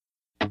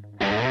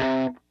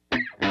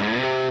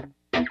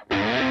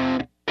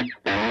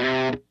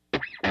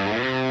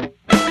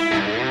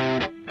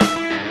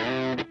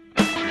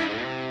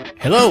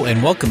Hello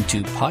and welcome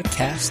to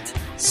podcast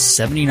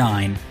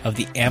 79 of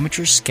the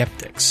Amateur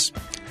Skeptics.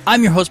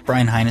 I'm your host,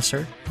 Brian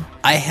Heinesser.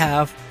 I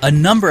have a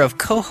number of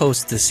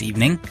co-hosts this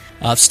evening,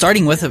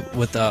 starting with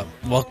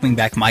welcoming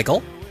back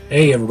Michael.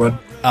 Hey, everyone.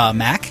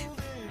 Mac.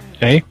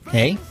 Hey.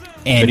 Hey.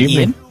 And Good Ian.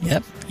 evening.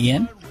 Yep,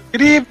 Ian.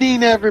 Good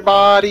evening,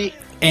 everybody.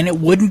 And it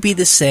wouldn't be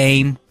the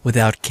same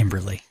without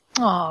Kimberly.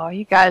 Oh,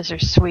 you guys are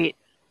sweet.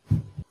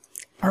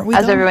 Aren't we?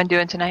 How's though? everyone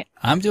doing tonight?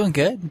 I'm doing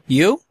good.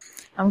 You?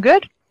 I'm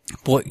good.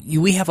 Boy,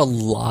 we have a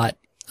lot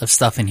of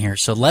stuff in here,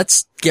 so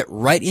let's get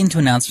right into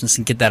announcements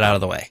and get that out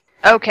of the way.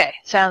 Okay,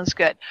 sounds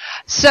good.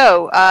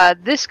 So,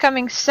 this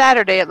coming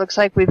Saturday, it looks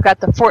like we've got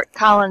the Fort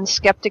Collins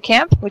Skeptic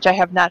Camp, which I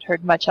have not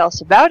heard much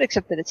else about,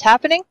 except that it's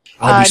happening.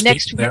 I'll be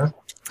next speaking there.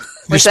 You're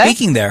What's that?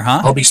 speaking there,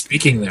 huh? I'll be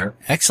speaking there.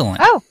 Excellent.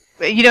 Oh,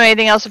 you know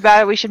anything else about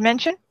it we should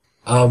mention?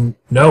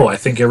 No, I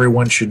think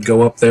everyone should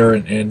go up there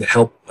and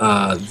help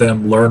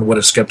them learn what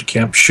a skeptic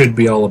camp should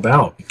be all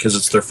about, because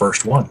it's their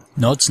first one.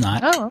 No, it's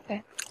not. Oh,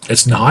 okay.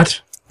 It's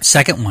not?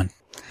 Second one.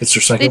 It's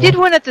their second They one? did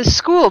one at the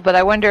school, but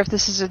I wonder if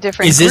this is a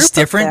different Is this group up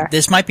different? there.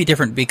 This might be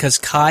different because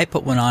Kai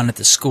put one on at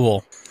the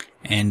school,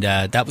 and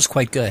that was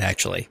quite good,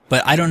 actually.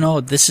 But I don't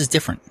know. This is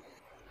different.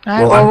 All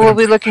right, Well, well, I'm we'll gonna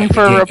be looking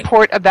for a again.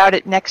 report about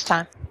it next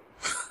time.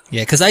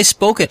 Yeah, because I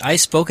spoke it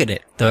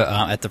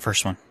at the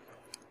first one.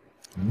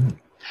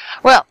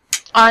 Well,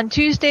 on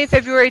Tuesday,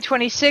 February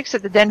 26th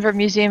at the Denver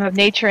Museum of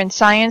Nature and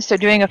Science, they're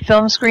doing a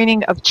film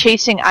screening of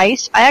Chasing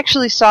Ice. I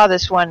actually saw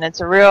this one. It's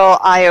a real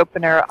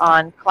eye-opener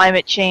on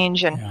climate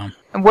change and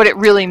what it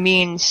really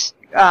means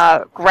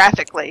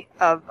graphically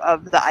of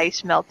the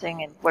ice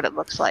melting and what it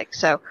looks like.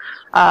 So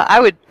I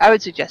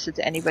would suggest it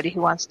to anybody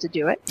who wants to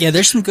do it. Yeah,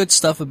 there's some good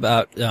stuff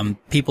about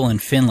people in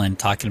Finland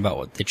talking about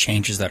what the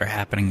changes that are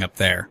happening up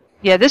there.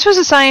 Yeah, this was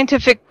a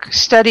scientific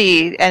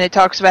study, and it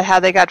talks about how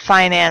they got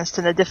financed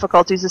and the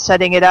difficulties of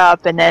setting it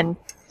up, and then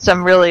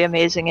some really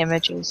amazing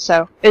images.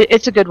 So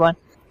it's a good one.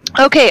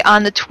 Okay,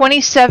 on the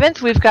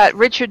 27th, we've got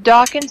Richard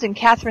Dawkins and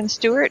Catherine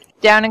Stewart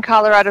down in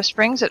Colorado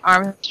Springs at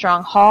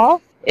Armstrong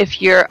Hall.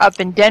 If you're up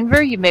in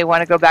Denver, you may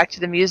want to go back to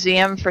the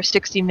museum for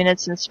 60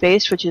 Minutes in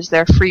Space, which is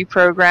their free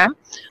program.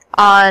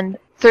 On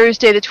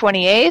Thursday the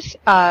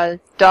 28th,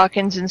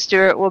 Dawkins and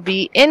Stewart will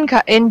be in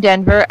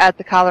Denver at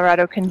the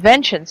Colorado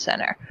Convention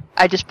Center.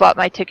 I just bought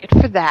my ticket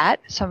for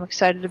that, so I'm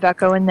excited about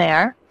going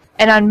there.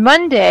 And on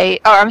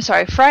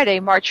Friday,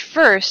 March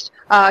 1st,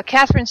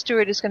 Catherine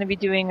Stewart is going to be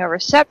doing a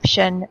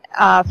reception,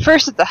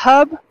 first at the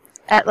Hub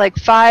at like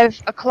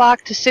 5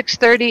 o'clock to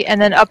 6:30,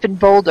 and then up in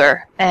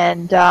Boulder.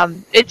 And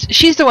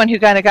she's the one who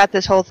kind of got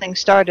this whole thing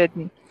started.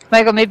 And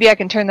Michael, maybe I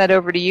can turn that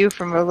over to you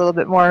for a little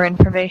bit more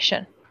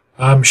information.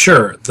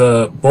 Sure.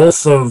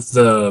 Both of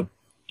the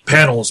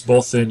panels,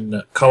 both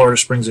in Colorado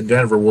Springs and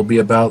Denver, will be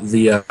about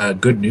the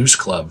Good News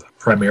Club,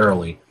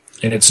 primarily.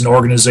 And it's an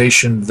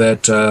organization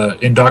that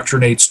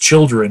indoctrinates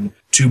children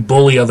to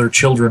bully other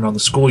children on the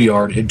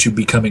schoolyard into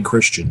becoming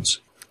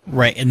Christians.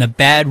 Right, and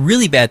the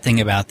really bad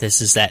thing about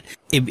this is that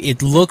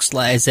it looks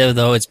like as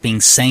though it's being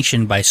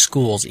sanctioned by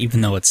schools,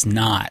 even though it's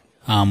not,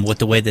 with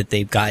the way that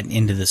they've gotten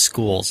into the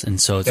schools,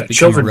 and so it's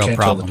become a real problem. Children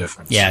can't tell the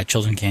difference. Yeah,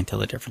 children can't tell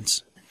the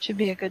difference. Should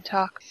be a good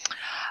talk.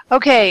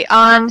 Okay,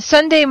 on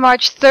Sunday,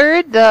 March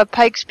 3rd, the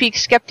Pikes Peak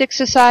Skeptic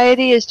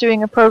Society is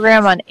doing a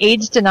program on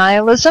AIDS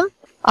denialism.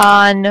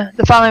 On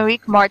the following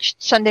week,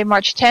 Sunday,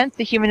 March 10th,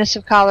 the Humanists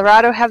of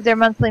Colorado have their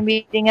monthly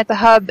meeting at the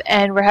Hub,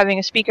 and we're having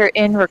a speaker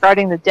in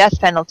regarding the death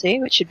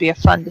penalty, which should be a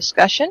fun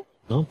discussion.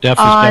 Well, death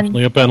is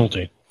definitely a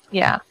penalty.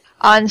 Yeah.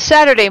 On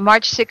Saturday,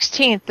 March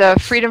 16th, the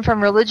Freedom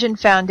from Religion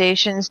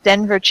Foundation's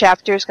Denver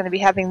chapter is going to be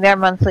having their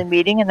monthly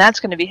meeting, and that's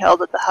going to be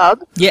held at the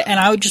Hub. Yeah, and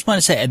I would just want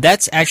to say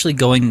that's actually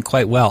going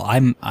quite well.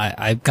 I'm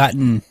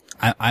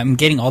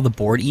getting all the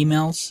board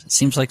emails. It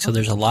seems like so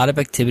there's a lot of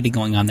activity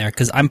going on there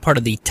because I'm part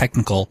of the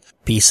technical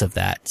piece of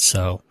that,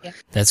 so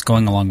that's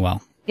going along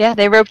well. Yeah,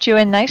 they roped you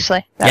in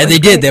nicely. Yeah, they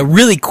did. They're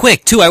really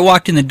quick too. I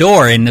walked in the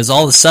door and it was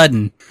all of a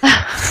sudden.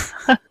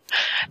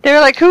 They were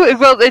like, who?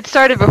 Well, it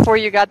started before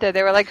you got there.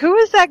 They were like, who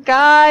is that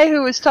guy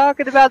who was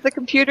talking about the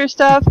computer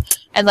stuff?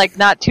 And like,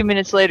 not 2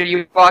 minutes later,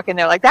 you walk in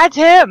there like, that's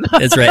him.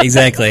 That's right,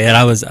 exactly. And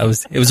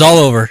it was all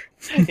over.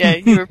 Yeah,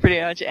 you were pretty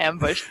much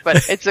ambushed,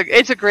 but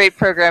it's a great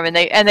program, and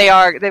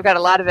they've got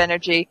a lot of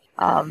energy,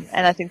 and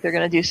I think they're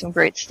going to do some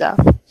great stuff.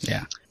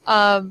 Yeah.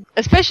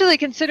 Especially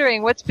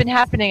considering what's been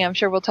happening. I'm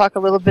sure we'll talk a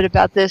little bit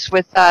about this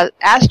with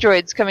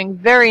asteroids coming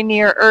very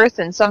near Earth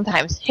and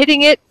sometimes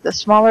hitting it, the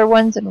smaller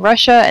ones in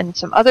Russia and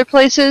some other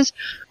places.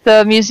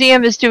 The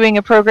museum is doing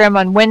a program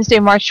on Wednesday,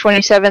 March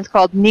 27th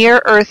called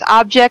Near Earth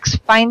Objects,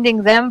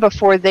 Finding Them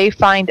Before They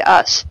Find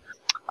Us.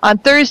 On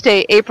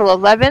Thursday, April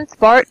 11th,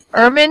 Bart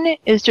Ehrman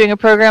is doing a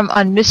program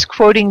on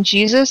misquoting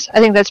Jesus. I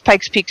think that's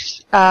Pikes Peak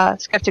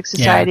Skeptic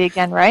Society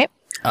again, right?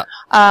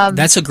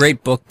 That's a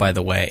great book, by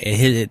the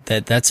way.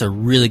 That's a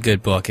really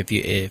good book if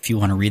you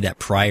want to read that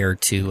prior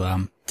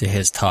to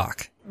his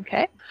talk.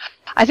 Okay,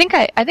 I think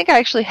I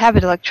actually have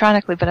it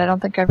electronically, but I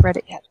don't think I've read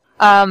it yet.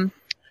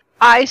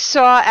 I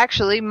saw,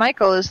 actually,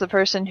 Michael is the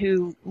person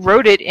who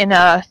wrote it in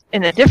a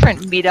different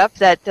meetup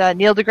that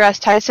Neil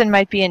deGrasse Tyson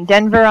might be in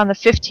Denver on the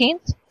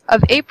 15th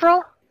of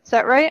April. Is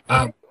that right?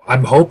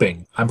 I'm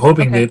hoping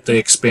that they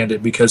expand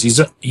it because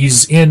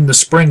he's in the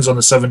Springs on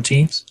the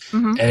 17th,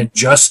 and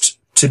just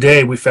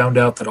today we found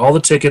out that all the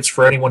tickets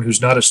for anyone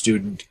who's not a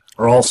student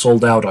are all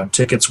sold out on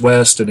Tickets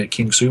West and at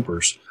King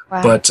Supers.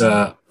 Wow.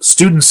 But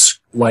students,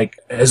 like,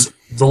 as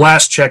the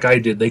last check I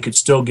did, they could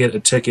still get a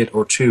ticket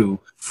or two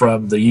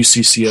from the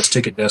UCCS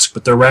ticket desk,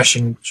 but they're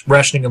rationing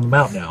them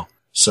out now.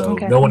 So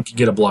no one can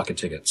get a block of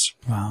tickets.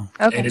 Wow.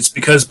 Okay. And it's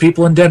because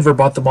people in Denver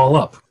bought them all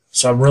up.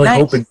 So I'm really Nice.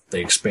 hoping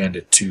they expand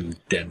it to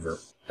Denver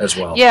as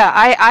well. Yeah,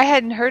 I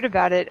hadn't heard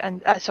about it,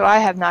 and so I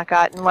have not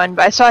gotten one.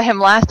 But I saw him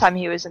last time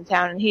he was in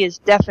town, and he is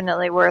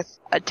definitely worth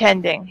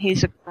attending.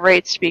 He's a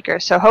great speaker.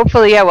 So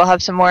hopefully, we'll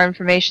have some more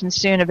information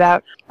soon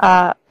about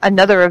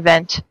another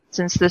event,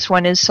 since this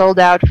one is sold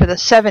out for the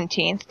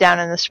 17th down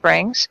in the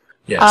Springs.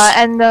 Yes.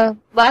 And the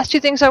last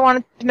two things I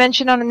wanted to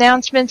mention on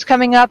announcements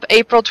coming up,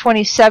 April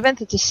 27th,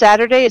 it's a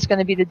Saturday. It's going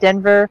to be the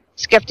Denver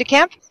Skeptic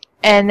Camp.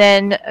 And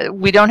then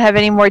we don't have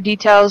any more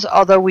details,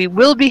 although we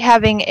will be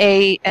having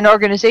an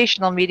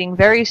organizational meeting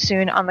very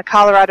soon on the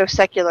Colorado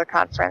Secular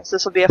Conference.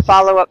 This will be a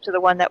follow-up to the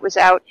one that was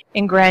out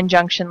in Grand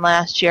Junction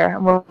last year,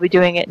 and we'll be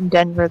doing it in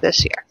Denver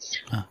this year.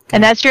 Okay.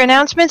 And that's your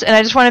announcements. And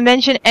I just want to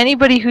mention,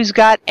 anybody who's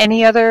got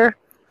any other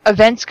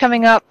events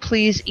coming up,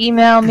 please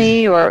email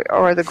me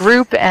or the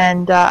group,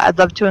 and I'd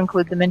love to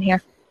include them in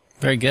here.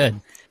 Very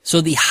good. So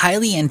the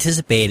highly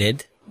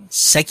anticipated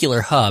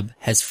Secular Hub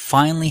has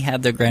finally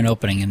had their grand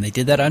opening, and they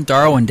did that on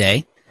Darwin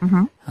Day.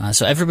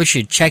 So everybody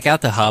should check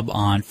out the hub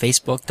on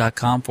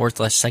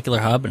facebook.com/Secular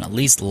Hub and at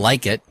least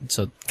like it,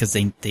 so because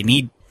they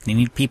need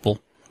people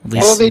at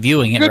least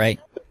viewing it, right?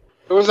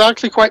 It was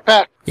actually quite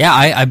packed. Yeah,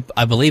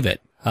 I believe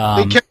it.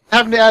 They kept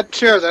having to add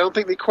chairs. I don't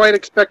think they quite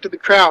expected the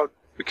crowd,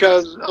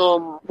 because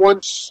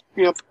once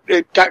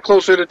it got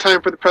closer to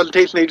time for the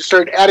presentation, they just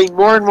started adding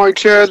more and more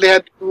chairs. They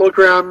had to look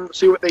around and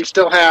see what they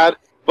still had.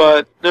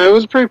 But no, it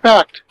was pretty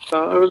packed,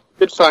 so it was a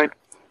good sign.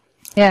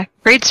 Yeah,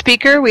 great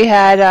speaker. We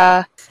had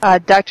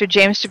Dr.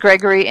 James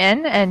DeGregory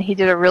in, and he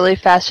did a really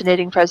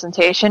fascinating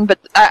presentation. But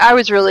I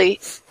was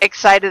really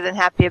excited and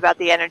happy about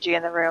the energy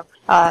in the room.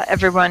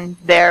 Everyone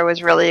there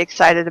was really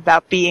excited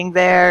about being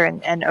there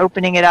and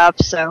opening it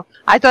up. So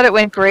I thought it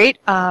went great.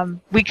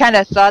 We kind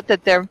of thought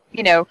that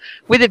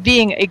with it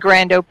being a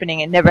grand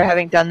opening and never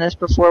having done this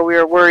before, we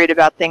were worried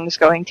about things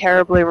going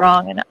terribly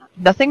wrong, and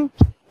nothing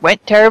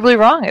went terribly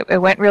wrong. It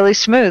went really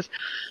smooth.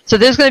 So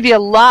there's going to be a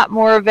lot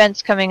more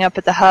events coming up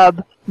at the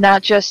Hub,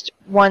 not just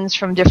ones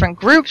from different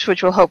groups,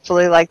 which will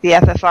hopefully, like the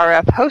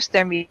FFRF, host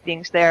their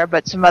meetings there,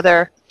 but some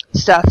other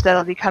stuff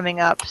that'll be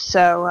coming up.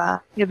 So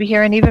you'll be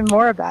hearing even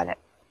more about it.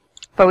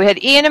 But we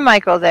had Ian and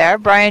Michael there.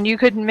 Brian, you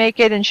couldn't make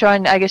it, and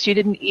Sean, I guess you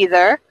didn't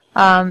either.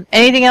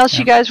 Anything else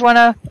you guys want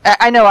to...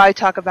 I know I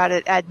talk about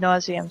it ad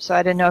nauseum, so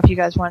I didn't know if you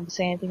guys wanted to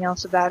say anything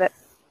else about it.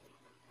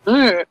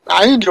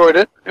 I enjoyed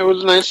it. It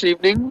was a nice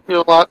evening. A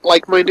lot of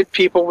like-minded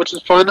people, which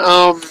is fun.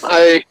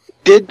 I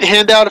did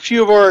hand out a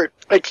few of our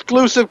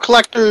exclusive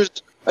collector's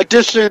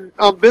edition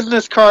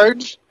business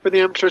cards for the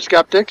amateur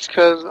skeptics,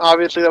 because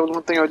obviously that was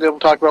one thing I was able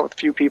to talk about with a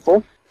few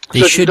people.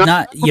 They should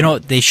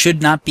they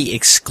should not be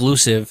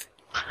exclusive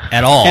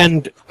at all.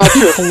 And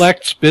who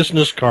collects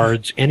business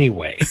cards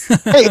anyway?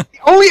 Hey, the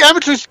only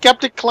amateur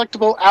skeptic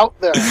collectible out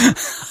there.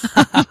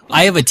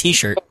 I have a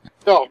T-shirt.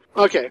 Oh,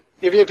 okay.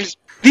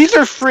 These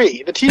are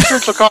free. The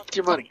T-shirts will cost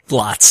you money.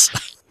 Lots.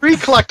 Free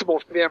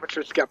collectibles for the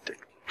amateur skeptic.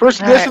 First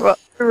edition is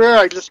very rare.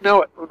 I just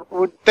know it.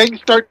 When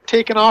things start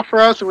taking off for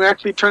us and we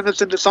actually turn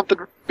this into something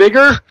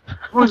bigger,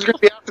 everyone's going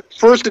to be after the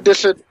first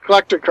edition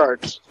collector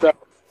cards. So.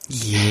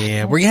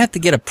 Yeah, we're going to have to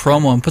get a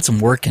promo and put some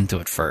work into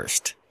it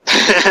first.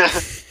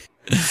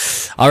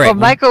 All right. Well,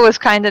 Michael was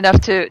kind enough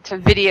to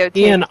videotape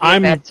Ian, the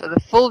event, so the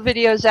full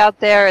video's out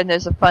there, and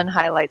there's a fun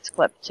highlights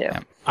clip, too.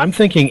 Yeah. I'm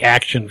thinking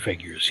action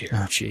figures here.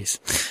 Oh, jeez.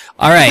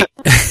 All right.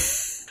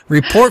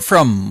 Report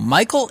from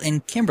Michael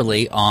and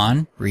Kimberly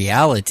on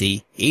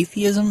reality,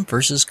 atheism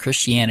versus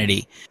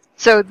Christianity.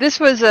 So this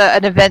was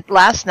an event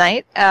last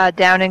night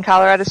down in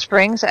Colorado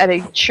Springs at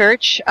a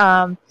church,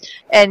 and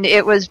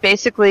it was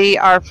basically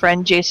our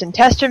friend Jason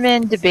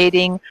Testerman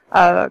debating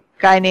a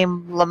guy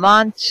named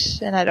Lamont,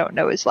 and I don't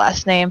know his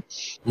last name.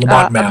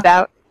 Lamont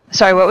Mapp.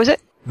 Sorry, what was it?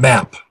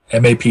 Mapp.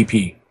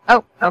 M-A-P-P.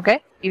 Oh,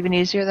 okay. Even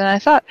easier than I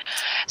thought.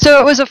 So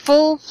it was a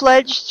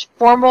full-fledged,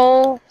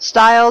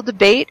 formal-style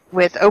debate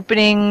with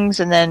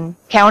openings and then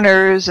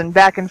counters and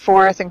back and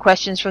forth and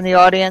questions from the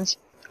audience.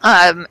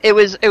 It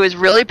was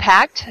really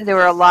packed. There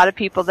were a lot of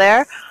people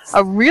there.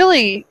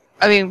 We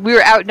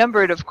were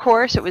outnumbered, of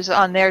course. It was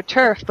on their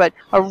turf, but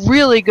a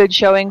really good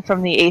showing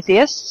from the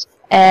atheists.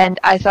 And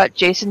I thought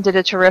Jason did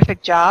a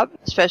terrific job,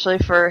 especially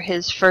for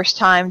his first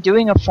time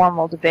doing a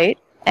formal debate.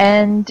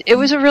 And it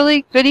was a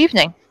really good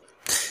evening.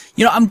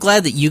 I'm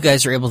glad that you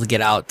guys are able to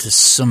get out to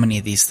so many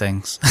of these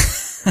things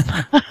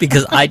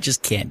because I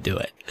just can't do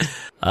it.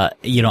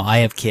 I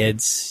have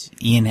kids,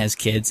 Ian has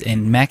kids,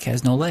 and Mac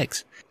has no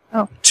legs.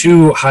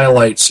 two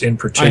highlights in I have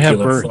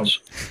particular birds.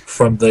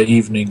 from the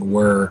evening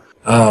were,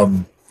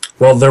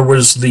 well, there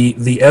was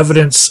the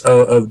evidence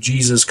of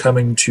Jesus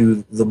coming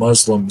to the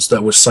Muslims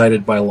that was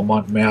cited by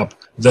Lamont Map,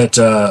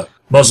 that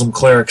Muslim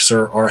clerics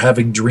are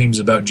having dreams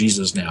about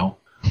Jesus now.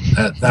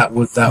 That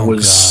was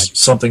God.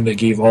 something that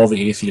gave all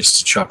the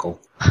atheists a chuckle.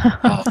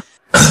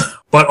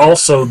 But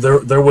also,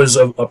 there was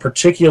a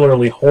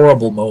particularly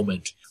horrible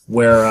moment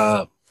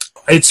where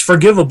it's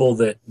forgivable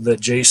that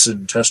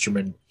Jason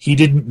Testerman, he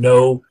didn't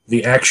know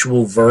the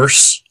actual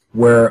verse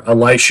where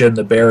Elisha and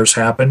the bears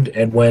happened,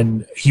 and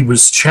when he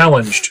was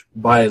challenged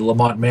by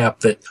Lamont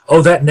Map that,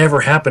 that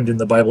never happened in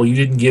the Bible, you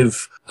didn't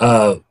give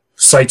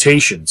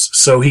citations.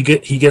 So he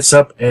gets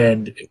up,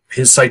 and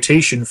his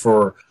citation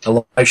for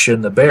Elisha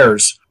and the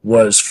bears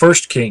was 1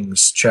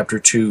 Kings chapter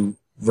 2,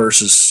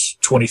 verses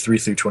 23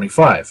 through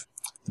 25.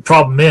 The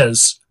problem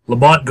is,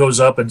 Lamont goes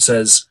up and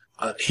says,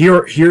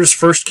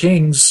 here's 1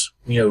 Kings,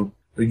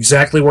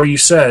 exactly where you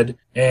said,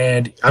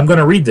 and I'm going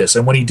to read this.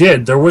 And when he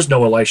did, there was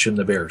no Elisha and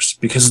the bears,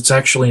 because it's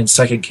actually in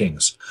 2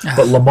 Kings.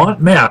 But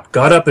Lamont Map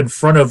got up in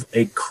front of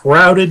a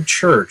crowded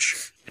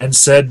church and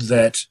said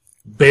that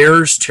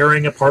bears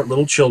tearing apart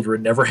little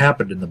children never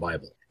happened in the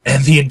Bible.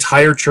 And the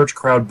entire church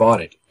crowd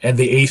bought it. And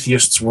the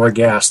atheists were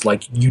aghast,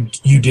 like, you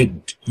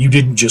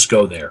didn't just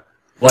go there.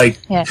 Like,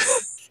 Yeah.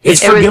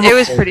 it's It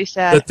was pretty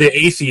sad. that the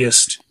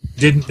atheist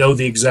didn't know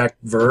the exact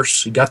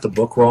verse. He got the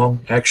book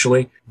wrong,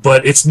 actually.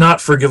 But it's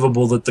not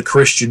forgivable that the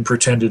Christian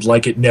pretended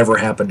like it never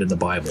happened in the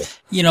Bible.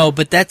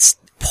 But that's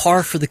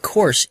par for the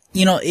course.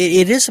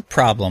 It is a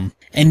problem.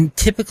 And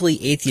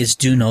typically atheists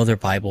do know their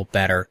Bible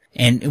better.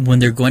 And when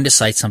they're going to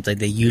cite something,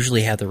 they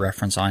usually have the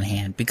reference on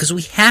hand. Because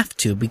we have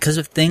to, because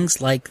of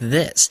things like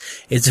this.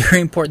 It's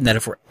very important that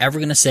if we're ever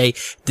going to say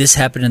this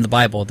happened in the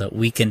Bible, that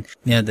we can,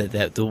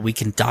 that we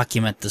can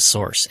document the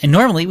source. And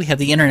normally we have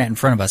the internet in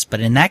front of us, but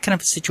in that kind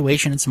of a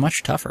situation, it's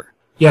much tougher.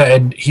 Yeah,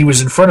 and he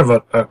was in front of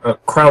a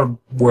crowd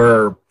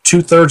where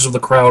 2/3 of the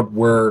crowd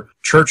were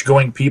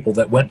church-going people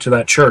that went to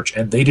that church,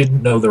 and they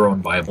didn't know their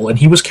own Bible, and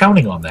he was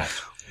counting on that.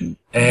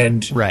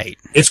 And Right.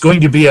 It's going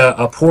to be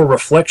a poor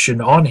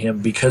reflection on him,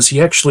 because he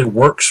actually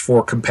works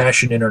for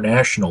Compassion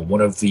International,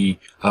 one of the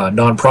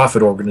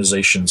nonprofit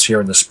organizations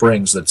here in the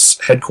Springs that's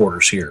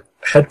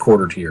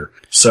headquartered here.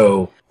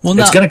 So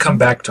it's going to come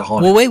back to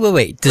haunt him. Well,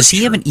 wait. Does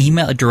he have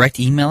a direct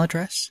email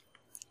address?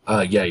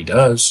 Yeah, he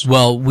does.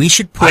 Well, we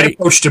should I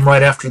approached him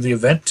right after the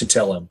event to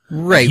tell him.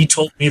 Right. He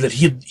told me that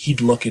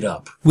he'd look it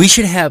up. We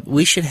should have,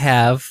 we should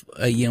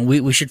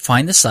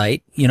find the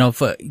site,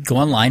 go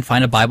online,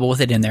 find a Bible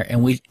with it in there,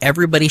 and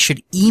everybody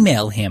should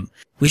email him.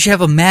 We should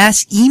have a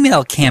mass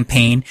email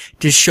campaign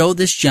to show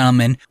this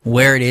gentleman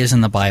where it is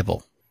in the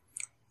Bible.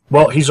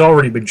 Well, he's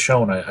already been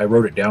shown. I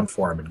wrote it down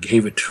for him and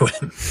gave it to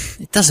him.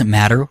 It doesn't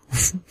matter.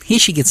 He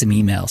should get some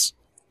emails.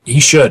 He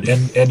should,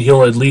 and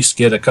he'll at least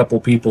get a couple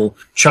people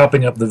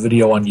chopping up the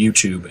video on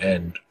YouTube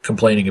and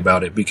complaining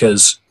about it,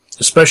 because,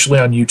 especially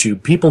on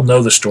YouTube, people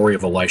know the story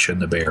of Elisha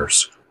and the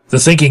bears. The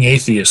Thinking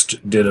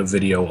Atheist did a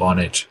video on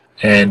it,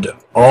 and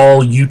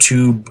all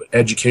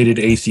YouTube-educated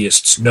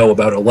atheists know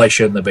about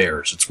Elisha and the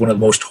bears. It's one of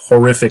the most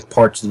horrific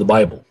parts of the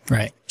Bible.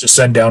 Right. To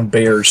send down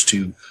bears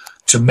to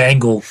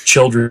mangle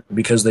children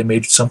because they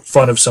made some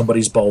fun of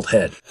somebody's bald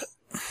head.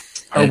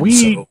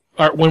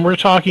 When we're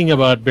talking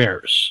about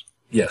bears...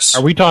 Yes.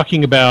 Are we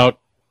talking about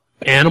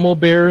animal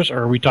bears, or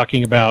are we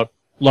talking about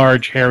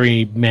large,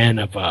 hairy men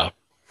of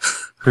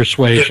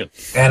persuasion?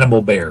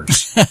 Animal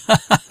bears.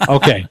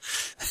 Okay.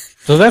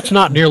 So that's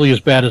not nearly as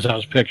bad as I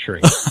was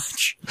picturing.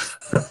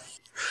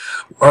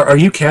 Are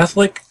you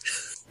Catholic?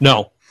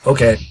 No.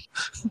 Okay.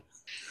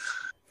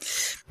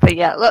 But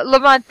yeah,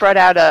 Lamont brought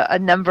out a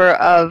number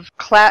of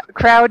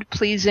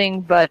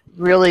crowd-pleasing but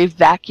really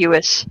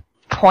vacuous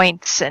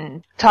points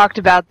and talked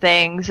about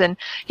things. And,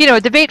 a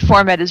debate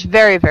format is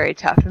very, very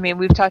tough. I mean,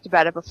 we've talked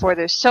about it before.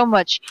 There's so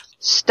much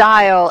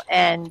style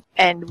and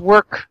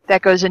work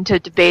that goes into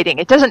debating.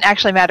 It doesn't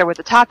actually matter what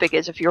the topic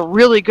is. If you're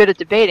really good at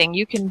debating,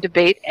 you can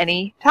debate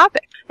any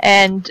topic.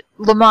 And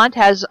Lamont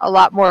has a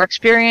lot more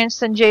experience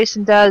than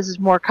Jason does, is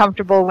more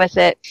comfortable with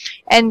it.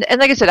 And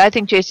like I said, I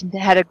think Jason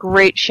had a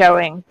great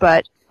showing,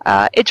 but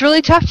it's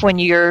really tough when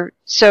you're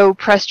so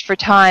pressed for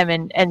time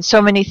and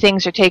so many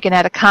things are taken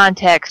out of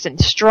context and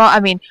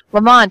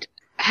Lamont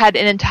had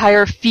an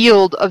entire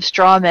field of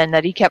straw men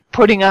that he kept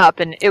putting up,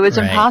 and it was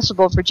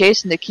impossible for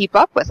Jason to keep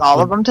up with all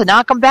of them to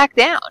knock them back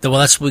down. Well,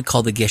 that's what we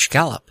call the Gish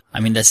Gallop. I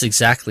mean, that's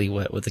exactly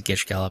what the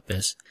Gish Gallop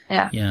is.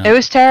 Yeah, It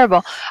was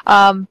terrible.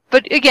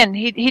 But again,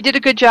 he did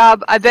a good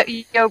job. I bet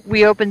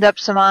we opened up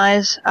some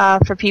eyes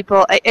for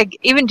people,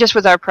 even just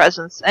with our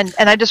presence. And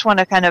I just want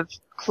to kind of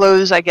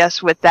close, I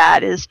guess, with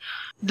that is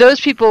those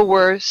people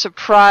were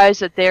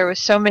surprised that there were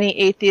so many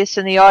atheists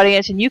in the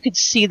audience, and you could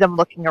see them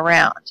looking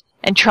around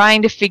and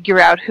trying to figure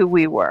out who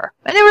we were.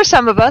 And there were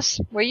some of us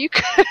where you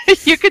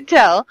could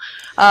tell,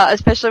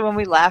 especially when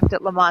we laughed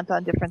at Lamont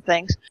on different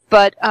things.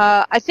 But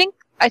I think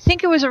I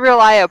think it was a real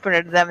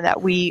eye-opener to them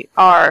that we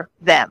are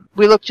them.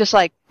 We look just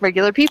like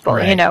regular people,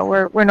 Right. you know,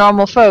 we're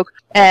normal folk,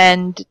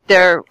 and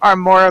there are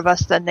more of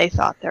us than they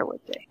thought there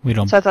would be. We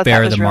don't So I thought that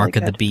bear was the mark really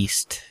of the good.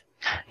 beast.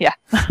 Yeah.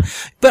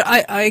 But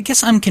I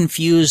guess I'm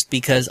confused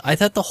because I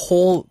thought the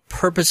whole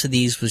purpose of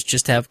these was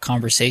just to have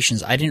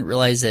conversations. I didn't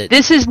realize that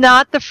This is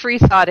not the free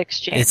thought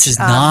exchange. this is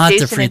not the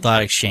Jason free had-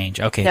 thought exchange.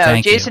 Okay, No,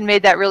 thank Jason you.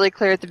 made that really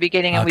clear at the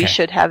beginning, and we Okay.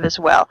 should have as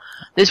well.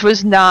 This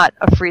was not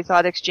a free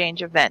thought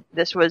exchange event.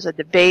 This was a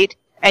debate,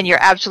 and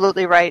you're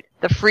absolutely right.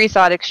 The free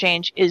thought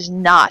exchange is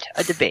not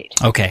a debate.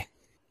 Okay.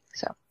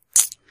 So,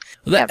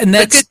 Well, yeah, and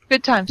but that's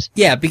good times.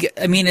 yeah. Because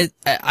I mean,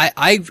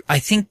 I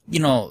think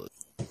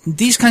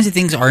these kinds of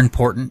things are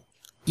important.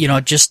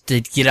 Just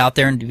to get out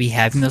there and to be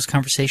having those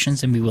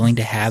conversations and be willing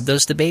to have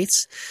those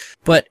debates.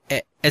 But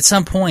at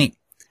some point,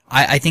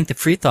 I think the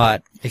free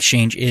thought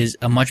exchange is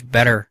a much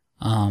better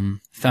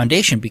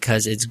foundation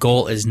because its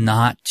goal is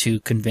not to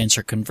convince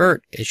or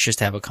convert. It's just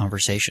to have a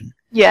conversation.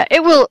 Yeah,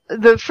 it will.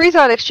 The free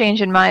thought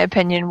exchange, in my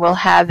opinion, will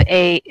have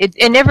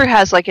it never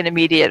has like an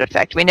immediate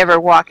effect. We never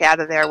walk out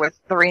of there with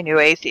 3 new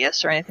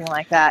atheists or anything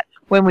like that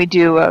when we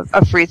do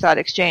a free thought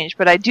exchange.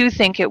 But I do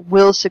think it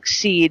will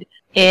succeed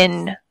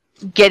in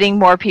getting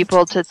more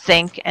people to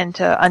think and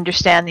to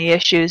understand the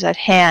issues at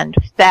hand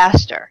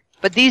faster.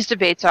 But these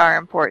debates are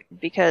important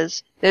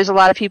because there's a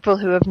lot of people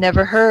who have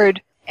never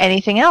heard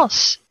anything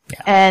else. Yeah.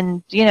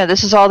 And,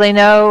 this is all they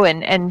know,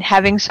 and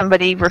having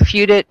somebody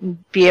refute it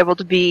and be able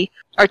to be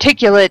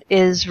articulate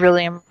is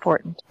really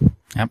important.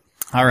 Yep.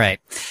 All right.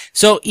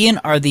 So, Ian,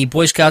 are the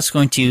Boy Scouts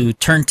going to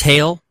turn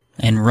tail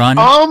and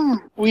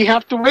run? We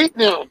have to wait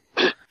now.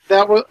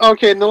 That was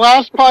okay. In the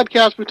last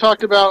podcast, we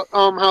talked about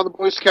how the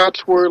Boy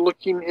Scouts were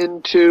looking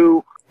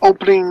into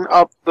opening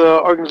up the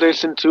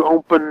organization to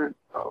open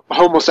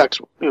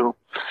homosexual.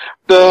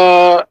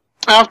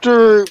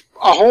 After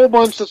a whole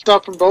bunch of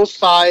stuff from both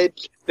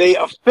sides, they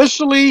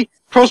officially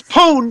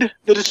postponed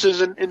the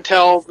decision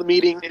until the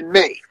meeting in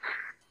May.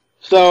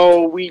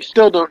 So we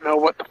still don't know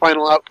what the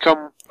final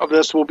outcome of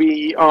this will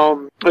be.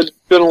 There's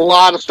been a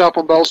lot of stuff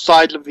on both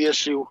sides of the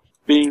issue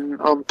being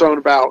thrown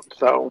about,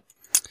 so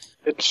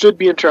it should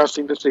be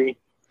interesting to see.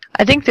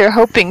 I think they're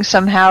hoping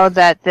somehow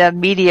that the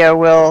media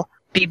will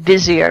be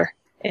busier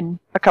in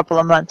a couple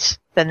of months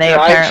than they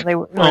apparently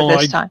were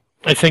this time.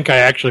 I think I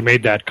actually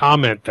made that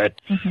comment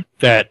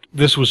that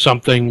this was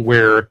something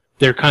where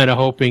they're kind of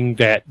hoping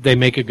that they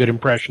make a good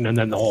impression and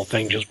then the whole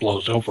thing just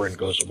blows over and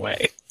goes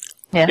away.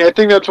 Yeah. Yeah, I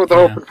think that's what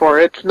they're hoping for.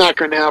 It's not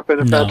going to happen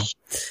if No. that's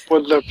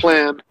was their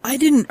plan. I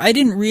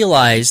didn't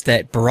realize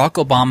that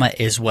Barack Obama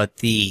is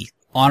the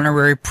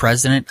honorary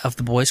president of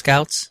the Boy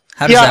Scouts.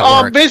 How does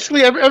that work?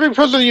 Basically, every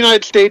president of the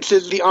United States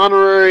is the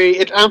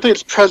honorary. I don't think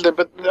it's president,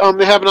 but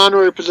they have an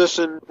honorary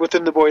position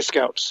within the Boy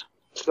Scouts.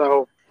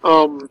 So,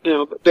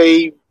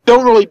 they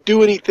don't really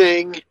do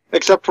anything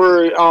except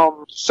for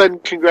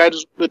send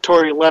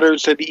congratulatory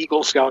letters to the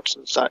Eagle Scouts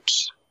and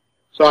such.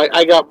 So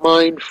I got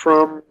mine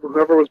from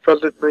whoever was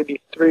president in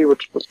 '93,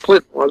 which was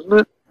Clinton, wasn't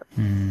it?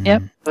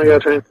 Yep. I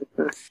got to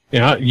there.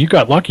 Yeah, you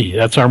got lucky.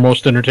 That's our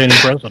most entertaining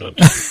president.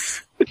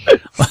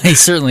 Well, he's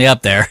certainly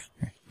up there.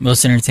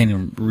 Most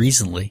entertaining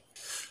recently.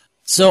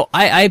 So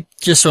I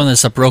just throwing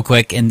this up real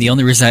quick, and the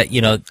only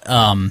reason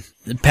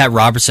Pat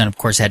Robertson, of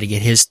course, had to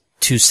get his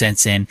 2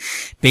 cents in,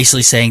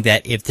 basically saying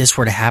that if this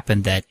were to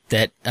happen, that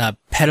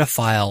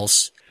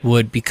pedophiles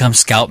would become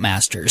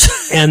scoutmasters.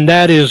 And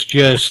that is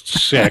just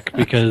sick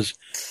because,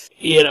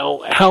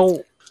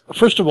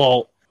 first of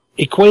all,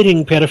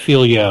 equating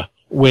pedophilia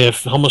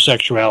with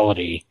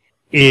homosexuality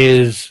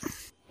is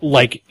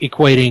like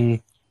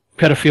equating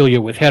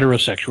pedophilia with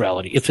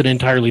heterosexuality. It's an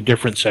entirely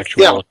different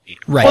sexuality.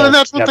 Right. Well, and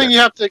that's the Together. thing you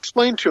have to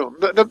explain to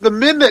them. The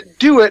men that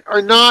do it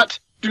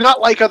do not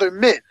like other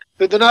men.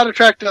 They're not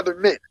attracted to other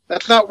men.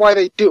 That's not why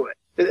they do it.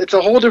 It's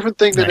a whole different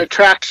thing than Right.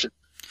 attraction.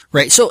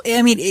 Right. So,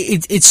 I mean,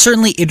 it's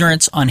certainly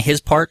ignorance on his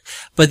part,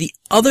 but the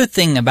other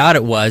thing about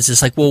it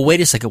is like, well,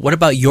 wait a second, what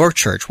about your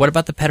church? What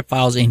about the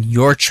pedophiles in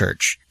your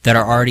church that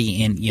are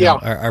already in,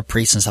 are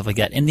priests and stuff like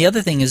that? And the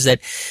other thing is that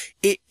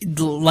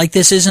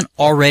this isn't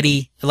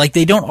already,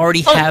 they don't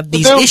already have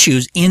these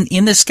issues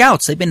in the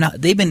Scouts. They've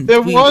been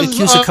There was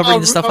accused of covering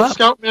this stuff a up.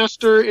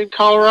 scoutmaster in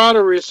Colorado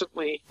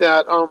recently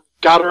that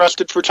got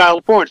arrested for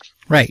child porn.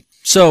 Right.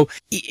 So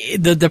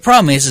the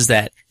problem is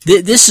that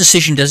this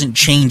decision doesn't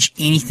change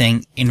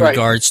anything in Right.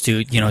 regards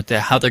to to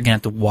how they're going to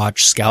have to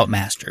watch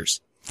Scoutmasters.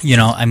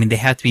 I mean, they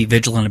have to be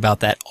vigilant about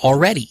that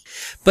already.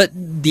 But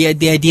the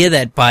idea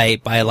that by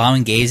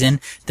allowing gays in,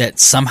 that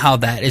somehow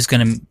that is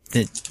going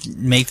to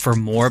make for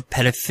more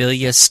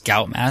pedophilia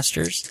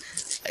Scoutmasters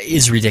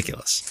is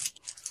ridiculous.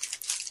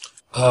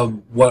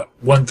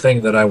 One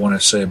thing that I want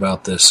to say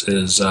about this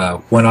is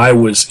when I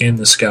was in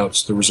the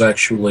Scouts, there was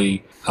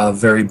actually a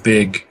very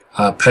big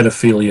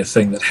pedophilia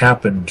thing that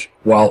happened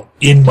while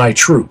in my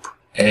troop.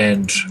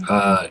 And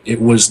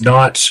it was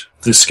not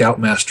the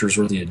Scoutmasters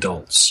or the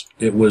adults.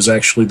 It was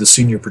actually the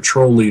senior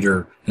patrol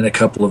leader and a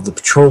couple of the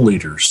patrol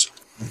leaders,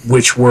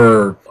 which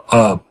were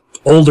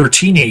older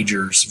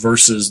teenagers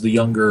versus the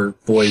younger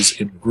boys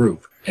in the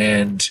group.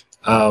 And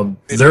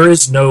there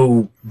is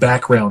no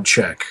background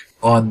check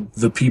on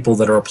the people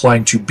that are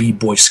applying to be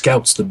Boy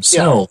Scouts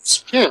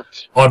themselves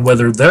on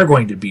whether they're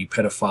going to be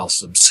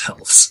pedophiles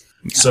themselves.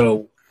 Yeah.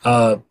 So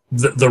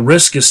the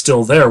risk is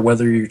still there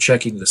whether you're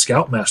checking the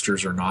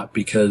Scoutmasters or not,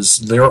 because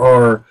there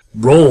are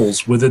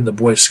roles within the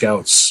Boy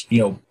Scouts,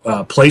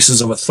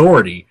 places of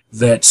authority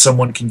that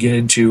someone can get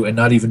into and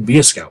not even be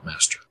a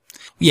Scoutmaster.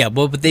 Yeah,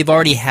 well, but they've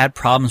already had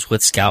problems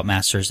with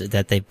Scoutmasters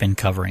that they've been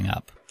covering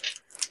up.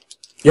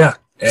 Yeah,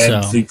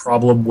 and the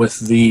problem with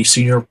the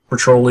senior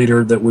patrol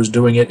leader that was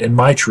doing it in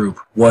my troop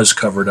was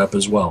covered up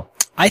as well.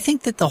 I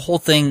think that the whole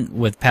thing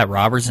with Pat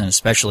Robertson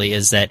especially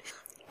is that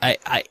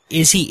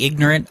is he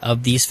ignorant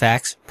of these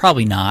facts?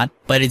 Probably not,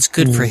 but it's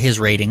good for his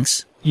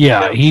ratings.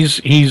 Yeah,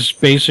 he's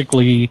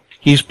basically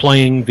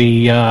playing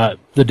the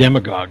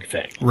demagogue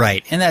thing.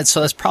 Right, and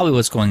that's probably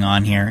what's going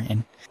on here.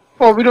 And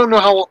well, we don't know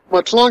how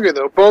much longer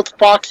though. Both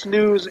Fox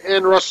News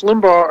and Rush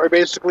Limbaugh are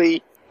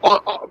basically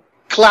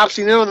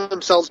collapsing in on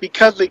themselves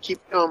because they keep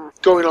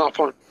going off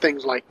on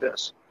things like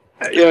this.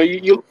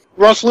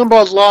 Rush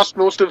Limbaugh's lost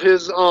most of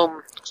his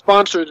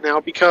sponsors now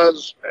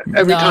because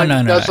every time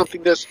he does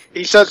something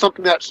he says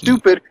something that's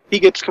stupid, he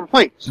gets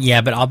complaints.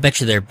 Yeah, but I'll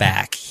bet you they're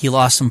back. He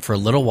lost them for a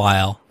little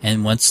while,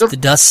 and once the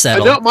dust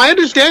settled... my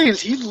understanding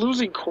is he's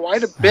losing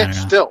quite a bit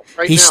still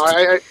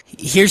now.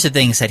 Here's the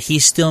thing, is that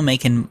he's still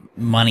making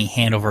money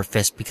hand over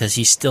fist because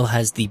he still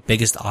has the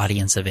biggest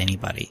audience of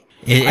anybody.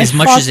 As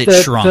much as it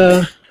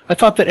shrunk. I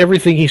thought that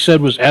everything he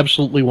said was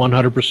absolutely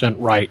 100%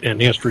 right,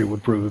 and history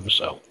would prove him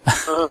so.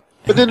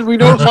 But then we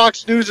know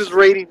Fox News'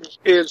 ratings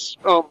is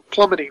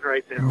plummeting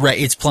right now. Right,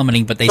 it's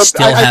plummeting, but they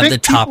still have the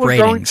top ratings. I think people are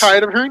growing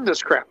tired of hearing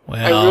this crap.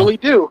 Well, I really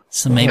do.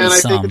 So maybe and I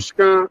think it's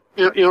going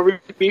to,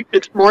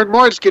 it's more and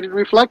more. It's getting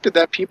reflected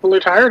that people are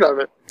tired of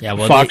it. Yeah,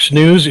 well, Fox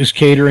News is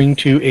catering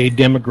to a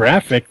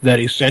demographic that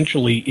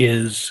essentially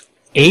is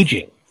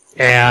aging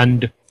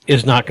and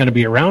is not going to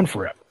be around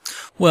forever.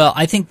 Well,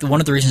 I think one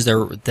of the reasons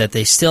that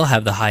they still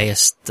have the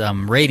highest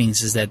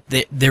ratings is that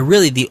they're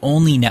really the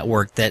only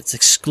network that's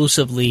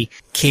exclusively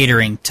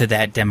catering to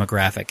that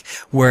demographic,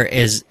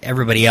 whereas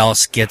everybody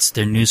else gets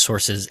their news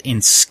sources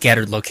in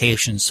scattered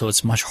locations, so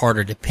it's much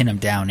harder to pin them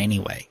down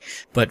anyway.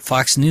 But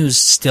Fox News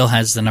still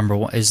has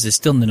is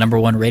still the number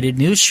one rated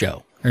news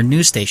show or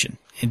news station,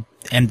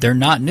 and they're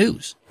not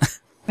news.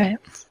 Right.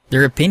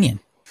 They're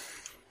opinion.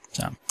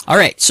 So. All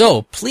right,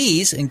 so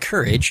please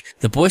encourage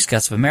the Boy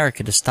Scouts of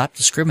America to stop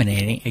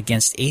discriminating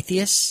against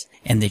atheists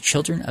and the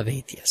children of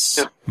atheists.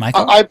 Yeah.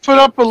 Michael? I put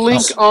up a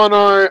link on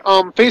our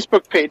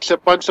Facebook page to a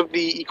bunch of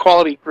the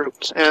equality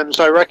groups, and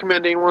so I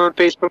recommend anyone on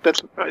Facebook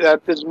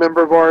that is a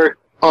member of our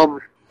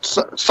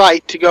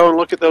site to go and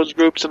look at those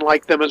groups and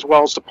like them as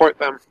well, support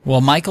them. Well,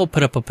 Michael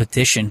put up a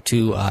petition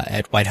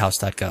at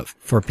whitehouse.gov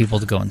for people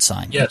to go and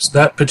sign. Yes,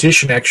 that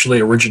petition actually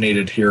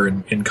originated here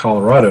in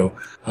Colorado.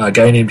 A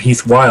guy named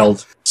Heath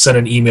Wild sent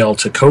an email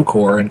to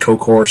COCOR, and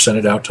COCOR sent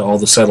it out to all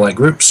the satellite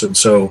groups. And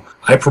so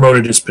I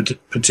promoted his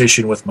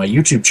petition with my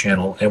YouTube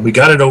channel, and we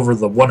got it over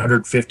the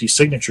 150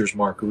 signatures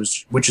mark,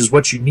 which is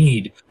what you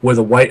need with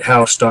a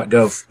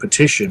whitehouse.gov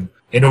petition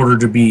in order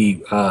to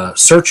be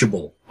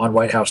searchable on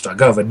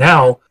whitehouse.gov. And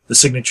now the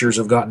signatures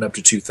have gotten up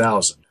to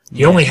 2,000.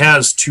 He only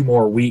has 2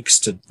 more weeks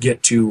to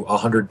get to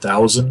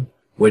 100,000,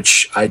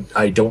 which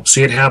I don't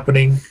see it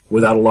happening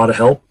without a lot of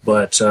help,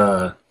 but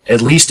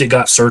at least it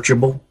got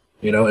searchable.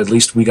 At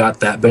least we got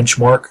that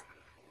benchmark.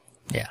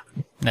 Yeah,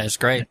 that's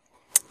great.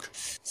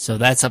 So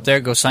that's up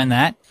there. Go sign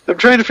that. I'm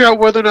trying to figure out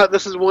whether or not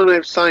this is one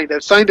I've signed.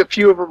 I've signed a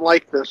few of them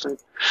like this.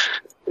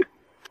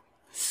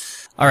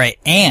 All right,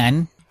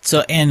 and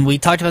we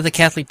talked about the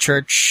Catholic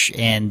Church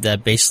and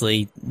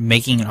basically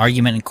making an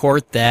argument in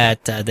court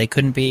that they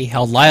couldn't be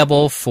held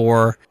liable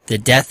for the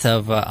death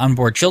of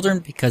unborn children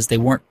because they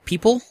weren't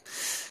people.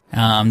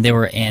 They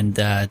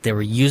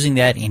were using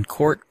that in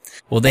court.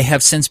 Well, they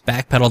have since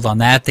backpedaled on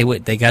that.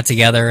 They got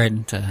together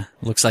and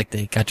looks like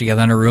they got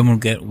together in a room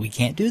and we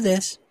can't do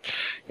this.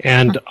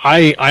 And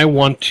I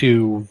want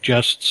to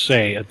just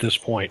say at this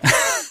point,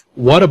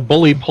 what a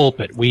bully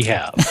pulpit we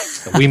have.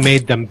 That we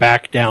made them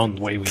back down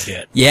the way we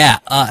did. Yeah,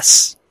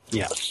 us.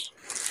 Yes.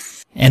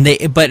 And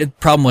but the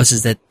problem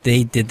is that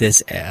they did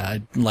this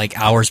like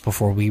hours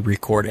before we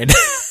recorded.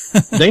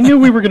 They knew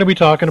we were going to be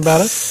talking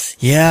about it.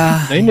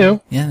 Yeah. They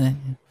knew. Yeah.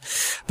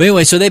 But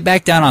anyway, so they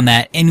backed down on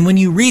that. And when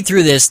you read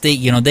through this, they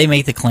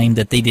make the claim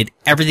that they did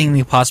everything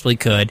they possibly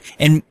could.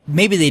 And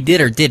maybe they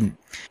did or didn't.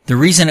 The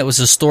reason it was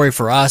a story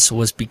for us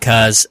was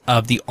because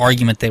of the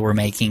argument they were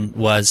making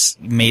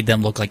made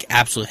them look like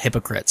absolute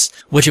hypocrites.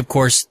 Which, of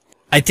course,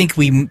 I think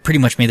we pretty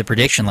much made the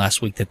prediction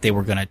last week that they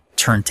were going to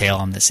turn tail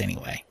on this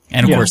anyway.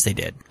 And of course they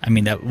did. I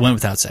mean, that went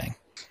without saying.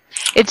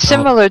 It's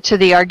similar to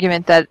the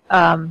argument that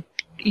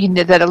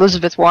that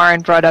Elizabeth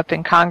Warren brought up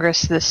in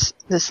Congress this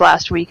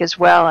last week as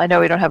well. I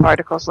know we don't have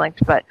articles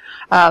linked, but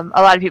a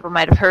lot of people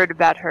might have heard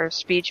about her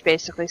speech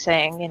basically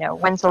saying,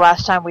 when's the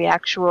last time we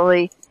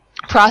actually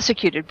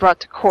brought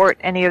to court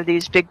any of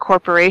these big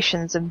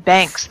corporations and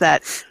banks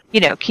that,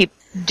 keep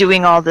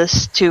doing all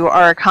this to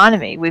our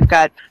economy. We've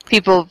got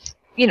people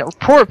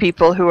poor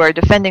people who are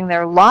defending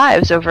their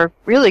lives over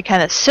really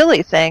kind of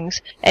silly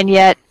things, and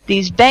yet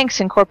these banks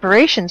and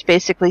corporations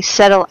basically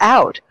settle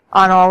out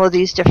on all of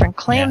these different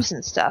claims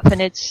and stuff.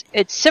 And it's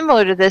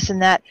similar to this in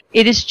that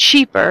it is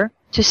cheaper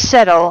to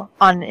settle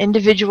on an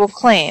individual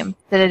claim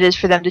than it is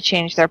for them to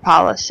change their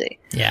policy.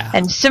 Yeah.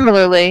 And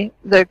similarly,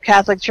 the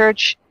Catholic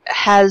Church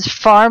has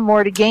far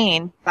more to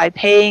gain by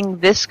paying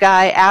this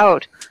guy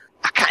out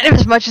kind of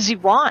as much as he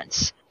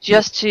wants,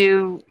 just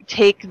to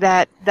take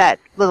that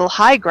little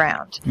high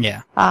ground.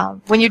 Yeah.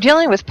 When you're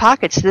dealing with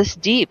pockets this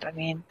deep, I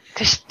mean,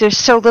 there's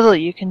so little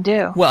you can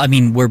do. Well, I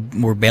mean, we're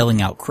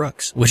bailing out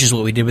crooks, which is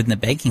what we did with the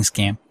banking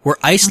scam. Where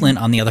Iceland,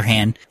 on the other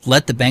hand,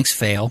 let the banks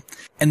fail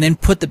and then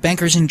put the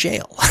bankers in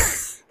jail,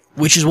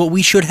 which is what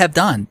we should have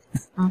done.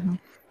 Mm-hmm.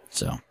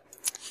 So,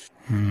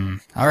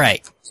 all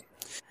right.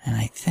 And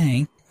I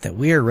think that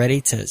we are ready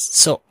to.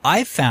 So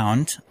I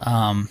found.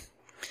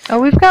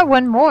 We've got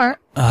one more.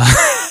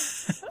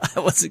 I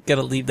wasn't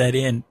gonna leave that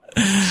in.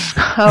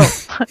 Oh,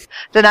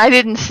 then I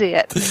didn't see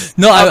it.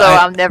 No, although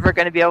I'm never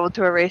going to be able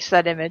to erase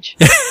that image.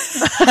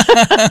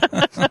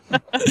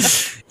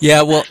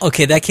 Yeah, well,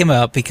 okay, that came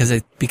out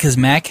because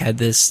Mac had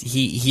this.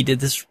 He did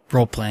this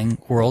role playing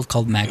world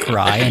called Mac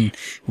Karai, and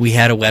we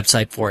had a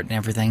website for it and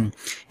everything.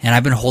 And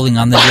I've been holding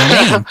on the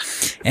domain,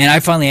 and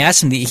I finally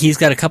asked him. He's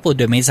got a couple of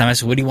domains. I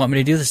said, "What do you want me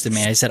to do this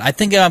domain?" I said, "I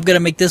think I'm going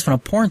to make this one a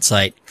porn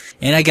site,"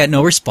 and I got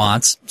no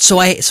response. So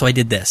I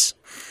did this.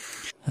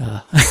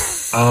 No.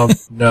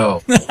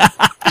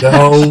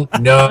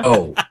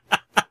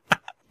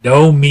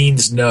 No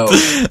means no.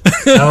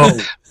 No.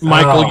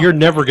 Michael, you're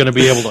never going to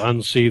be able to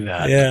unsee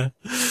that. Yeah.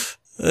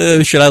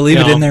 Should I leave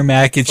it in there,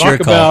 Mac? It's your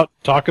call.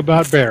 Talk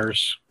about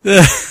bears.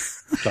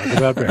 Talk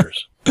about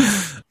bears.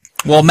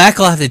 Well, Mac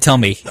will have to tell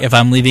me if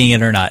I'm leaving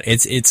it or not.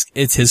 It's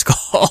his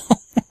call.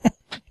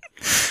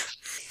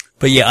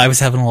 But yeah, I was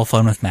having a little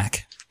fun with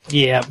Mac.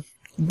 Yeah.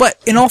 But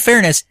in all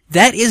fairness,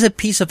 that is a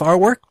piece of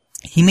artwork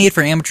he made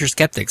for Amateur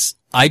Skeptics.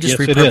 I just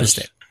repurposed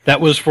it. That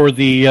was for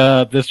the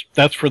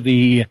that's for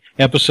the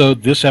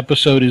episode. This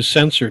episode is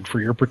censored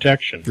for your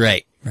protection.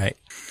 Right.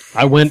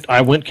 I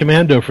went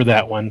commando for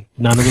that one.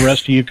 None of the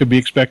rest of you could be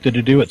expected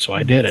to do it, so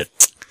I did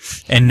it.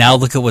 And now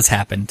look at what's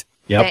happened.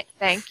 Yep.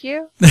 Thank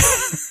you.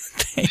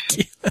 Thank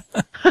you.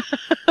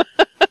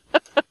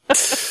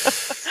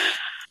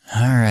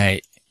 All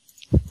right.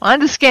 On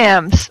to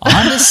scams.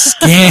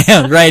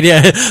 Right,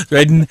 yeah.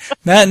 Right.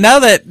 Now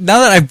that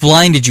I've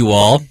blinded you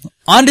all,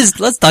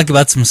 let's talk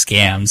about some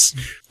scams.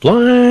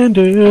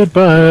 Blinded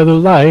by the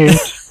light.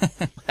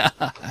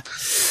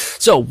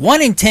 So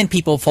 1 in 10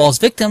 people falls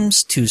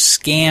victims to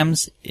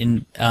scams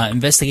in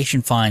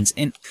investigation finds,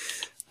 and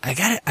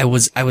I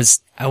was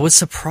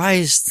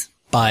surprised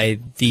by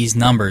these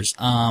numbers.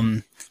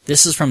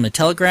 This is from the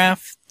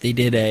Telegraph. They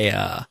did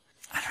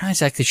I'm not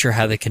exactly sure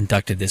how they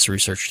conducted this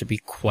research, to be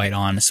quite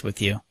honest with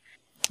you.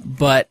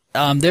 But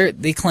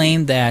they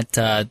claim that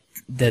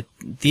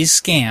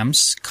these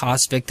scams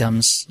cost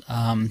victims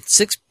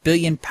 £6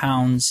 billion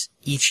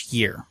each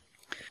year.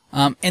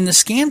 And the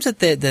scams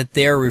that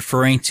they're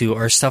referring to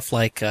are stuff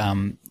like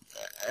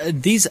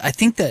these. I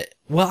think that.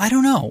 Well, I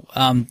don't know.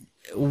 I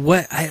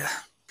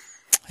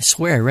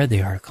swear I read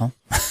the article.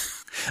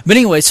 But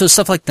anyway, so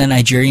stuff like the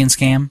Nigerian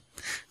scam,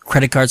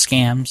 credit card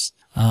scams,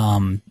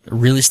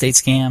 real estate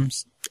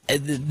scams.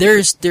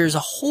 There's a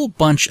whole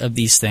bunch of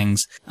these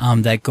things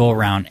that go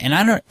around,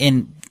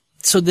 and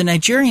so the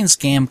Nigerian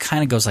scam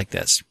kind of goes like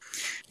this: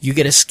 you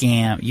get a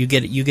scam, you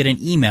get an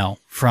email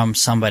from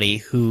somebody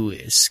who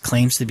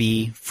claims to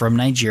be from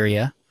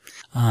Nigeria,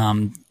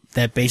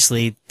 that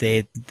basically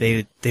they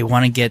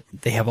want to get,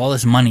 they have all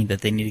this money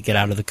that they need to get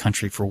out of the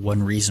country for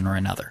one reason or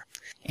another,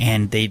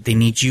 and they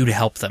need you to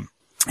help them.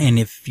 And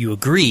if you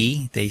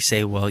agree, they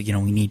say, well,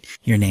 we need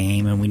your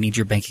name and we need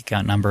your bank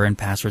account number and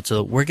password,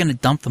 so we're going to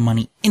dump the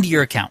money into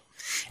your account.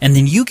 And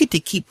then you get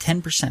to keep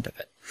 10% of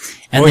it.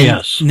 And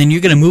and then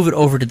you're going to move it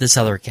over to this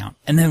other account.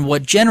 And then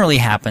what generally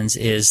happens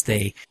is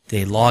they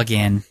log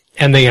in.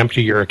 And they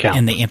empty your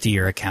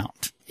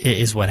account.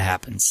 Is what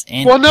happens.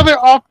 And well, another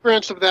off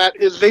branch of that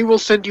is they will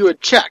send you a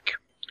check.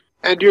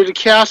 And you're to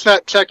cash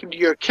that check into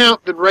your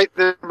account, then write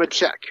them a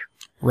check.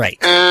 Right.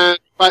 And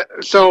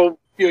so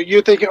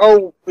you're thinking,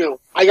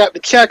 I got the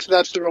check, so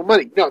that's the real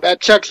money. No, that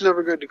check's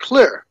never going to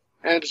clear,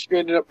 and it's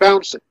going to end up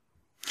bouncing.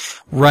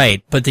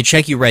 Right, but the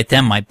check you write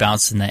them might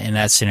bounce in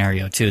that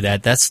scenario too.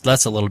 That's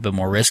a little bit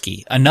more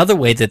risky. Another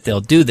way that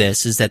they'll do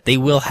this is that they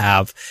will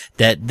have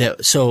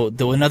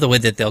another way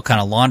that they'll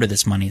kind of launder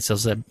this money is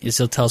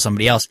they'll tell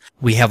somebody else,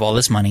 we have all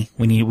this money,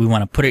 we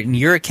want to put it in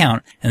your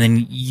account, and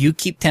then you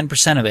keep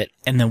 10% of it,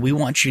 and then we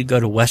want you to go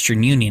to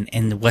Western Union,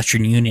 and the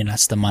Western Union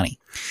us the money.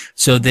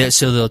 So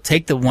they'll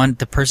take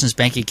the person's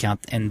bank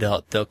account and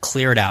they'll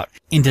clear it out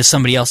into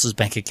somebody else's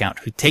bank account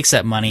who takes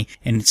that money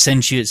and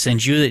sends you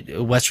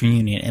to Western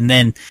Union, and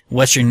then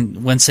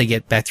once they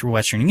get back through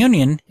Western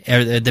Union,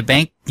 the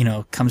bank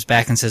comes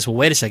back and says, well,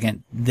 wait a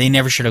second, they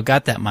never should have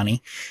got that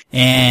money,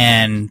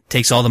 and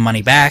takes all the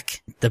money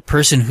back. The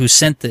person who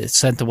sent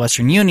the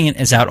Western Union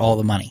is out all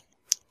the money,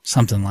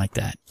 something like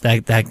that.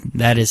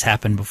 That has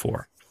happened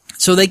before.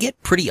 So they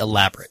get pretty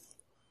elaborate.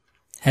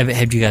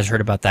 Have you guys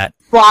heard about that?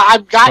 Well,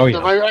 I've gotten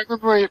them. I remember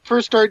when I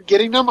first started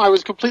getting them, I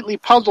was completely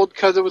puzzled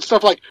because it was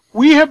stuff like,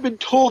 we have been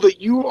told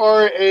that you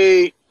are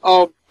a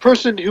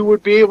person who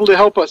would be able to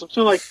help us. I'm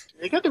still like,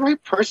 they got the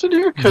right person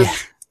here? Because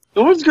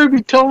no one's going to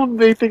be telling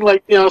them anything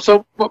like,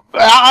 so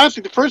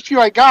honestly, the first few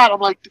I got,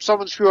 I'm like, did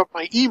someone screw up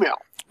my email?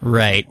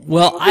 Right.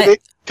 Well,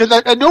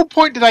 because at no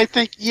point did I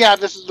think, yeah,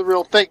 this is the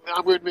real thing.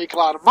 I'm going to make a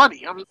lot of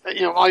money.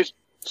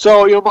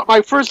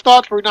 My first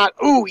thoughts were not,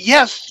 oh,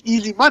 yes,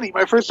 easy money.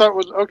 My first thought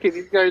was, okay,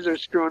 these guys are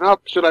screwing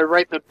up. Should I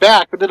write them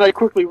back? But then I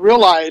quickly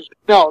realized,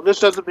 no,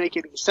 this doesn't make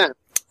any sense.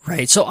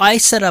 Right. So I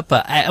set up,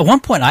 at one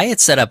point I had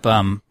set up,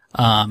 an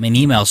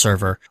email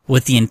server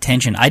with the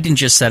intention. I didn't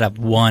just set up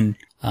one,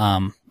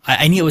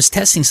 I knew it was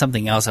testing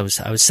something else. I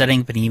was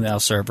setting up an email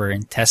server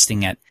and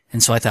testing it.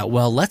 And so I thought,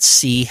 well, let's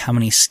see how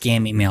many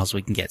scam emails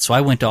we can get. So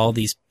I went to all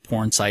these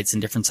porn sites and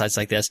different sites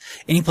like this.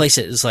 Any place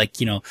that is like,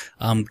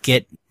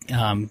 get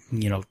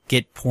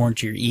porn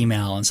to your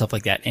email and stuff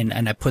like that.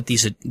 And I put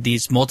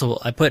these multiple,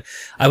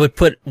 I would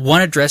put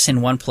one address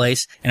in one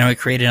place and I would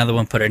create another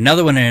one, put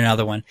another one in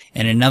another one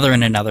and another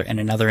in another and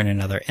another in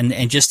another.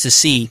 And just to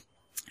see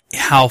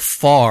how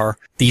far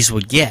these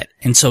would get.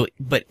 And so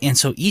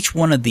each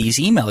one of these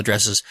email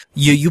addresses,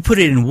 you put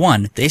it in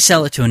one, they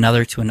sell it to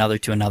another, to another,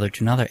 to another,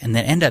 to another, and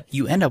then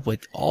you end up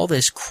with all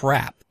this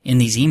crap in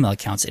these email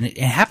accounts, and it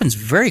happens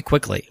very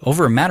quickly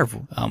over a matter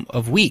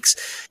of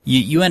weeks.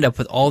 You end up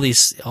with all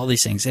these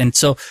things, and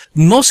so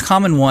most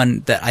common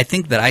one that I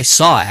think that I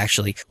saw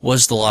actually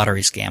was the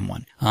lottery scam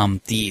one. And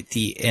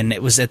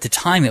it was at the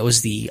time it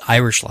was the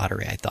Irish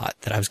lottery. I thought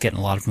that I was getting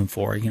a lot of them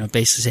for,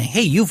 basically saying,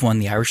 hey, you've won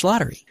the Irish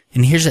lottery.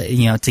 And here's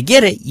to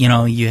get it,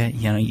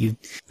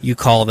 you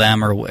call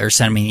them or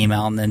send me an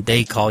email and then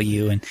they call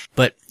you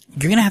but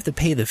you're going to have to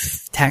pay the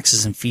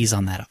taxes and fees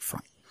on that up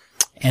front.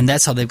 And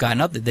that's how they've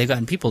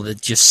gotten people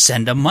that just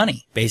send them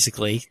money,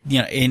 basically,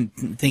 in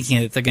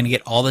thinking that they're going to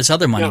get all this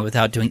other money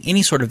without doing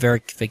any sort of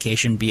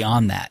verification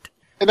beyond that.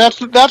 And that's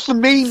the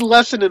main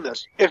lesson in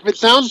this. If it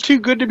sounds too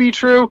good to be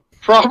true,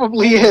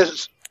 probably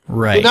is.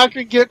 Right. You're not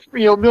going to get,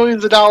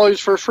 millions of dollars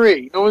for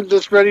free. No one's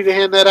just ready to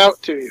hand that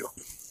out to you.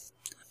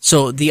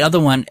 So the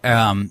other one,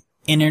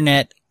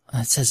 internet,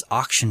 it says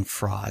auction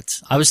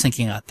frauds. I was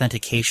thinking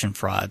authentication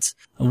frauds.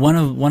 One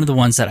of the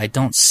ones that I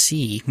don't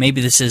see,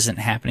 maybe this isn't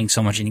happening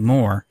so much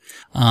anymore,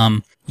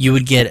 you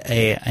would get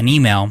an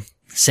email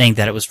saying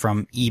that it was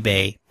from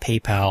eBay,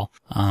 PayPal,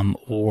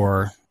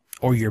 or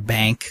your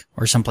bank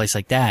or someplace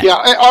like that.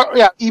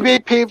 Yeah,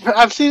 eBay, PayPal.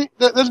 I've seen,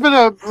 there's been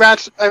a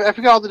rats, I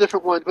forget all the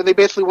different ones, but they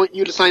basically want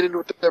you to sign in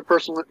with your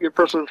personal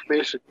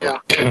information. Yeah.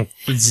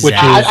 Exactly. Which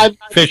is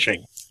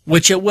phishing.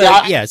 Which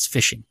it's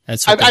phishing.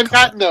 That's what I've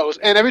gotten those,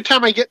 and every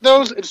time I get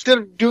those, instead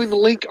of doing the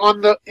link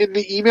in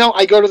the email,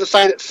 I go to the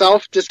site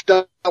itself, just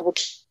double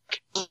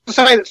check. The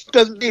site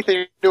doesn't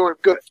anything do I'm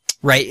good.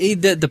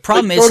 Right. The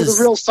problem go to the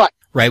real site.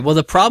 Right. Well,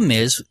 the problem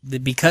is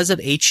that because of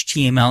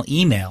HTML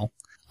email,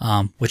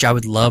 which I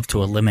would love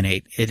to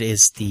eliminate, it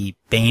is the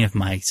bane of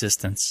my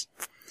existence.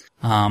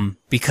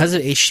 Because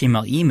of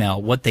HTML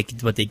email, what they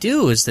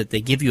do is that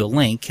they give you a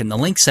link, and the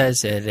link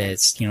says that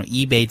it's,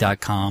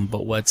 ebay.com,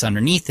 but what's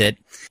underneath it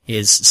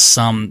is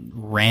some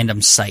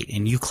random site,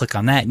 and you click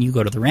on that and you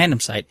go to the random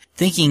site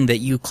thinking that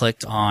you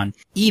clicked on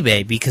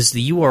eBay because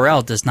the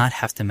URL does not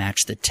have to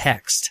match the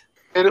text.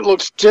 And it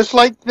looks just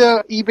like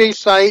the eBay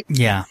site.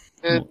 Yeah.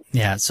 And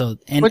so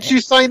once you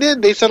sign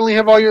in, they suddenly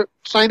have all your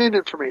sign-in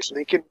information.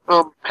 They can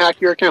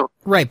hack your account.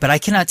 Right, but I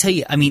cannot tell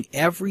you. I mean,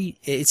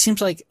 it seems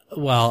like,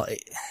 well,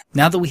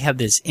 now that we have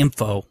this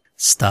info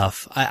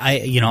stuff, I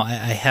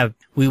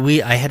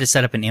had to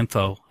set up an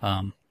info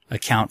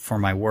account for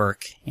my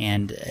work,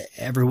 and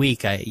every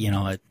week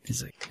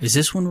it's like, is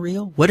this one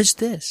real? What is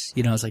this?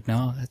 It's like,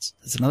 no, that's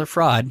another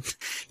fraud.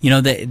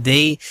 And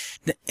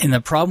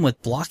the problem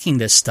with blocking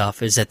this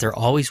stuff is that they're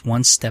always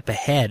one step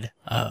ahead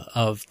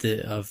of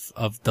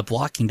the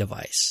blocking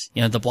device.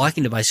 The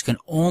blocking device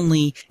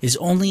is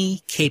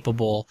only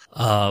capable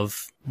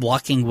of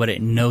blocking what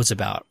it knows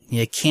about.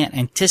 It can't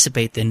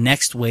anticipate the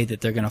next way that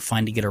they're going to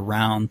find to get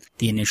around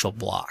the initial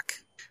block.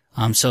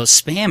 So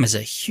spam is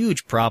a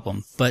huge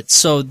problem, but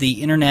so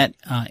the internet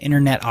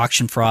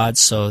auction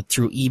frauds, so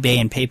through eBay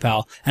and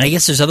PayPal, and I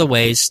guess there's other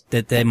ways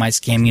that they might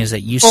scam you is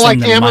that you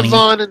send them money. Like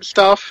Amazon and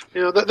stuff.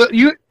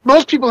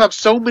 Most people have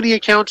so many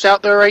accounts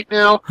out there right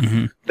now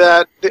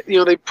that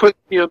they put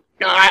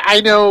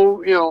I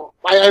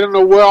don't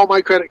know where all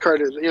my credit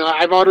card is.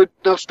 I've ordered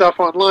enough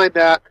stuff online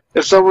that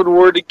if someone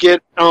were to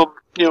get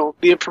the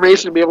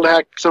information to be able to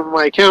hack some of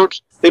my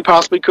accounts, they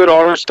possibly could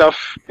order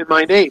stuff in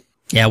my name.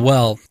 Yeah,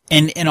 well,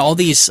 and all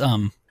these,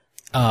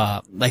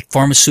 like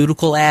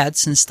pharmaceutical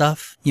ads and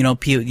stuff, buy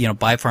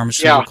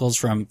pharmaceuticals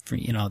from,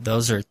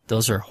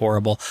 those are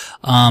horrible.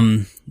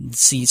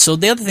 So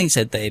the other things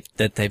that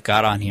they've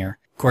got on here,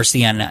 of course,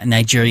 the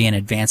Nigerian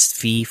advanced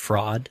fee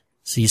fraud.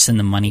 So you send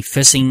them money,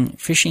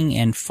 phishing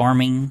and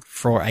farming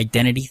for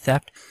identity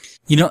theft.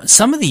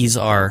 Some of these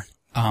are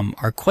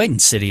quite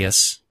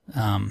insidious.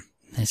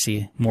 I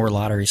see more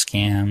lottery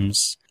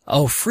scams.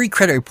 Oh, free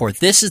credit report.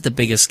 This is the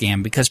biggest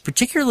scam because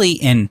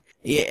particularly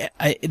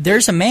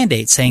there's a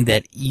mandate saying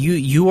that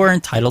you are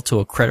entitled to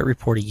a credit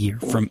report a year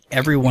from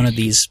every one of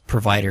these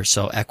providers.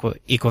 So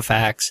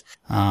Equifax,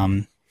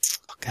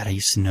 God, I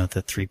used to know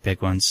the three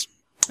big ones.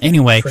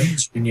 Anyway.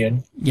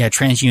 TransUnion. Yeah,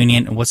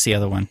 TransUnion. And what's the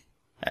other one?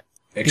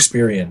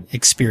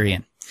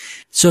 Experian.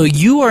 So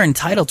you are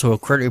entitled to a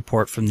credit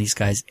report from these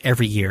guys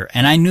every year.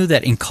 And I knew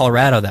that in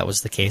Colorado that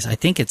was the case. I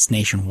think it's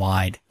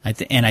nationwide.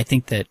 And I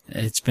think that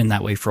it's been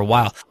that way for a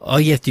while. All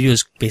you have to do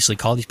is basically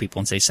call these people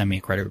and say, send me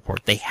a credit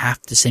report. They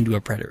have to send you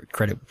a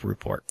credit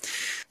report.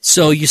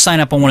 So you sign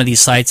up on one of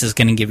these sites, it's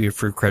going to give you a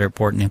free credit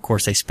report. And of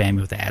course they spam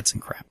you with ads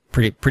and crap.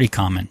 Pretty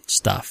common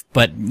stuff.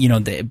 But,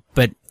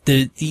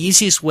 the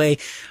easiest way,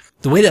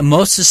 the way that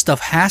most of this stuff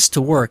has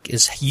to work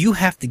is you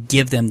have to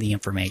give them the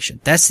information.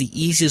 That's the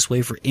easiest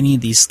way for any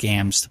of these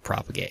scams to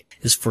propagate,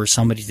 is for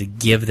somebody to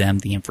give them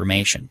the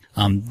information.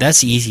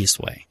 That's the easiest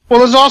way.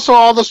 Well, there's also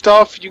all the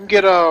stuff. You can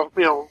get a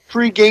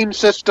free game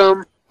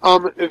system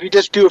if you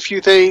just do a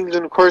few things.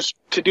 And, of course,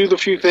 to do the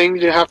few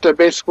things, you have to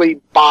basically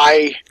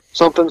buy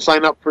something,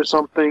 sign up for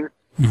something.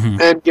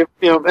 Mm-hmm. And give,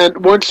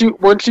 and once you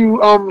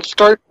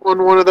start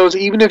on one of those,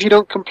 even if you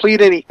don't complete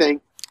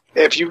anything,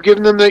 if you've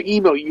given them the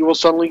email, you will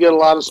suddenly get a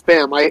lot of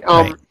spam. Right.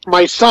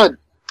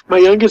 My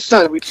youngest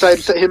son, we decided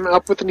to set him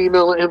up with an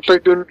email and him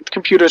start doing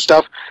computer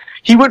stuff.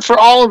 He went for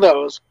all of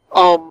those,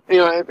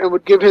 and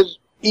would give his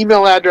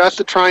email address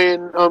to try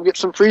and get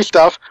some free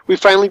stuff. We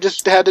finally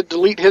just had to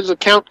delete his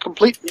account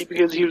completely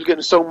because he was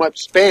getting so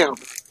much spam,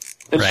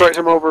 and start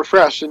him over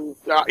fresh. And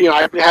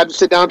I had to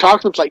sit down and talk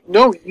to him. It's like,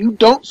 no, you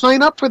don't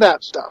sign up for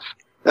that stuff.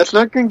 That's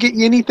not going to get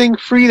you anything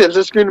free. That's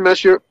just going to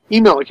mess your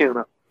email account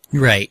up.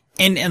 Right.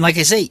 And like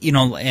I say,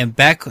 and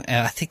back,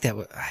 I think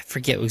I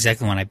forget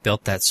exactly when I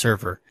built that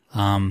server.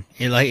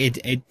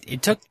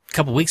 It took a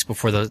couple weeks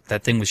before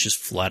that thing was just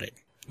flooded.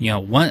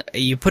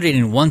 You put it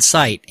in one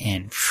site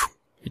and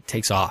it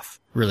takes off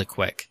really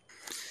quick.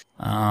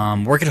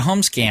 Work at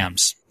home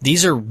scams.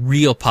 These are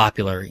real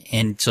popular.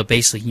 And so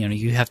basically,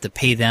 you have to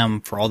pay them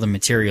for all the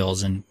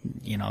materials and,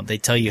 they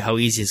tell you how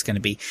easy it's going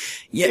to be.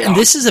 Yeah. And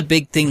this is a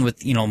big thing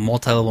with,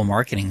 multi-level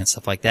marketing and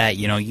stuff like that.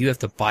 You have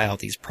to buy all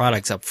these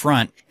products up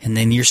front and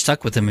then you're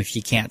stuck with them if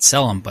you can't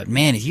sell them. But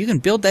man, if you can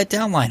build that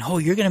downline,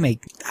 you're going to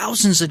make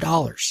thousands of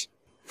dollars.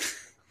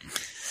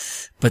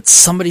 But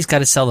somebody's got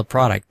to sell the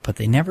product, but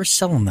they never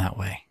sell them that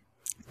way.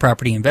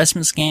 Property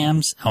investment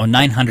scams.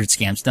 900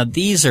 scams. Now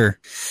these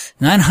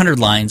 900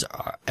 lines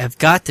have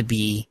got to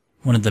be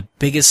one of the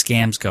biggest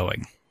scams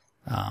going.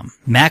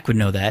 Mac would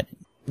know that.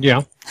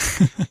 Yeah.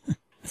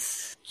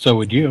 So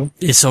would you.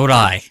 So would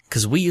I,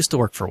 because we used to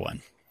work for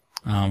one.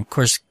 Of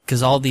course,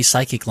 because all these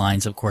psychic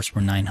lines, of course, were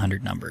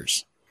 900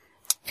 numbers.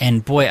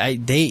 And boy,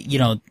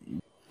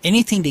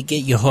 anything to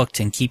get you hooked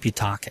and keep you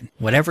talking.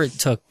 Whatever it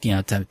took,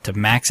 to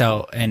max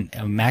out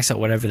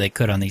whatever they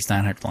could on these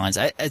 900 lines.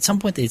 At some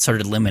point they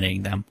started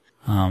eliminating them.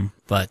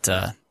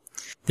 But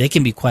they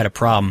can be quite a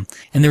problem.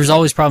 And there's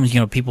always problems,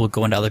 people would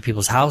go into other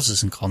people's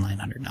houses and call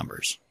 900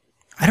 numbers.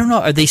 I don't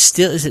know.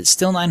 Is it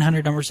still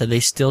 900 numbers? Are they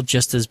still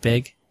just as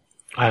big?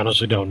 I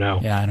honestly don't know.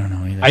 Yeah, I don't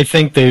know either. I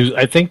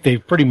think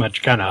they've pretty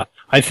much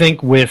I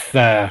think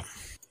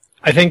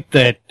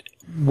that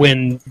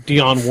when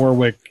Dionne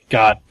Warwick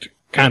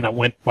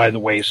went by the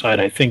wayside,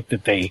 I think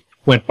that they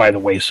went by the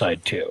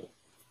wayside too.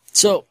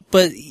 So,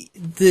 but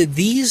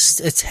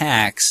these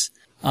attacks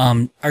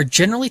are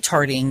generally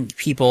targeting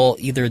people,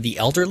 either the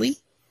elderly,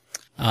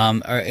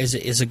 or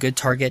is a good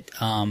target,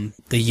 the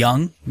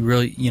young,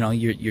 really,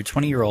 your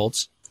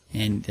 20-year-olds,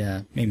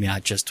 and maybe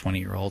not just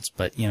 20-year-olds,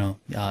 but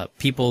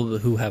people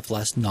who have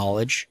less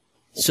knowledge.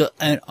 So,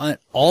 and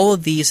all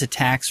of these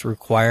attacks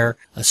require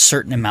a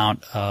certain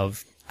amount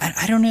of,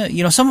 I don't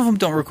know, some of them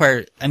don't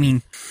require, I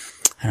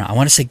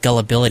want to say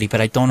gullibility, but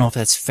I don't know if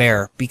that's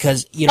fair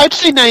because, I'd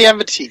say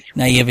naivety.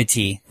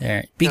 Naivety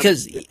there.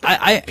 Because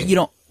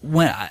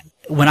when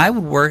I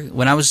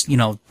was,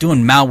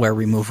 doing malware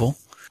removal,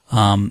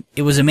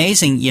 it was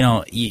amazing,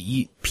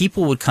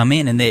 people would come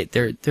in and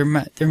their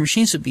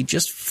machines would be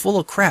just full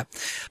of crap.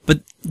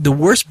 But the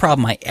worst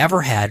problem I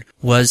ever had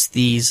was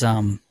these,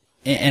 and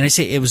I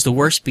say it was the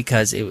worst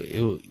because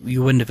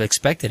you wouldn't have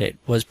expected it,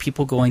 was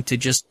people going to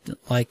just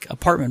like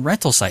apartment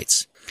rental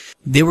sites.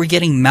 They were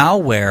getting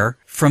malware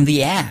from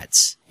the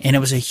ads, and it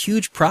was a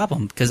huge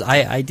problem because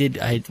I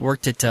did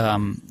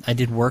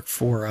work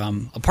for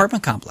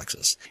apartment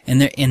complexes,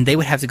 and they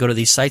would have to go to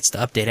these sites to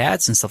update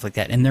ads and stuff like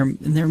that, and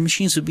their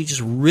machines would be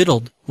just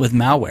riddled with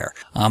malware.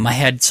 I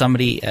had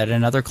somebody at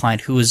another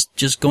client who was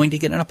just going to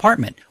get an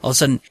apartment. All of a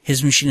sudden,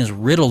 his machine is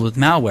riddled with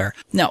malware.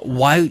 Now,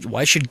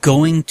 why should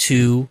going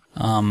to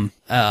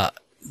a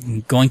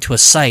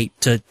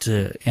site to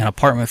an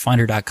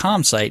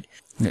apartmentfinder.com site,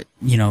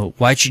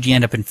 why should you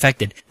end up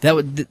infected? There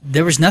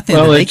was nothing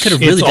that they could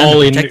have really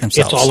done to protect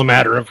themselves. It's all a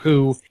matter of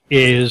who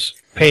is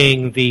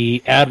paying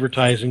the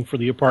advertising for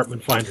the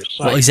Apartment Finder site.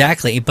 Well,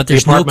 exactly, but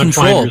there's no control. The Apartment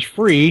Finder is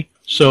free,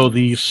 so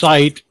the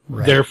site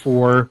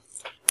therefore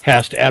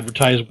has to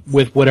advertise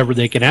with whatever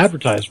they can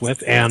advertise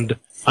with, and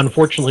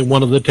unfortunately,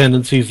 one of the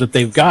tendencies that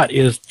they've got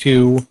is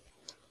to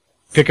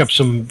pick up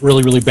some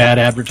really, really bad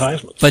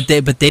advertisements. But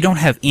they don't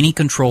have any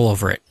control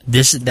over it.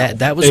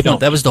 That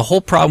was the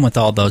whole problem with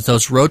all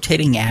those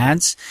rotating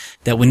ads.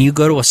 That when you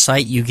go to a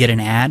site, you get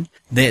an ad.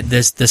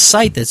 The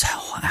site that's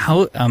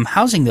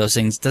housing those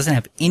things doesn't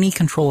have any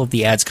control of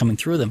the ads coming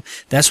through them.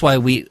 That's why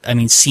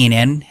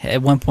CNN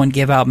at one point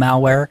gave out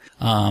malware.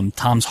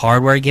 Tom's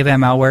Hardware gave out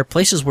malware.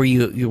 Places where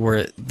you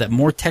were that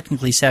more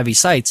technically savvy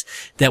sites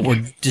that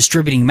were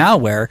distributing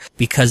malware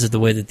because of the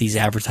way that these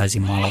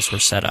advertising models were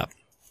set up.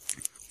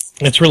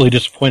 It's really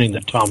disappointing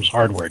that Tom's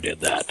Hardware did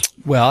that.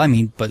 Well,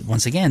 but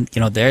once again,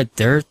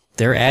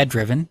 they're ad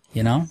driven,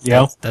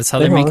 Yeah. That's how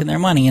they're making their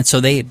money. And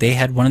so they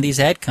had one of these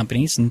ad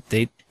companies and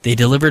they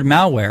delivered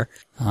malware,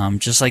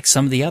 just like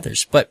some of the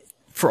others. But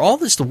for all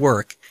this to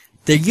work,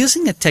 they're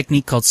using a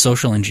technique called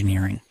social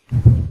engineering.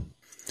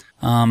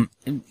 And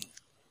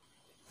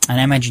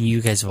I imagine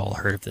you guys have all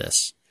heard of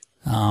this.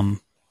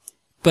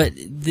 But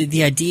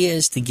the idea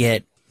is to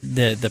get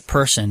the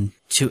person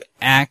to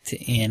act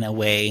in a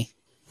way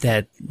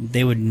that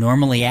they would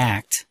normally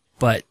act,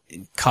 but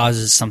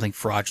causes something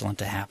fraudulent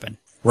to happen.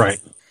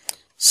 Right.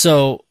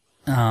 So,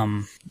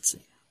 let's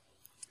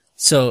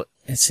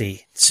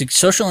see.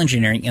 Social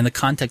engineering in the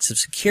context of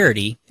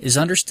security is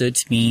understood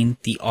to mean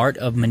the art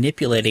of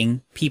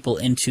manipulating people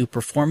into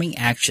performing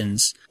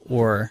actions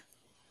or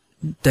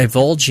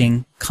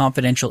divulging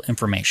confidential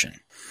information.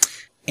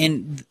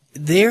 And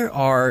there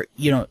are,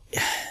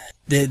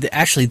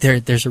 actually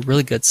there's a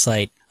really good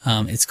site.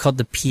 It's called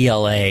the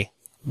PLA.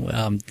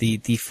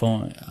 The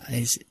phone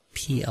is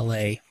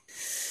PLA.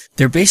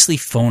 They're basically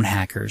phone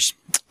hackers,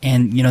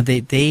 and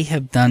they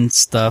have done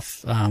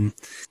stuff. Do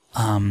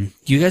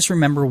you guys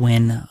remember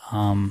when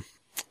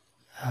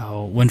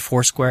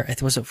Foursquare? I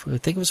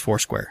think it was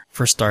Foursquare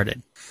first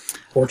started.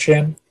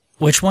 4chan.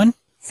 Which one?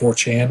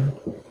 4chan.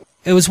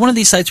 It was one of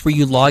these sites where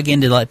you log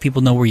in to let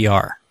people know where you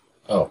are.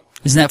 Oh,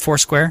 isn't that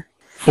Foursquare?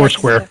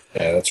 Foursquare.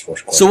 Yeah, that's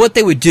Foursquare. So what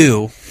they would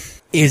do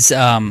is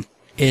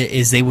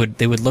they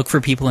would look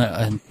for people,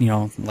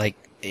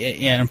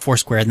 in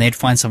Foursquare, and they'd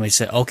find somebody and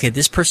say, okay,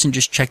 this person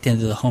just checked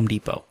into the Home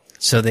Depot.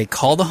 So they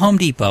call the Home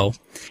Depot,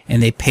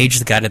 and they page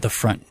the guy at the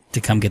front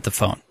to come get the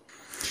phone.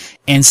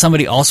 And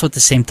somebody also at the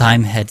same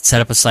time had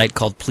set up a site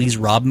called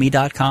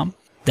pleaserobme.com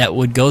that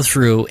would go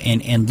through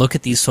and look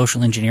at these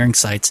social engineering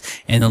sites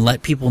and then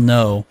let people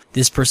know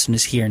this person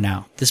is here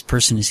now, this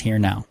person is here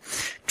now,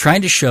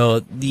 trying to show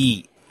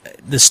the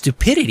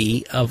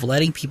stupidity of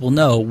letting people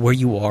know where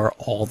you are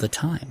all the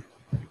time.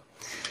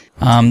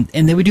 And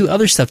they would do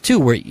other stuff too,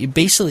 where you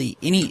basically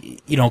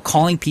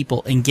calling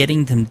people and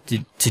getting them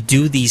to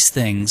do these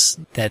things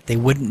that they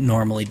wouldn't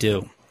normally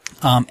do.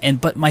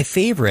 But my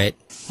favorite,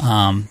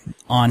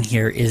 on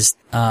here is,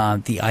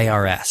 the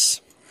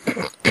IRS.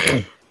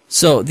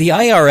 So the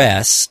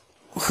IRS,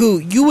 who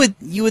you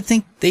would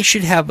think they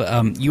should have,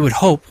 you would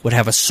hope would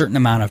have a certain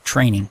amount of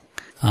training,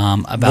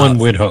 about. One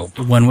would hope.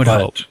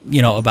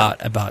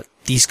 About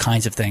these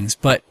kinds of things.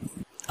 But,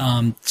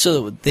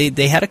 so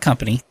they had a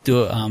company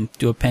do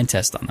a pen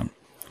test on them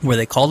where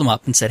they called them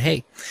up and said,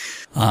 hey,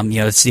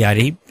 it's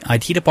the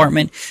IT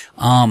department.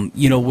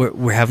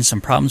 We're having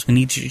some problems. We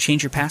need you to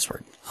change your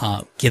password.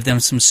 Give them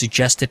some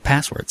suggested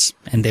passwords,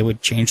 and they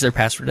would change their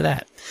password to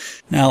that.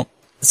 Now,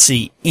 let's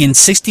see. In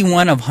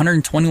 61 of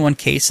 121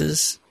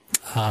 cases,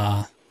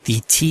 the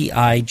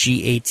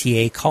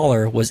TIGATA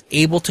caller was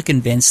able to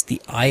convince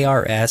the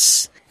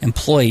IRS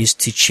employees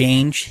to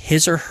change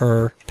his or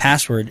her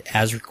password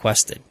as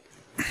requested.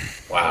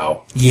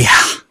 Wow.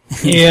 Yeah.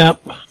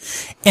 Yep.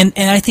 And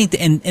I think,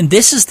 and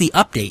this is the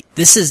update.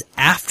 This is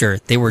after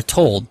they were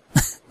told,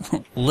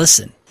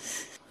 listen.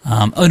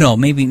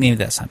 Maybe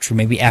that's not true.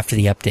 Maybe after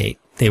the update,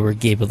 they were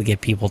able to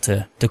get people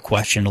to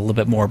question a little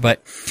bit more.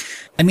 But,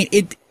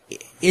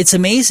 it's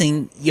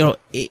amazing,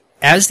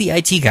 as the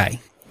IT guy,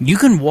 you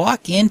can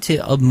walk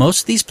into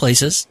most of these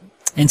places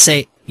and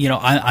say,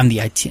 I'm the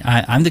IT,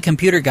 I'm the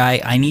computer guy.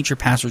 I need your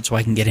password so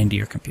I can get into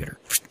your computer.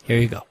 Here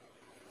you go.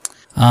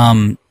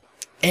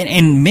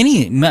 And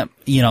many,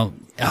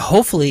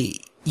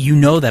 hopefully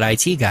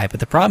that IT guy, but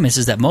the problem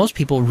is that most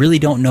people really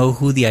don't know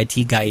who the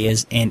IT guy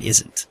is and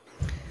isn't.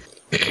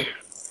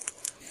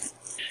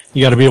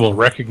 You got to be able to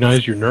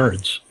recognize your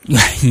nerds.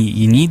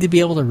 You need to be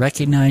able to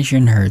recognize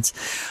your nerds.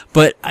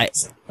 But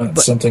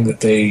something that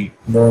they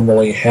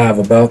normally have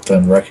about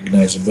them,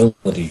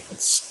 recognizability.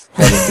 It's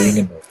part of being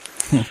a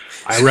nerd.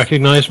 I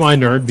recognize my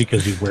nerd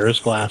because he wears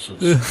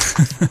glasses.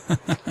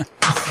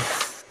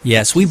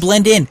 Yes, we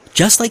blend in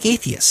just like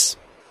atheists.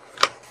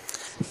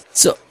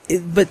 So,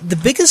 but the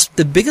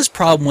biggest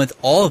problem with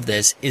all of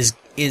this is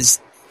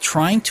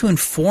trying to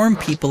inform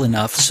people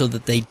enough so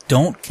that they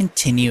don't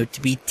continue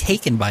to be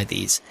taken by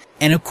these.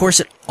 And of course,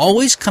 it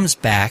always comes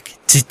back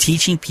to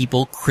teaching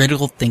people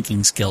critical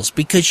thinking skills,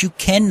 because you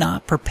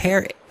cannot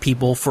prepare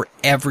people for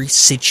every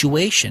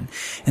situation.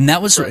 And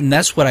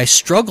that's what I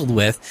struggled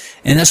with,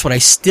 and that's what I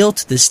still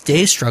to this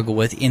day struggle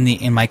with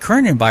in my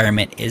current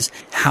environment, is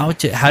how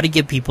to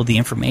give people the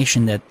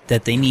information that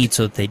they need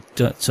so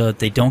that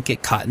they don't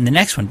get caught in the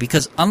next one.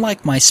 Because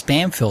unlike my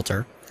spam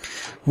filter,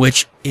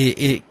 which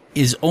it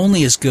is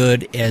only as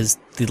good as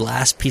the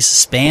last piece of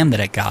spam that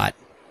I got,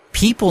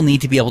 people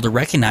need to be able to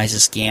recognize a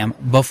scam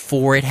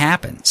before it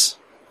happens.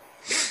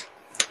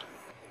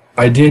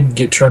 I did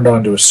get turned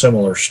on to a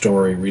similar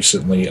story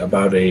recently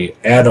about a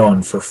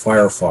add-on for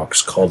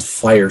Firefox called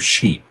Fire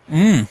Sheet.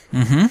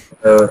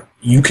 Where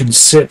you can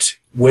sit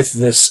with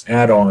this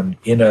add-on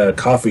in a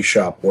coffee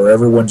shop where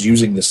everyone's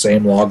using the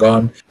same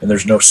logon and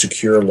there's no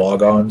secure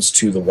logons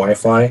to the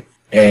Wi-Fi,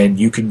 and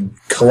you can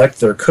collect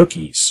their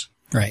cookies.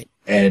 Right.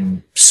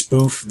 And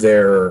spoof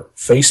their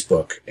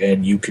Facebook,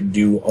 and you can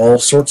do all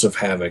sorts of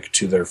havoc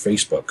to their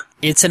Facebook.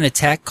 It's an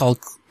attack called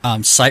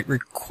site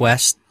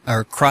request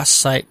or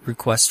cross-site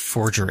request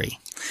forgery,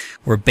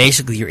 where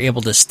basically you're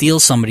able to steal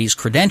somebody's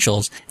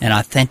credentials and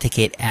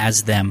authenticate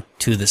as them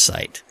to the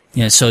site.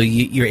 So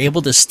you're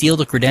able to steal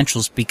the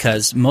credentials,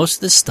 because most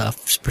of this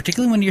stuff,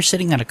 particularly when you're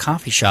sitting at a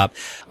coffee shop,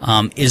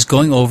 is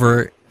going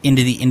over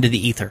into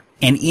the ether,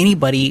 and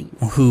anybody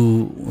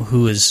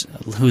who is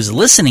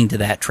listening to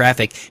that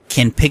traffic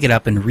can pick it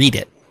up and read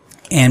it.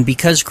 And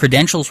because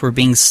credentials were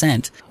being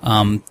sent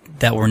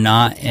that were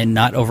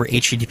not over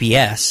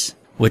HTTPS,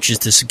 which is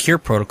the secure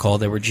protocol,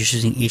 they were just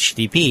using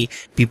HTTP,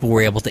 people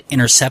were able to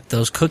intercept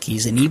those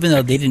cookies. And even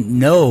though they didn't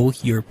know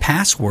your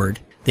password,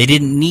 they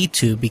didn't need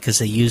to, because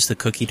they used the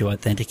cookie to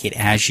authenticate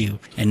as you,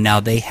 and now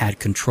they had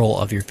control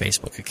of your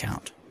Facebook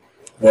account.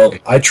 Well,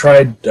 I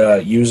tried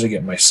using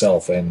it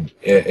myself, and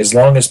as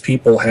long as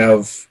people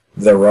have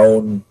their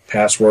own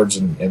passwords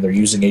and they're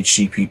using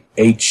HTTPS,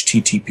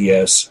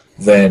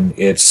 then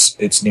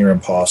it's near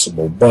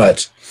impossible.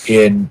 But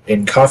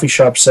in coffee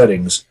shop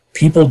settings,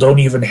 people don't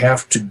even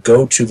have to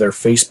go to their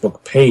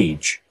Facebook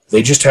page.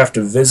 They just have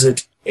to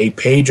visit a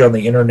page on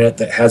the internet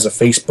that has a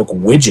Facebook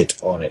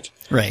widget on it.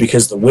 Right.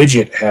 Because the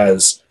widget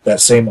has that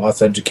same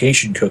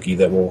authentication cookie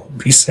that will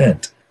be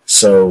sent.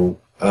 So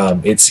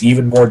it's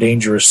even more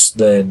dangerous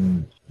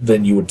than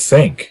you would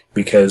think,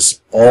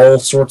 because all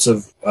sorts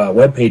of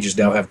web pages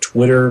now have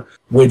Twitter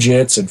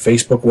widgets and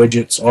Facebook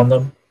widgets on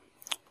them.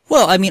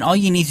 Well, I mean, all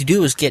you need to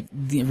do is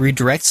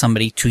redirect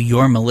somebody to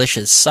your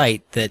malicious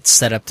site that's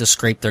set up to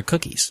scrape their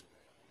cookies.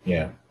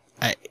 Yeah.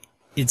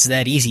 It's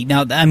that easy.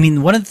 Now, I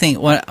mean, one of the things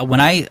when when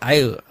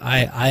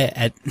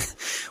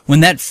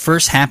that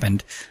first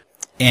happened,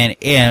 and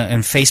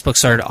Facebook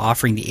started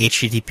offering the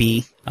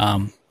HTTP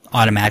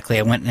automatically,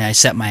 I went and I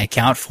set my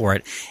account for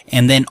it,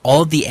 and then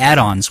all of the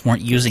add-ons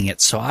weren't using it,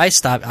 so I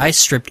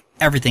stripped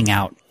everything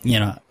out.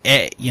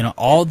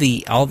 All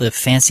the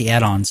fancy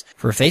add-ons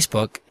for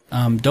Facebook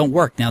don't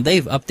work. Now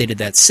they've updated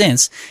that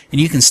since,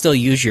 and you can still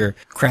use your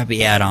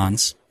crappy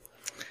add-ons.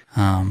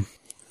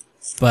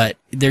 But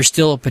there's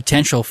still a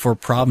potential for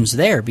problems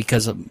there,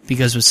 because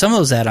with some of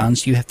those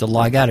add-ons you have to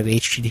log out of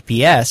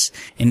HTTPS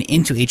and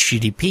into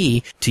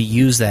HTTP to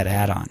use that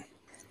add-on.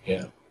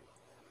 Yeah.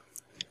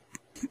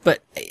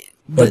 But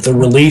the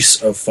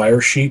release of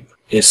Firesheep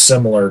is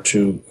similar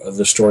to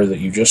the story that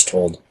you just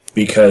told,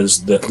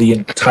 because the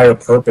entire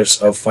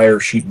purpose of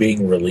Firesheep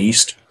being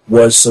released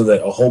was so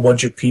that a whole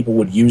bunch of people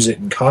would use it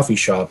in coffee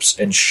shops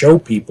and show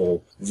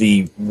people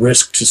the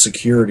risk to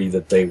security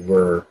that they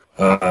were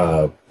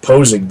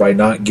posing by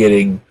not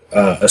getting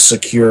a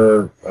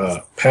secure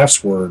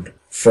password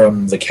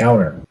from the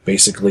counter,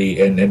 basically,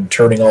 and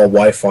turning all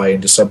Wi-Fi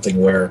into something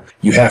where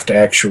you have to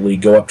actually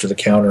go up to the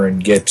counter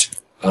and get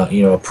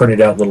a printed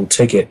out little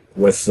ticket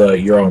with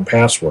your own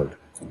password.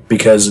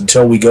 Because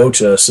until we go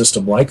to a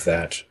system like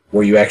that,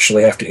 where you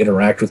actually have to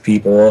interact with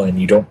people and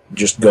you don't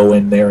just go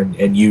in there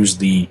and use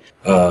the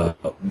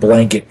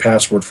blanket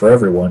password for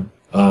everyone,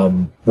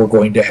 we're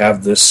going to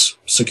have this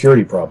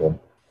security problem.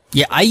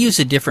 Yeah, I use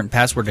a different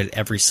password at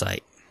every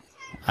site.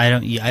 I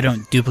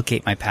don't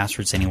duplicate my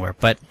passwords anywhere,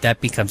 but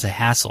that becomes a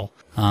hassle.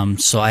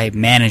 So I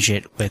manage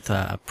it with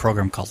a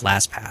program called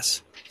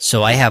LastPass.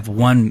 So I have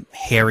one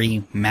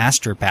hairy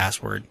master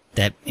password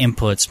that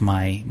inputs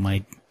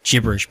my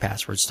gibberish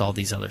passwords to all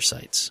these other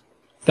sites.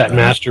 That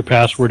master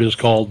password is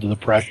called the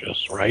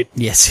Precious, right?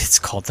 Yes, it's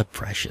called the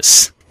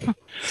Precious.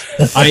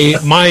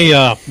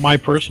 My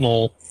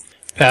personal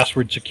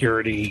password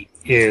security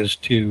is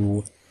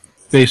to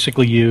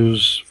basically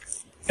use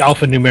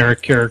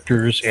alphanumeric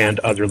characters and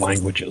other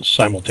languages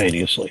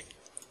simultaneously.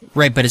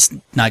 Right, but it's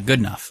not good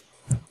enough.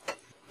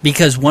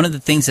 Because one of the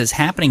things that's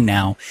happening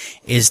now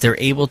is they're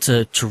able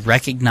to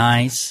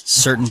recognize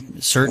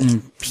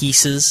certain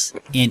pieces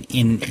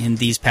in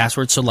these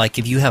passwords. So like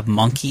if you have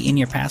monkey in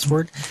your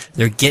password,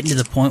 they're getting to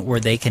the point where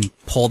they can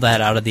pull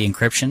that out of the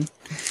encryption.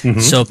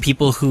 Mm-hmm. So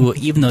people who,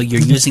 even though you're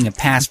using a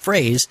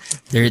passphrase,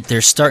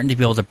 they're starting to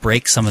be able to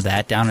break some of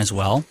that down as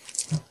well.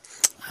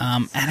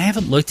 And I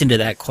haven't looked into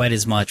that quite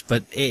as much,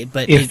 but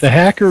if the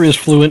hacker is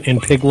fluent in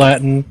Pig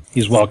Latin,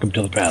 he's welcome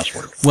to the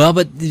password. Well,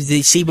 but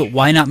but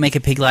why not make a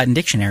Pig Latin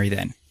dictionary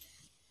then?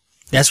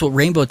 That's what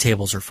rainbow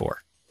tables are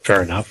for.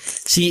 Fair enough.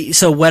 See,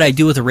 so what I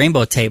do with a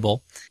rainbow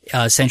table,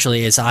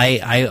 essentially, is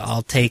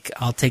I'll take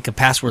a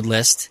password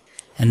list,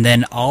 and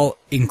then I'll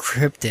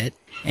encrypt it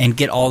and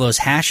get all those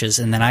hashes,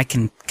 and then I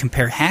can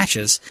compare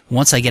hashes.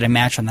 Once I get a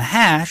match on the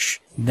hash,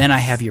 then I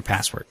have your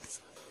password.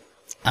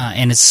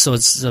 And so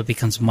it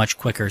becomes much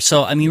quicker.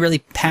 So, I mean, really,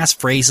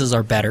 passphrases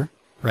are better,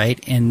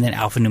 right? And then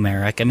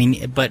alphanumeric. I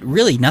mean, but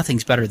really,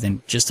 nothing's better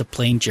than just a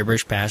plain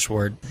gibberish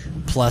password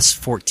plus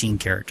 14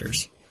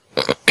 characters.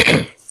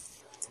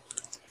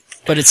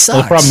 But it sucks.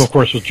 Well, the problem, of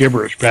course, with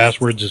gibberish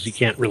passwords is you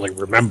can't really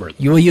remember them.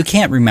 You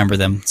can't remember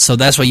them, so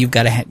that's why you've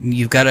got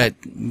to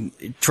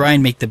try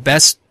and make the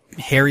best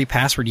hairy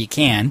password you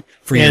can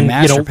for your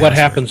master password. What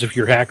happens if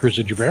your hacker's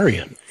a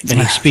Gibberian and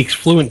he speaks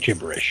fluent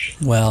gibberish?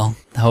 Well,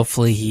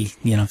 hopefully he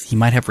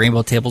might have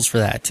rainbow tables for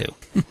that too.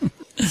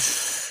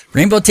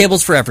 Rainbow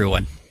tables for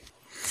everyone.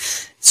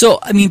 So,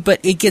 I mean, but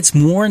it gets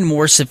more and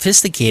more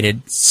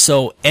sophisticated,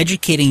 so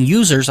educating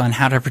users on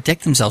how to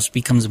protect themselves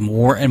becomes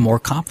more and more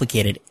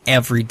complicated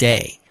every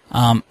day.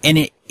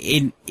 And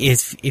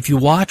if you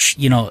watch,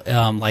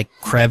 like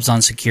Krebs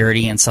on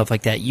security and stuff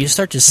like that, you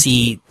start to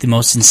see the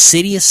most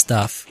insidious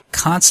stuff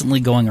constantly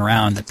going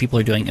around that people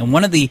are doing. And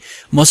one of the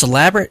most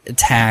elaborate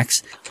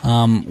attacks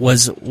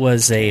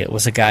was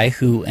a guy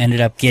who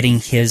ended up getting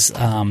his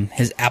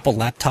Apple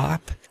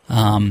laptop.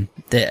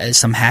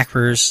 Some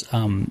hackers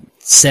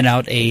sent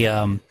out he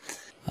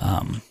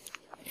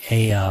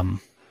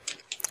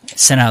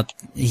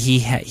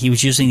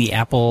was using the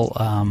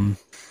Apple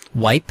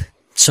wipe,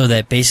 so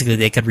that basically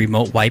they could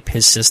remote wipe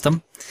his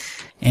system,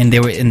 and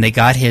they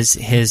got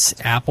his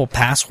Apple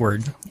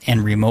password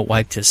and remote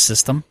wiped his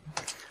system.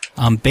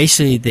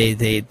 Basically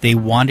they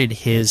wanted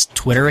his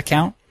Twitter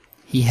account.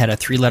 He had a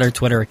 3-letter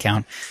Twitter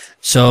account.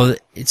 But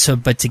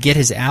to get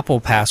his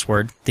Apple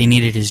password, they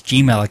needed his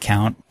Gmail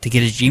account. To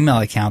get his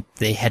Gmail account,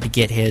 they had to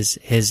get his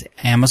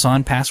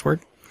Amazon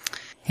password.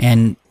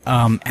 And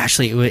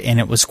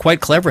it was quite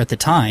clever at the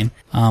time.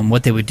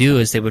 What they would do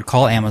is they would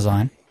call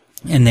Amazon,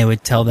 and they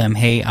would tell them,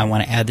 "Hey, I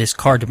want to add this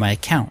card to my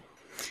account."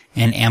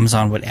 And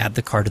Amazon would add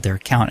the card to their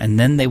account, and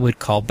then they would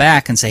call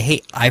back and say,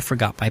 "Hey, I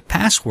forgot my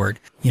password.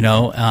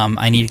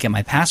 I need to get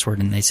my password."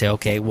 And they say,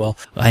 "Okay, well,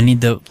 I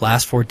need the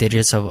last 4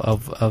 digits of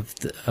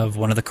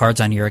one of the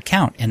cards on your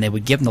account." And they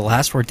would give them the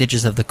last 4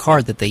 digits of the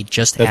card that they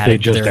just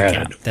added to their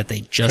account. That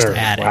they just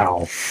added.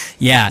 Wow.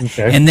 Yeah.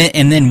 Okay. And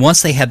then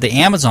once they had the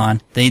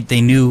Amazon, they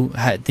knew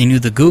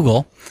the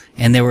Google,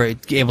 and they were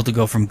able to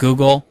go from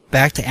Google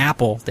back to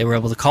Apple. They were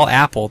able to call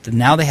Apple.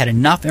 Now they had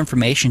enough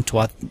information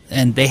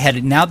and they had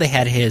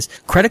his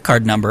credit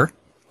card number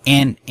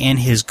and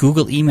his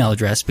Google email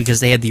address,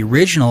 because they had the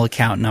original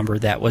account number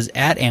that was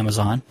at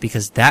Amazon,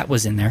 because that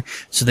was in there.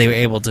 So they were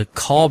able to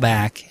call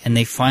back, and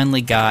they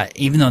finally got,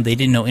 even though they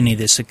didn't know any of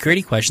the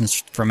security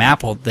questions from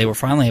Apple, they were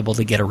finally able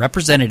to get a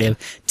representative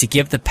to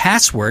give the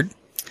password.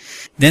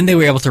 Then they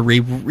were able to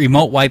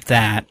remote wipe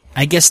that.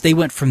 I guess they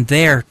went from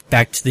there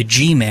back to the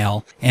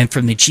Gmail, and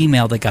from the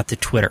Gmail they got to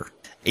Twitter.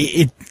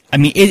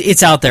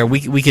 It's out there.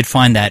 We could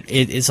find that.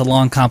 It's a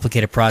long,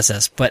 complicated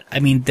process, but I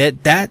mean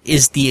that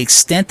is the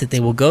extent that they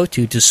will go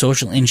to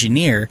social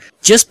engineer,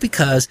 just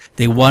because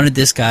they wanted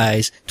this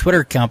guy's Twitter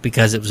account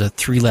because it was a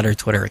 3-letter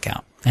Twitter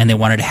account, and they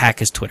wanted to hack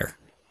his Twitter.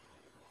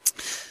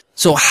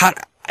 So how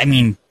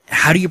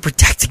do you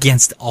protect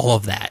against all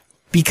of that?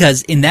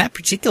 Because in that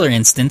particular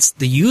instance,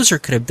 the user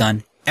could have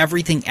done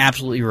everything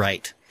absolutely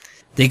right.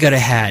 They could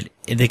have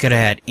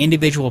had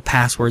individual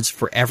passwords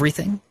for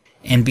everything.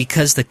 And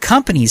because the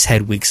companies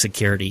had weak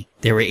security,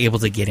 they were able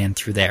to get in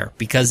through there.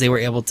 Because they were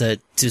able to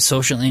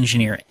social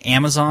engineer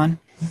Amazon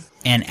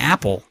and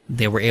Apple,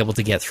 they were able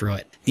to get through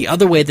it. The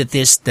other way that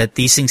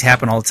these things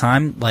happen all the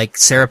time, like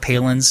Sarah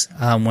Palin's,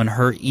 when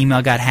her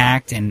email got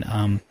hacked, and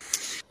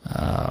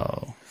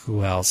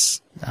who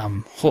else?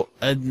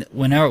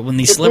 When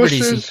these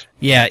celebrities,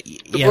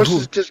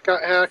 Bushes just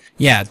got hacked.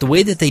 Yeah, the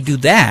way that they do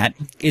that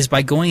is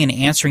by going and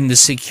answering the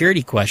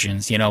security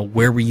questions.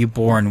 Where were you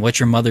born? What's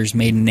your mother's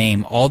maiden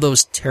name? All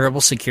those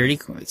terrible security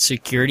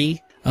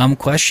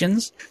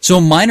questions. So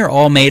mine are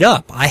all made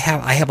up. I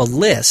have a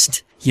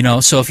list.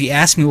 So if you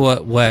ask me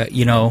what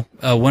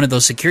one of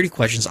those security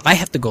questions, I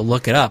have to go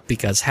look it up,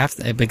 because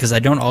I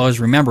don't always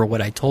remember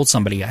what I told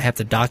somebody. I have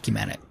to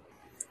document it.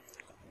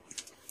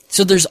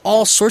 So there's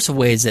all sorts of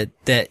ways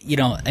that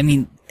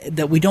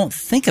we don't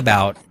think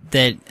about,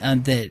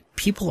 that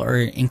people are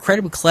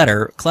incredibly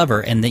clever,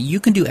 and that you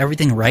can do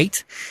everything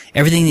right,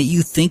 everything that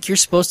you think you're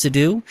supposed to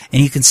do,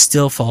 and you can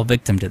still fall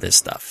victim to this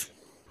stuff.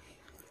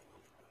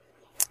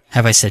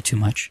 Have I said too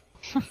much?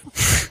 I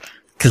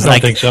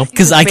don't think so.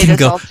 Because I can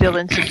go. Made us all feel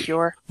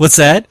insecure. What's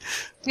that?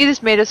 You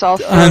just made us all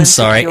feel I'm insecure.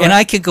 sorry, and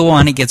I could go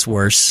on. It gets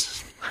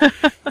worse.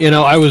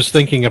 I was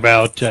thinking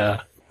about.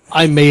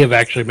 I may have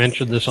actually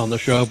mentioned this on the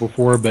show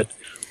before, but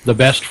the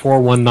best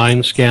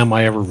 419 scam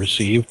I ever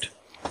received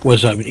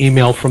was an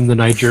email from the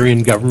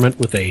Nigerian government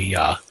with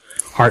a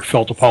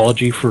heartfelt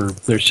apology for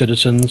their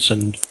citizens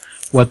and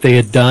what they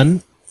had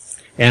done,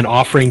 and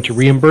offering to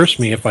reimburse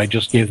me if I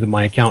just gave them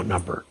my account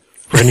number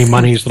for any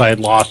monies that I had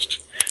lost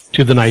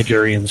to the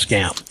Nigerian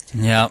scam.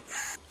 Yeah.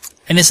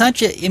 And it's not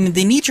just, I mean,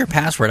 they need your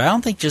password. I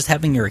don't think just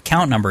having your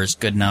account number is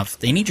good enough.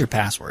 They need your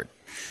password.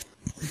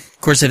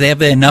 Of course, if they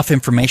have enough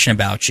information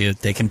about you,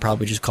 they can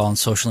probably just call and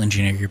social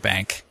engineer your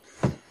bank.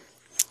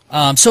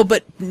 So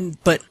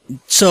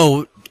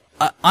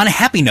on a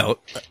happy note,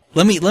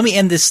 let me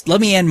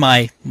end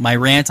my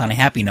rant on a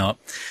happy note.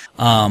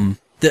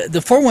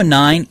 The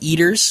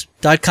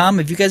 419eaters.com,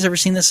 have you guys ever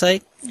seen this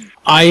site?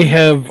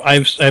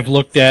 I've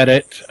looked at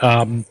it.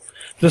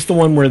 This is the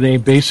one where they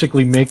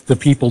basically make the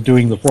people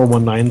doing the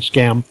 419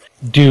 scam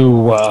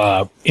do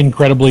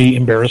incredibly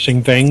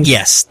embarrassing things.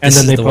 Yes. And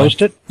then they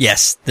post it?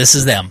 Yes, this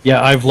is them.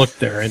 Yeah, I've looked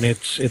there, and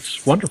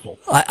it's wonderful.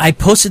 I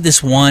posted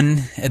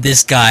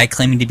this guy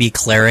claiming to be a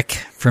cleric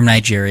from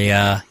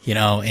Nigeria,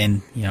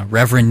 and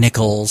Reverend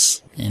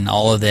Nichols and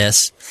all of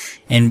this.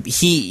 And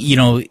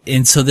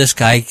and so this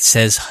guy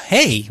says,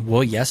 hey,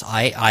 well, yes,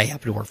 I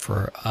happen to work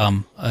for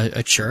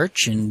a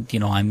church, and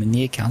I'm in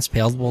the accounts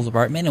payable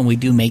department, and we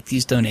do make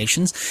these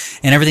donations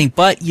and everything,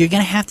 but you're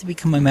going to have to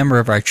become a member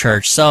of our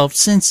church. So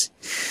since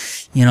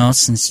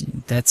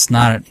that's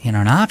not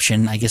an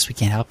option, I guess we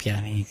can't help you.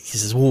 I mean, he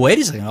says, well, wait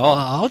a second,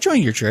 I'll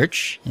join your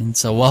church. And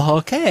so, well,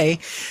 okay.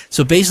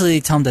 So basically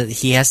they tell him that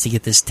he has to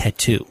get this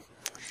tattoo.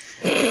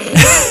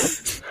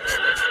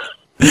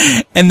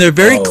 And they're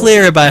very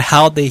clear about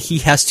how he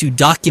has to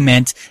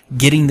document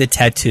getting the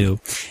tattoo.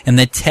 And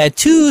the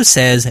tattoo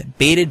says,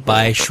 baited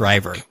by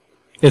Shriver.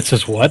 It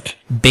says what?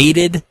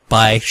 Baited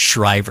by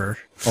Shriver.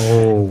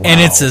 Oh, wow.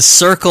 And it's a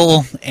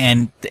circle,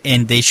 and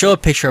they show a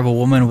picture of a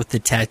woman with the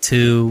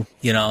tattoo,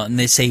 and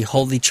they say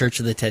Holy Church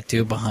of the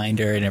Tattoo behind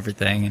her and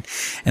everything.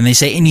 And they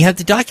say, and you have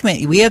to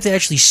document, we have to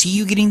actually see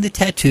you getting the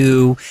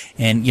tattoo,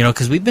 and,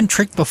 because we've been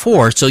tricked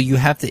before, so you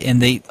have to,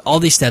 and all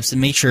these steps to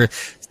make sure,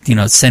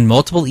 send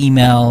multiple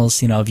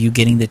emails, of you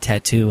getting the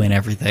tattoo and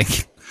everything.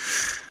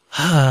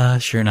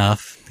 Sure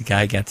enough, the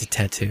guy got the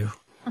tattoo.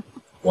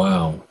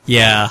 Wow.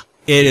 Yeah,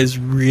 it is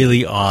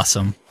really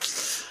awesome.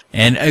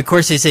 And of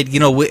course they said,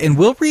 and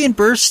we'll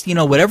reimburse,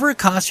 whatever it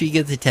costs for you to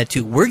get the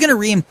tattoo. We're going to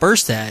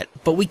reimburse that,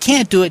 but we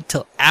can't do it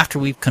till after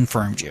we've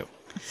confirmed you.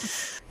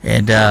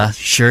 And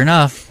sure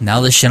enough, now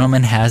this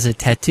gentleman has a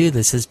tattoo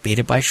that says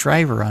 "Baited by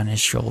Shriver" on his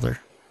shoulder.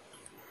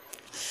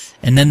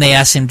 And then they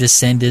asked him to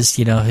send his,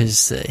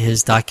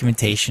 his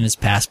documentation, his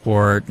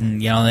passport,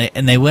 and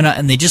they went on,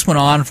 and they just went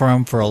on for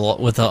him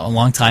with a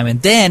long time.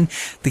 And then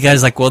the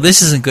guy's like, well,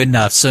 this isn't good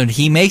enough. So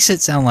he makes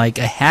it sound like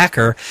a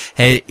hacker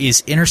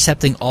is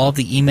intercepting all of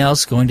the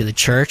emails going to the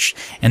church,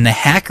 and the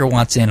hacker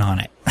wants in on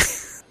it.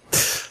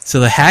 So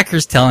the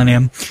hacker's telling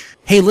him,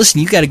 hey, listen,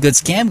 you got a good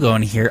scam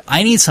going here.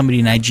 I need somebody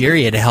in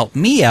Nigeria to help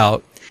me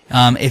out.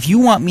 If you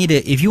want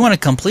to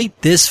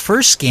complete this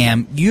first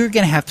scam, you're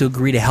going to have to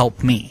agree to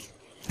help me.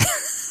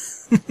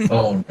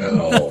 Oh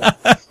no!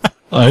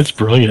 Oh, it's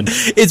brilliant.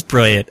 It's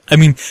brilliant. I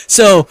mean, it's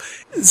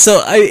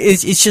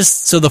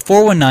just so the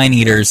 419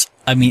 eaters.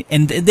 I mean,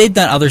 and they've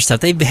done other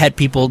stuff. They've had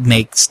people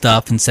make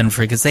stuff and send it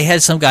for, because they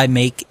had some guy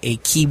make a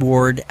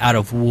keyboard out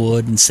of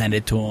wood and send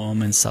it to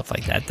them and stuff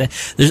like that.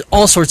 There's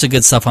all sorts of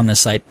good stuff on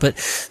this site. But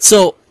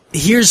so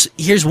here's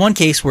one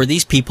case where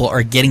these people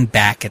are getting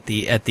back at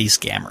these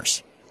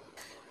scammers.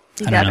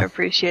 You gotta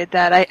appreciate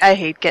that. I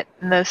hate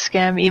getting those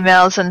scam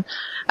emails, and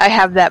I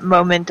have that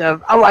moment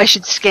of, I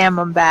should scam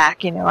them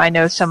back. I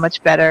know so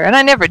much better, and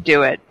I never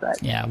do it.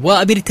 But yeah, well,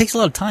 I mean, it takes a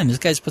lot of time. This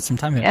guy's put some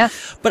time in. Yeah.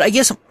 But I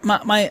guess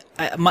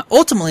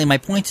ultimately my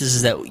point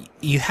is that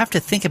you have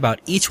to think about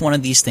each one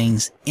of these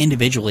things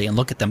individually and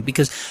look at them,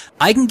 because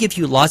I can give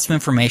you lots of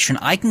information.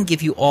 I can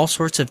give you all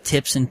sorts of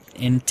tips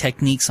and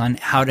techniques on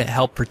how to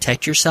help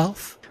protect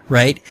yourself,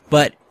 right?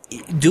 But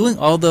doing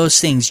all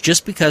those things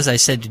just because I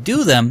said to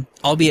do them,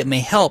 albeit may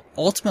help,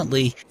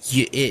 ultimately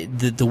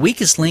the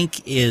weakest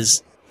link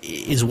is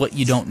what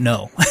you don't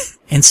know.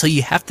 And so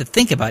you have to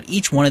think about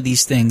each one of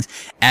these things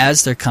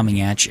as they're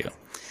coming at you.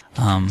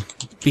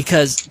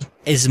 Because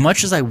as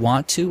much as I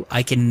want to,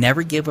 I can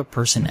never give a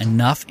person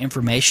enough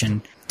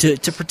information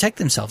to protect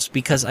themselves,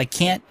 because I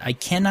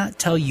cannot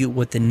tell you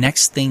what the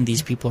next thing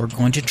these people are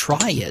going to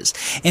try is.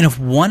 And if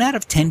 1 out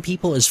of 10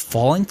 people is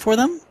falling for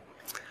them,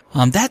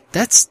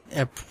 that's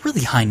a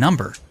really high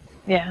number.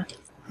 yeah.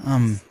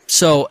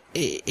 So,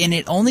 and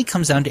it only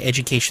comes down to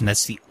education.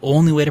 That's the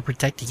only way to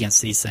protect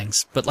against these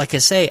things. But like I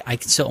say, I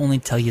can still only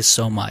tell you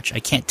so much. I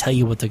can't tell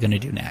you what they're going to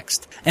do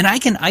next. And I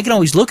can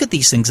always look at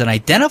these things and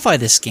identify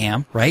the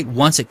scam, right,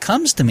 once it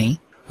comes to me.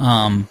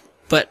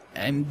 But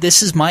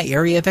this is my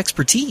area of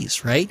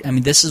expertise, right? I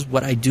mean, this is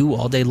what I do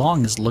all day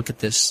long, is look at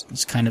this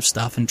kind of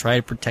stuff and try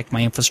to protect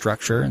my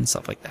infrastructure and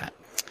stuff like that.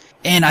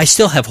 And I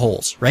still have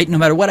holes, right? No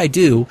matter what I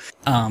do,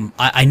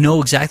 I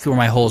know exactly where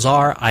my holes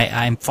are.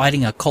 I'm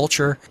fighting a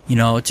culture,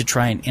 to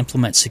try and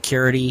implement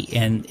security,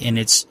 and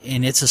it's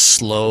a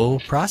slow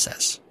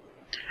process.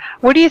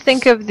 What do you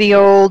think of the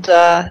old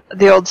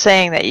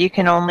saying that you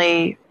can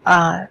only,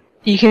 how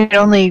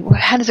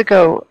does it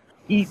go?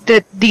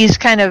 that these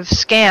kind of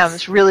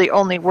scams really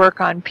only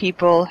work on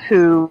people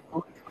who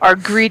are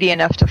greedy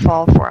enough to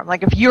fall for them.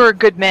 Like, if you're a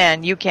good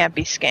man, you can't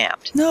be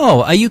scammed.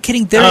 No, are you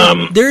kidding?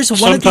 There's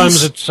one of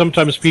these.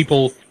 Sometimes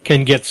people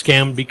can get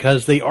scammed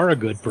because they are a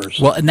good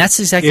person. Well, and that's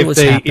exactly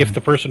what's happening. If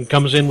the person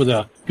comes in with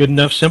a good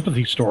enough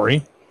sympathy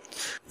story.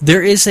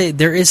 There is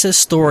a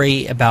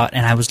story about,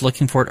 and I was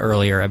looking for it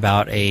earlier,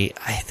 about I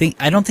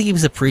don't think he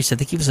was a priest. I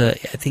think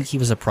he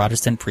was a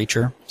Protestant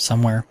preacher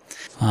somewhere.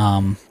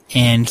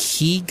 And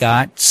he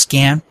got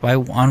scammed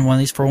on one of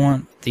these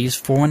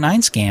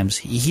 419 scams.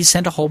 He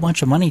sent a whole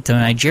bunch of money to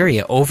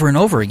Nigeria over and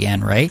over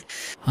again, right?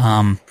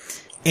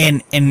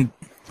 And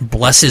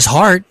bless his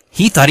heart,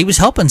 he thought he was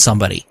helping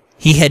somebody.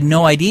 He had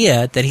no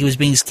idea that he was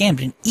being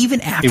scammed. And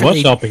even after he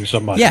was helping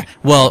somebody. Yeah.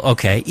 Well,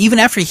 okay. Even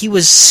after he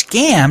was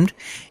scammed,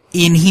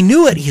 and he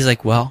knew it, he's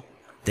like, well,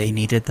 they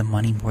needed the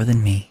money more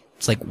than me.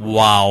 It's like,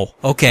 wow.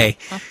 Okay.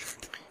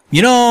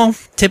 You know,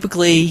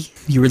 typically,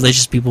 you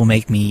religious people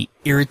make me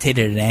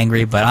irritated and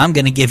angry, but I'm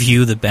going to give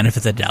you the benefit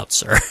of the doubt,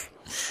 sir.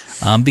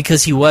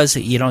 Because he was,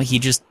 he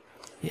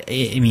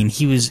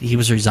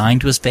was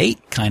resigned to his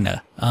fate, kind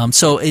of.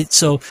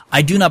 So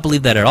I do not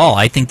believe that at all.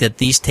 I think that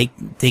these take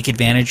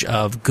advantage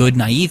of good,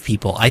 naive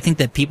people. I think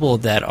that people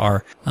that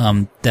are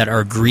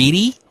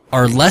greedy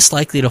are less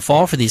likely to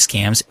fall for these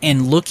scams.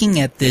 And looking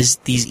at these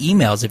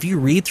emails, if you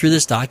read through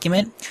this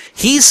document,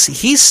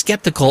 he's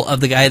skeptical of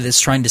the guy that's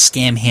trying to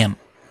scam him.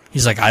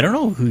 He's like, I don't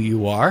know who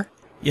you are,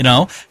 you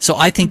know. So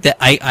I think that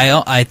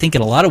I think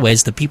in a lot of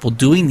ways the people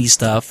doing these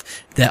stuff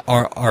that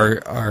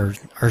are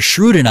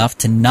shrewd enough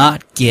to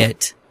not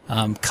get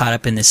caught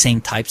up in the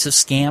same types of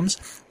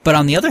scams. But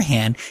on the other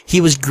hand,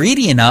 he was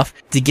greedy enough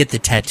to get the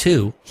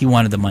tattoo. He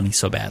wanted the money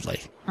so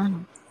badly.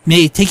 Mm-hmm.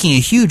 Maybe taking a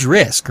huge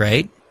risk,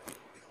 right?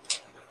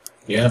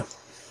 Yeah.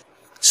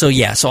 So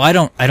I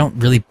don't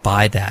really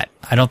buy that.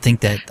 I don't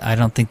think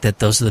that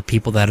those are the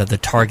people that are the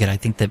target. I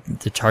think that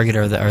the target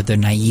are the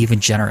naive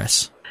and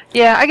generous.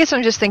 Yeah, I guess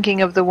I'm just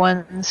thinking of the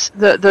ones,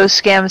 those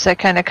scams that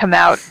kind of come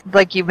out,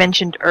 like you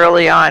mentioned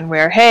early on,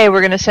 where, hey,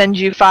 we're going to send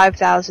you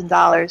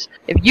 $5,000.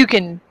 If you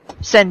can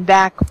send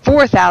back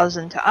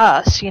 $4,000 to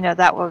us,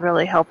 that will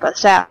really help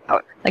us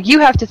out. Like, you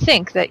have to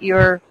think that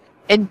you're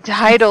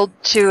entitled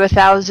to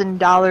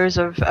 $1,000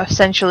 of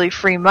essentially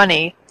free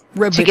money.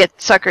 Right, to get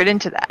suckered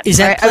into that. Is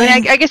that right? I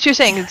mean, I guess you're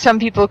saying that some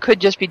people could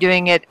just be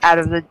doing it out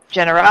of the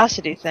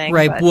generosity thing.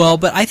 Right. But. Well,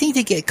 but I think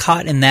they get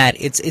caught in that.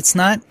 It's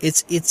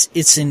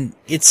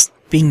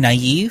being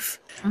naive.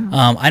 Mm-hmm.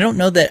 I don't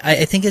know that.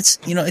 I think it's,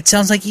 it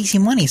sounds like easy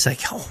money. It's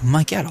like, oh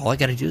my God, all I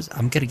got to do is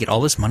I'm going to get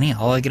all this money.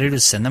 All I got to do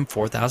is send them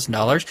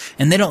 $4,000.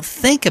 And they don't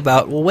think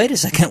about, well, wait a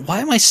second. Why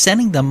am I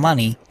sending them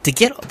money to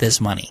get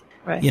this money?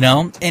 Right.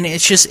 And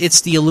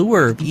it's the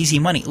allure of easy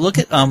money. Look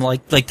at,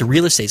 like the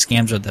real estate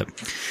scams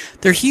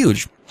they're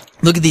huge.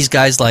 Look at these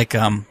guys like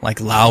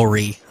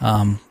Lowry,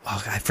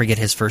 I forget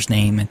his first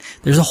name, and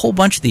there's a whole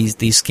bunch of these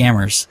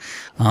scammers,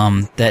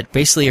 that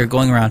basically are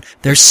going around.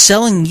 They're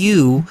selling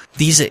you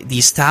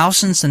these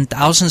thousands and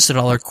thousands of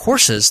dollar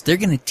courses. They're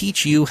going to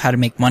teach you how to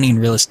make money in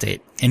real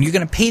estate. And you're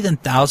going to pay them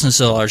thousands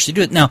of dollars to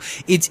do it. Now,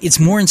 it's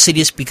more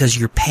insidious because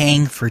you're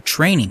paying for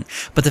training.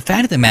 But the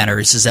fact of the matter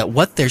is that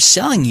what they're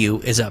selling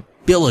you is a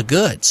bill of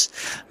goods,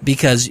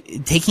 because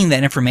taking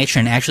that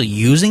information and actually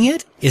using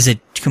it is a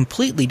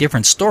completely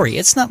different story.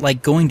 It's not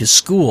like going to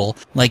school,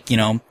 like,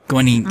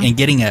 going and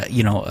getting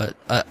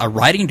a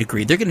writing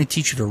degree. They're going to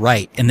teach you to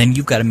write, and then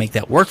you've got to make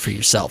that work for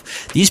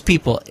yourself. These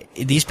people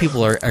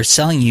are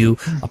selling you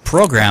a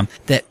program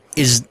that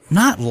is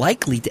not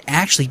likely to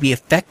actually be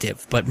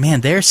effective, but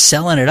man, they're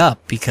selling it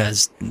up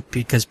because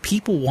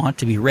people want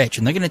to be rich,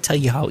 and they're going to tell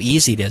you how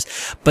easy it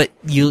is. But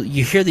you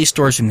hear these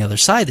stories from the other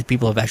side that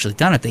people have actually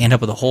done it. They end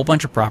up with a whole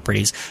bunch of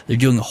properties. They're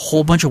doing a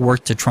whole bunch of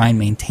work to try and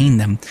maintain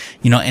them,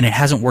 and it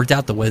hasn't worked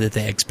out the way that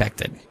they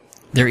expected.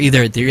 They're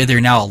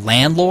either now a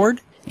landlord,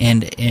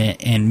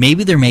 and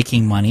maybe they're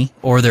making money,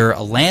 or they're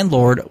a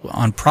landlord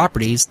on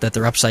properties that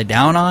they're upside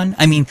down on.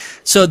 I mean,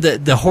 so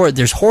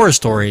there's horror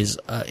stories,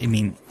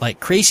 like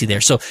crazy there.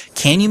 So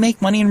can you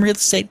make money in real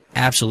estate?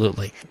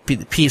 Absolutely.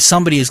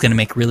 Somebody is going to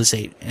make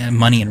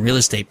money in real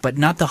estate, but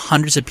not the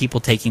hundreds of people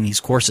taking these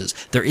courses.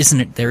 There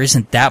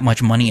isn't that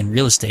much money in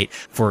real estate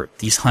for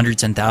these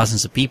hundreds and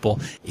thousands of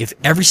people. If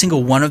every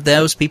single one of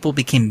those people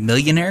became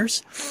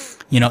millionaires,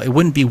 it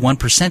wouldn't be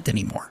 1%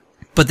 anymore.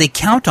 But they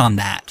count on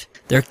that.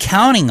 They're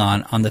counting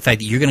on the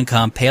fact that you're going to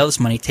come, pay all this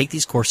money, take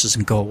these courses,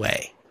 and go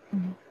away.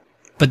 Mm-hmm.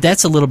 But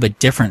that's a little bit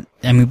different.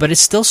 But it's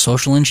still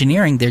social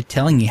engineering. They're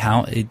telling you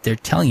how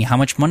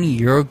much money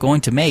you're going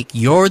to make.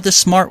 You're the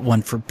smart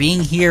one for being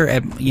here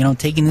at,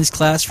 taking this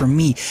class from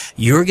me.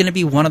 You're going to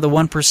be one of the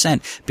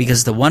 1%,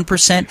 because the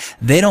 1%,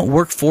 they don't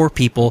work for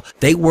people.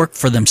 They work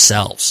for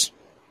themselves.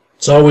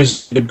 It's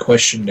always a good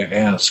question to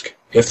ask.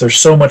 If there's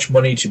so much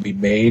money to be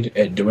made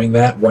at doing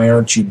that, why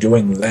aren't you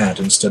doing that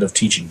instead of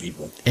teaching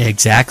people?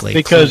 Exactly.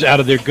 Because out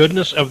of their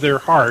goodness of their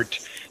heart,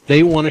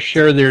 they want to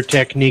share their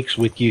techniques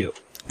with you.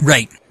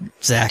 Right.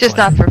 Exactly. Just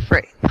not for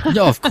free.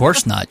 No, of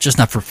course not. Just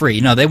not for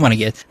free. No, they want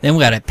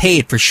to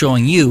paid for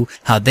showing you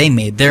how they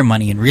made their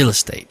money in real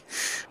estate.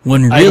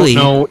 When really, I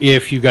don't know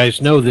if you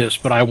guys know this,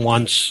 but I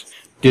once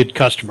did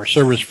customer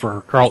service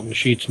for Carlton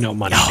Sheets No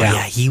Money oh Down.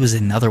 yeah, he was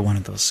another one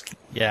of those.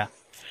 Yeah.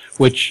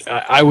 Which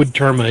I would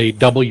term a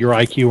double your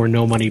IQ or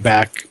no money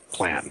back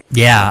plan.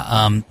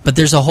 Yeah, but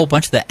there's a whole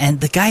bunch of that, and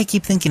the guy I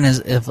keep thinking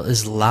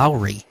is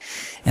Lowry,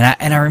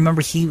 and I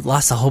remember he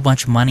lost a whole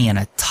bunch of money in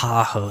a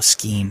Tahoe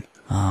scheme.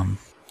 But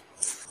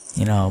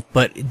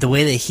the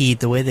way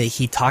that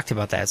he talked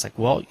about that, it's like,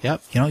 well,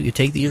 yep, you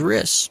take these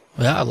risks.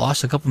 Well, I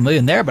lost a couple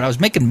million there, but I was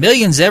making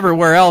millions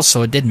everywhere else,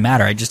 so it didn't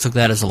matter. I just took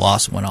that as a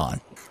loss and went on.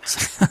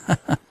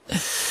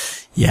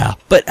 Yeah,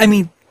 but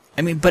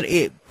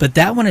but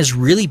that one is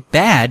really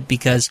bad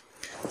because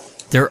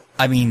there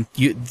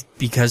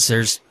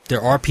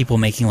are people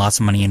making lots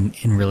of money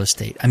in real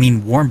estate. I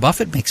mean, Warren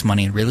Buffett makes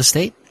money in real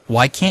estate.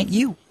 Why can't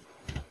you?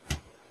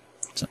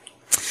 So,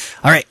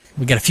 all right,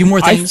 we got a few more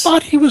things. I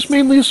thought he was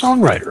mainly a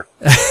songwriter.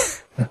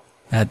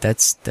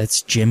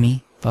 That's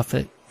Jimmy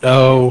Buffett.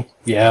 Oh,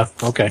 yeah,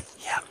 okay.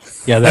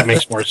 Yeah, that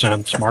makes more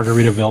sense.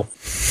 Margaritaville.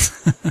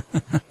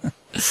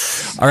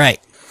 All right,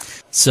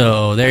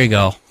 so there you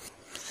go.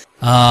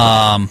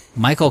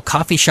 Michael,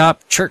 coffee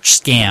shop church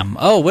scam.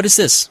 Oh, what is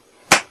this?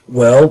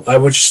 Well, I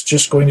was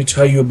just going to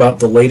tell you about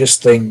the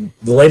latest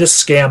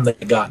scam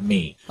that got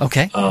me.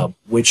 Okay.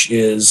 Which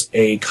is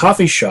a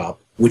coffee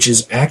shop, which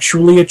is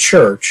actually a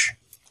church,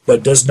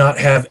 but does not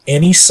have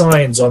any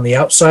signs on the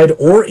outside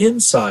or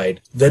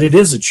inside that it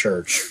is a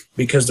church,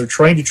 because they're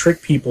trying to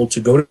trick people to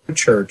go to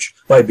church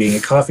by being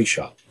a coffee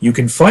shop. You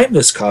can find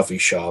this coffee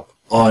shop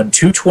on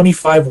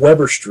 225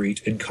 Weber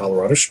Street in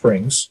Colorado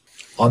Springs.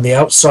 On the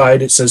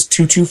outside, it says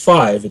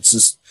 225. It's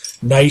this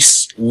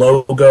nice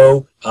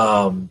logo,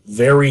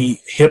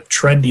 very hip,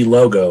 trendy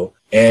logo,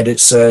 and it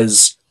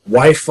says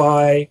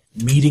Wi-Fi,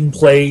 meeting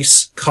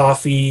place,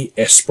 coffee,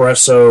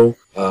 espresso,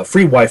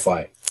 free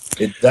Wi-Fi.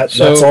 That's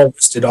all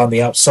listed on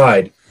the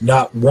outside.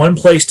 Not one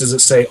place does it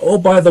say, oh,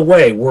 by the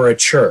way, we're a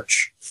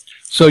church.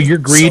 So you're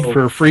greed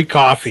for free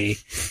coffee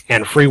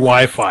and free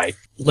Wi-Fi.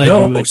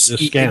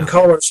 In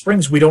Colorado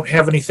Springs, we don't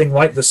have anything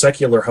like the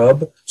Secular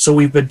Hub, so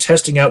we've been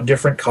testing out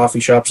different coffee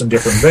shops and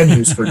different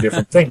venues for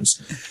different things.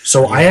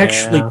 So I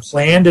actually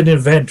planned an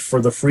event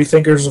for the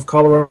Freethinkers of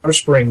Colorado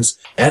Springs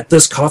at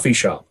this coffee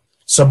shop.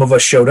 Some of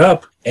us showed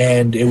up,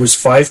 and it was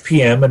 5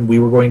 p.m., and we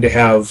were going to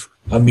have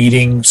a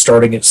meeting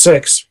starting at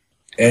 6,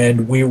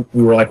 and we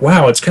were like,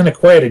 wow, it's kind of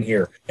quiet in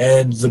here.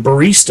 And the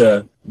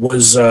barista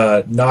was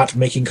not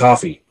making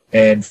coffee.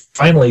 And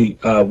finally,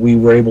 we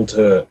were able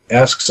to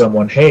ask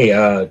someone, hey,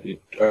 are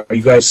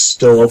you guys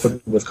still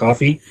open with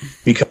coffee?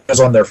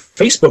 Because on their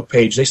Facebook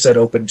page, they said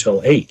open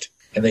till 8.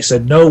 And they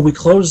said, no, we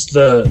closed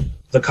the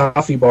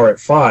coffee bar at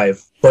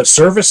 5, but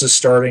service is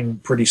starting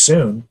pretty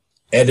soon.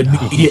 And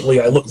immediately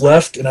I look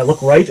left and I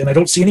look right and I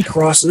don't see any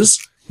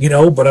crosses,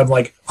 but I'm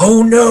like,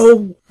 oh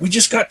no, we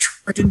just got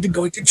tricked into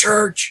going to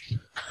church.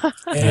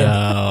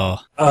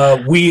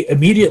 And we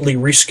immediately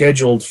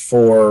rescheduled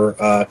for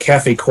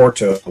Cafe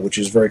Corto, which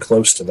is very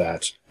close to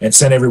that, and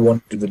sent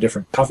everyone to the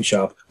different coffee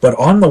shop. But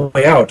on the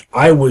way out,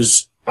 I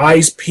was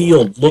eyes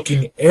peeled,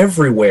 looking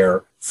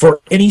everywhere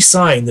for any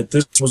sign that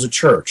this was a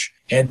church.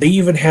 And they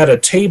even had a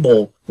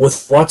table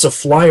with lots of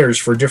flyers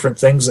for different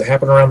things that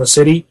happen around the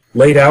city,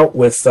 laid out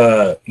with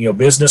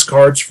business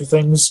cards for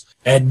things.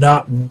 And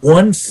not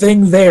one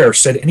thing there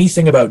said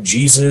anything about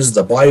Jesus,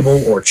 the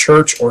Bible, or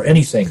church, or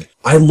anything.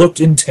 I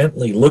looked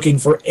intently, looking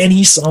for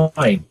any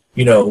sign,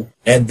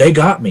 and they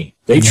got me.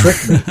 They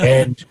tricked me.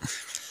 And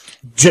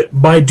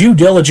my due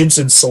diligence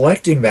in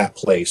selecting that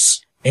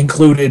place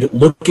included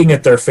looking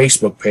at their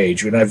Facebook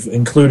page, and I've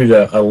included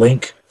a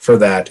link for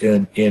that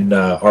in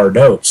our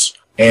notes.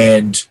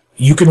 And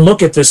you can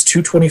look at this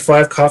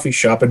 225 coffee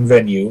shop and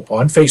venue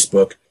on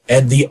Facebook,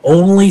 and the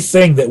only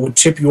thing that would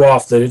tip you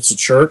off that it's a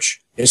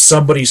church is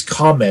somebody's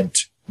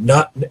comment,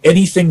 not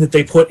anything that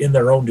they put in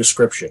their own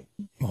description.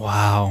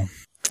 Wow.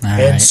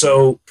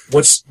 So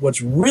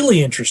what's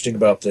really interesting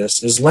about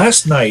this is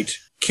last night,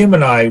 Kim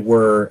and I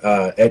were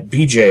at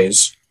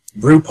BJ's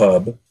Brew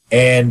Pub,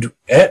 and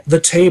at the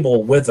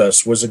table with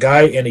us was a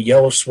guy in a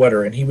yellow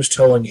sweater, and he was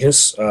telling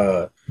his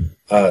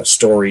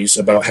stories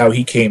about how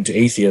he came to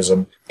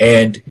atheism,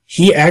 and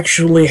he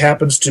actually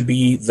happens to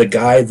be the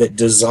guy that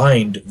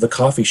designed the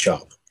coffee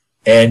shop.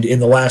 And in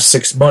the last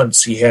 6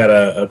 months, he had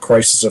a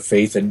crisis of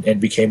faith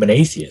and became an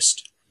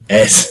atheist.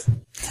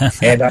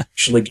 And I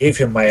actually gave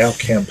him my out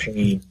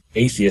campaign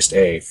Atheist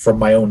A from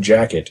my own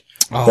jacket.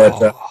 Oh.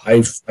 But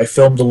I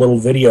filmed a little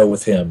video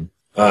with him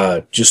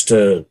just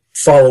to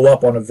follow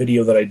up on a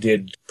video that I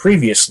did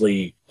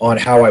previously on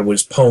how I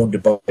was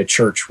pwned by a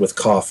church with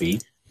coffee.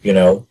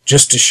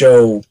 Just to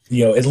show,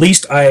 at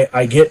least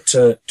I get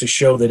to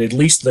show that at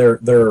least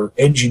their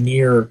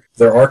engineer,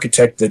 their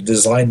architect that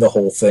designed the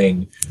whole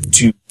thing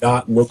to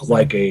not look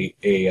like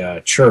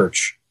a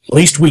church. At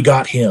least we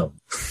got him.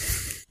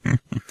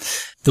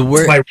 The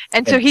word,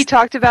 And so he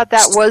talked about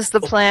that was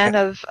the plan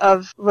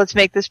of let's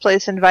make this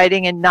place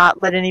inviting and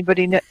not let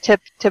anybody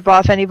tip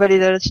off anybody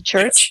that it's a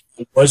church.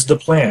 It was the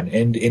plan,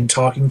 and in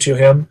talking to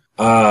him,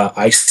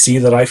 I see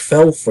that I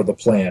fell for the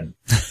plan,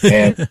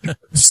 and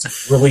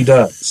it really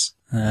does.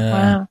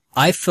 Wow.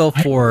 I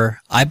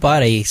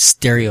bought a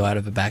stereo out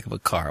of the back of a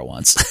car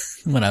once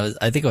when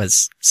I think I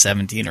was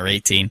 17 or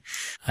 18.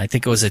 I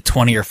think it was a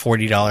 $20 or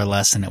 $40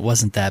 lesson. It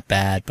wasn't that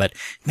bad, but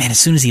man, as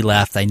soon as he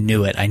left, I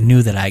knew it. I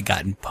knew that I had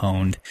gotten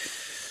pwned.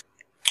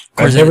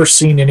 I've never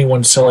seen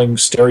anyone selling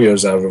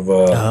stereos out of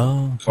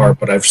a car,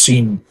 but I've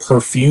seen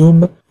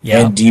perfume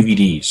and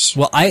DVDs.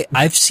 Well,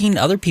 I've seen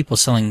other people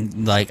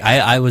selling, like,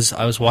 I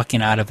was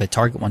walking out of a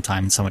Target one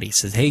time and somebody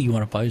says, hey, you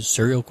want to buy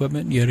stereo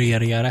equipment? Yada,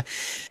 yada, yada.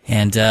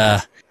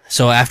 And,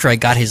 so after I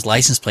got his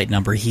license plate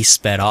number, he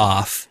sped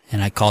off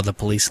and I called the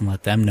police and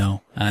let them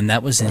know. And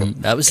that was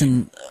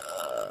in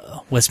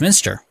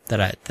Westminster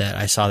that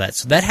I saw that.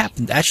 So that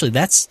happened. Actually,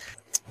 that's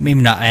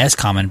maybe not as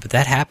common, but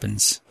that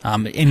happens.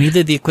 And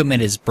either the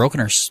equipment is broken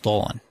or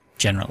stolen,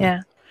 generally.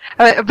 Yeah.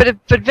 But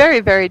very,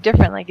 very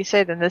different, like you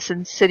say, than this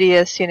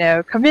insidious,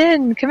 come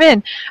in. I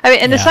mean,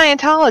 and the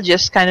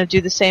Scientologists kind of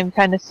do the same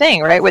kind of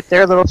thing, right? With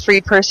their little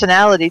free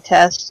personality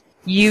test.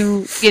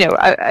 I'm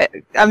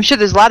sure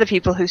there's a lot of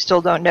people who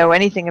still don't know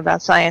anything about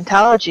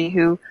Scientology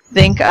who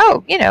think,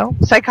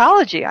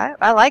 psychology,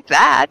 I like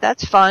that.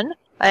 That's fun.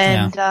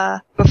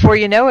 And before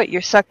you know it,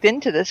 you're sucked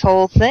into this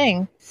whole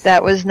thing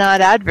that was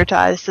not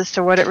advertised as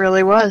to what it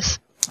really was.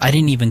 I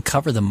didn't even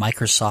cover the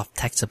Microsoft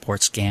tech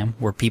support scam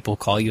where people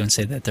call you and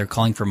say that they're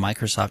calling from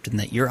Microsoft and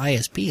that your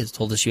ISP has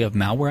told us you have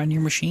malware on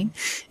your machine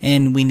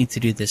and we need to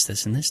do this,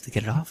 this, and this to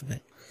get it off of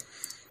it.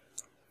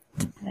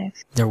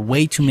 Nice. There are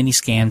way too many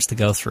scams to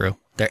go through.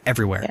 They're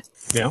everywhere.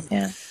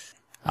 Yeah.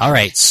 All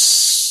right.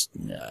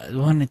 Do we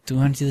want to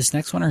do this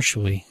next one or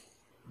should we?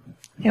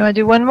 You want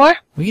to do one more?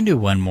 We can do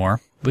one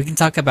more. We can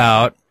talk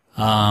about,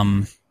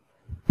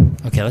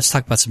 okay, let's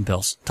talk about some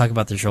bills. Talk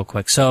about this real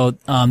quick. So,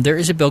 there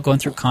is a bill going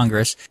through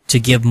Congress to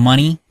give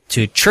money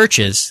to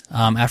churches,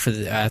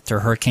 after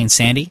Hurricane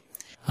Sandy.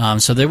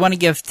 So they want to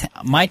give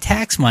my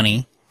tax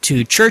money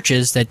to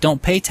churches that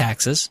don't pay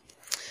taxes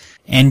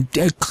and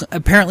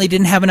apparently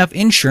didn't have enough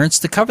insurance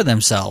to cover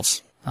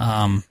themselves.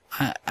 And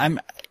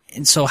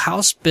so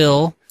House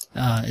Bill,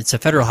 it's a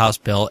federal House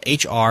bill,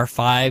 H.R.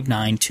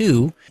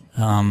 592,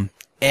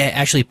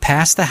 actually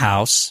passed the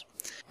House.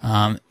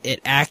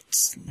 It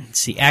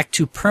Act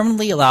to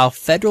permanently allow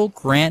federal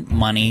grant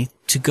money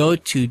to go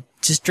to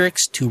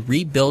districts to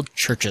rebuild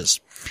churches.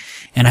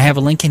 And I have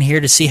a link in here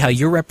to see how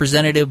your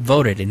representative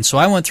voted. And so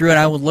I went through and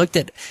I looked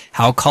at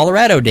how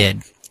Colorado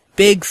did.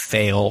 Big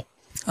fail.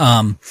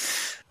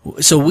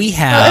 So we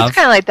have... Well, it's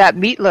kind of like that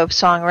Meatloaf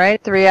song,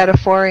 right? 3 out of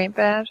 4 ain't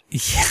bad.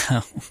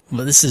 Yeah.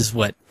 Well, this is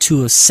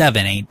 2 of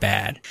 7 ain't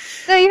bad.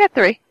 No, you got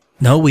 3.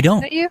 No, we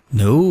don't. Not you?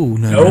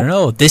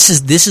 No. This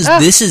is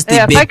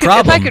the big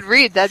problem. If I could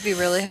read, that'd be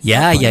really...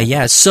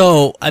 Yeah.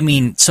 So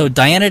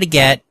Diana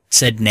DeGette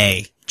said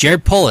nay.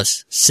 Jared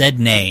Polis said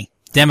nay.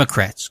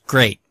 Democrats,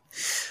 great.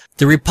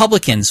 The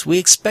Republicans, we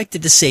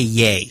expected to say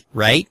yay,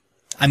 right?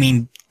 I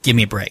mean, give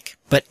me a break.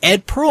 But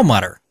Ed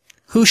Perlmutter,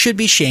 who should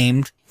be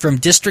shamed, from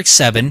District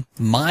 7,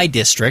 my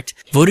district,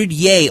 voted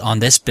yay on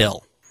this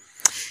bill.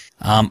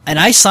 And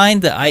I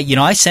signed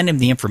I sent him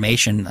the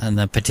information on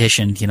the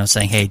petition,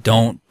 saying, hey,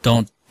 do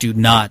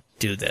not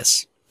do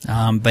this.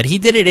 But he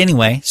did it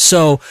anyway.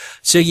 So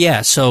he's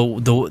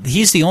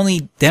the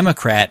only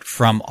Democrat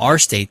from our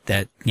state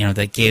that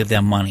gave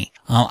them money.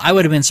 I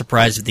would have been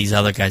surprised if these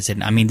other guys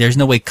didn't. I mean, there's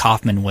no way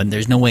Kaufman wouldn't.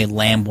 There's no way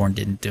Lamborn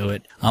didn't do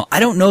it.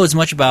 I don't know as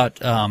much about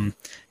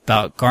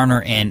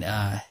Garner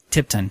and,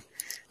 Tipton.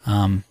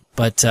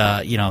 But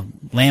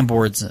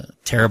Lamborn's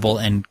terrible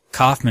and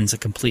Kaufman's a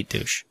complete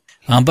douche.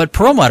 But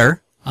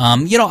Perlmutter, who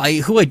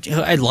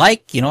I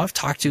like, I've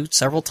talked to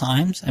several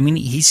times. I mean,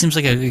 he seems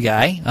like a good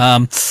guy.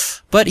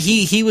 But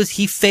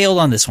he failed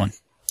on this one.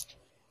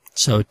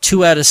 So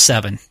 2 out of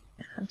 7.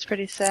 That's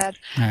pretty sad.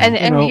 Right. And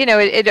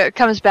it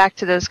comes back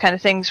to those kind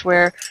of things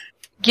where,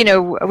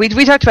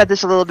 we talked about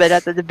this a little bit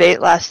at the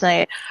debate last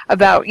night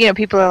about,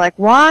 people are like,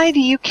 why do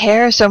you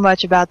care so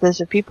much about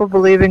this if people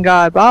believe in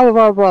God, blah, blah,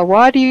 blah, blah.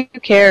 Why do you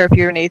care if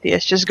you're an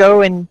atheist? Just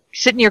go and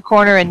sit in your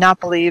corner and not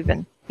believe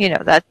and,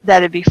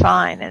 that'd be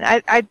fine. And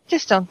I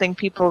just don't think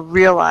people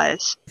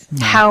realize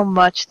how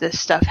much this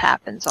stuff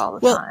happens all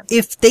the time.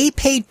 If they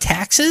paid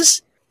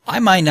taxes, I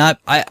might not,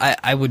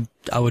 I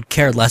would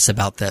care less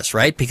about this,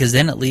 right? Because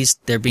then at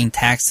least they're being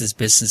taxed as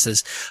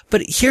businesses.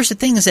 But here's the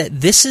thing is that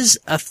this is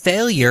a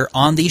failure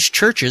on these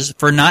churches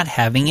for not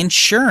having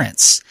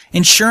insurance.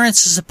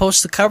 Insurance is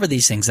supposed to cover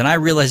these things. And I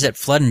realize that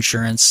flood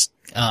insurance,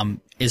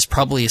 is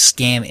probably a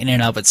scam in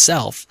and of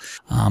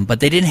itself. But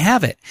they didn't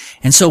have it.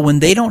 And so when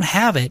they don't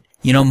have it,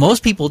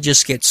 most people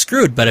just get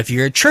screwed. But if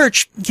you're a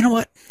church, you know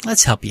what?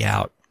 Let's help you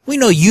out. We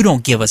know you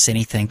don't give us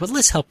anything, but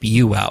let's help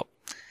you out.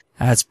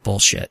 That's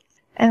bullshit.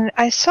 And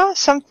I saw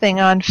something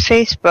on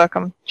Facebook.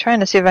 I'm trying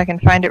to see if I can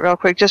find it real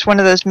quick. Just one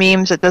of those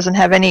memes that doesn't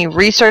have any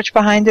research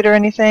behind it or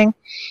anything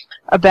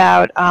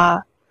about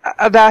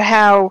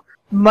how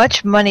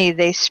much money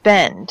they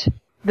spend.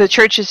 The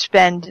churches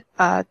spend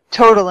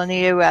total in the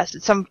U.S.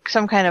 It's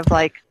some kind of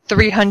like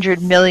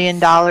 $300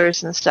 million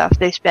and stuff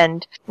they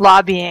spend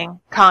lobbying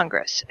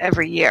Congress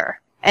every year.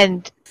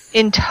 And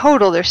in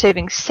total, they're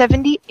saving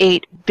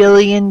 $78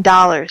 billion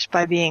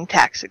by being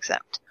tax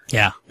exempt.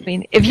 Yeah. I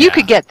mean, if you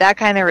could get that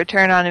kind of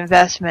return on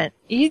investment,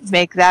 you'd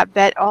make that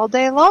bet all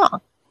day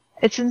long.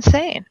 It's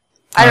insane.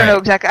 I don't know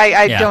exactly.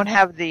 I don't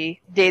have the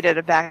data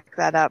to back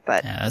that up,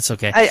 but yeah, that's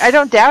okay. I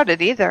don't doubt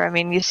it either. I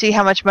mean, you see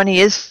how much money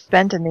is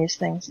spent in these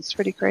things. It's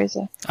pretty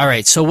crazy. All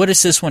right, so what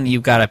is this one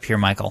you've got up here,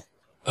 Michael?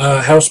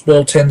 House Bill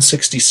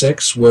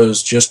 1066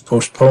 was just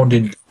postponed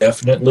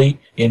indefinitely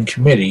in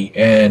committee,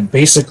 and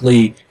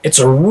basically it's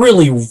a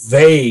really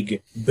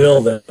vague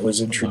bill that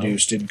was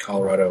introduced in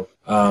Colorado,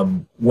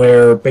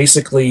 where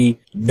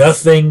basically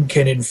nothing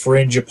can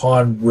infringe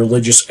upon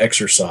religious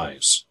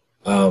exercise.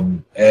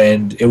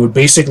 And it would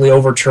basically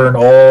overturn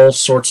all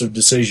sorts of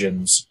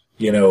decisions,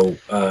 in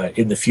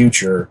the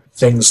future.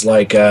 Things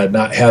like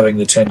not having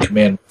the Ten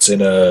Commandments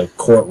in a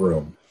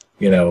courtroom,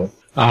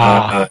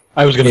 I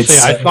was going to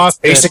say, I thought it's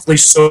basically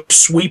so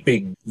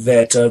sweeping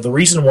that the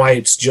reason why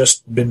it's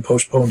just been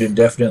postponed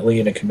indefinitely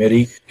in a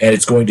committee and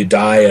it's going to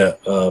die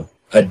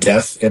a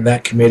death in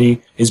that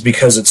committee is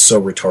because it's so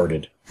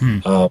retarded.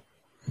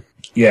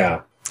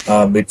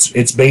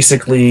 It's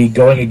basically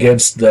going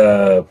against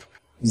the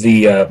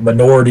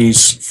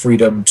minorities'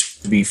 freedom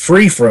to be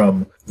free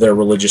from their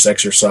religious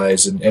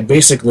exercise and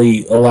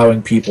basically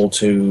allowing people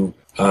to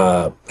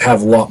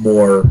have a lot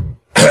more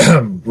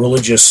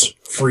religious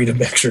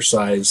freedom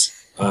exercise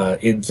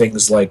in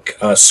things like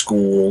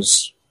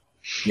schools.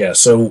 Yeah,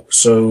 so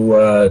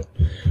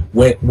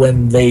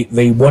when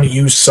they want to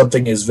use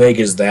something as vague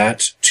as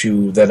that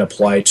to then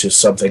apply to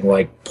something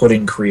like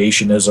putting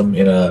creationism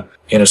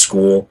in a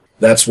school,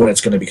 that's when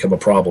it's going to become a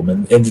problem.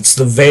 And it's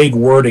the vague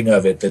wording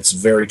of it that's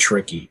very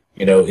tricky.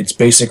 It's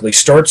basically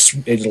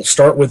it'll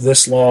start with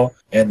this law,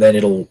 and then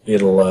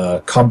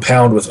it'll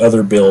compound with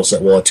other bills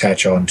that will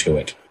attach onto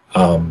it.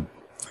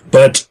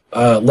 But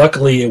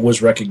luckily, it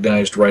was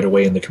recognized right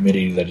away in the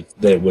committee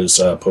that it was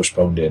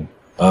postponed in.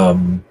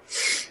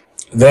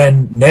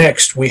 Then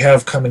next, we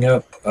have coming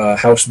up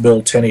House Bill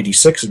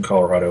 1086 in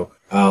Colorado.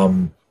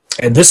 And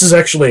this is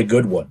actually a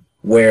good one,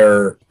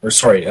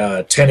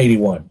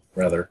 1081,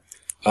 rather.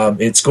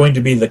 It's going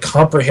to be the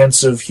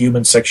Comprehensive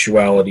Human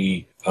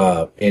Sexuality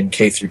in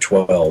K through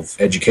 12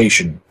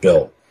 education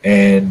bill.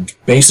 And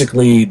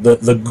basically,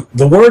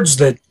 the words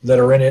that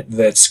are in it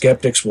that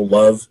skeptics will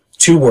love,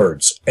 2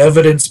 words,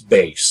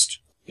 evidence-based,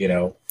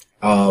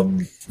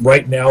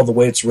 Right now, the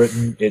way it's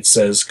written, it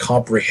says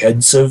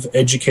comprehensive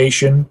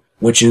education,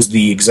 which is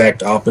the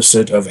exact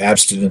opposite of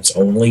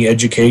abstinence-only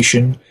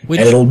education, and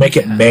it'll make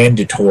it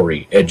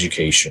mandatory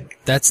education.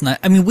 That's not...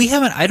 I mean,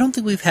 I don't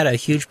think we've had a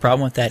huge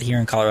problem with that here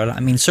in Colorado. I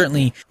mean,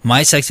 certainly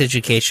my sex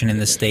education in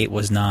the state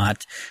was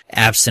not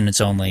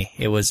abstinence-only.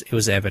 It was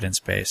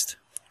evidence-based.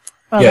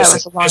 Well,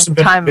 yes, that was a long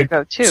time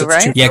ago, too,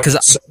 right? Yeah,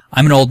 because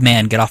I'm an old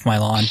man. Get off my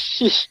lawn.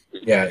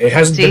 Yeah, it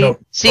hasn't been...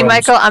 See,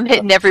 Michael, I'm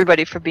hitting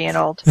everybody for being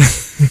old.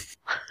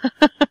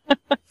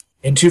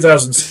 In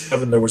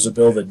 2007, there was a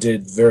bill that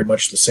did very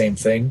much the same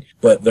thing,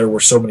 but there were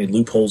so many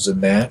loopholes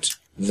in that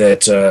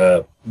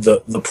the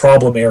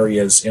problem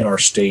areas in our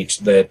state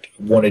that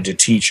wanted to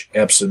teach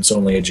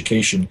abstinence-only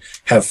education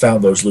have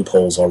found those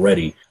loopholes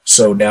already.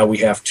 So now we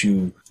have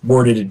to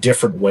word it a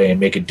different way and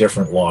make a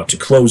different law to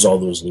close all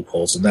those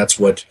loopholes, and that's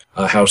what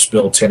House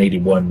Bill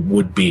 1081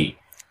 would be.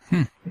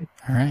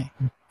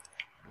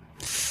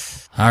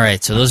 All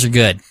right, so those are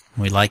good.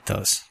 We like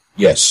those.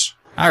 Yes.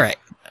 All right.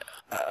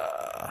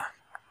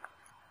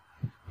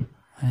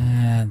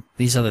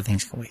 These other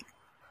things can wait.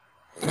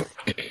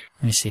 Let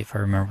me see if I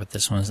remember what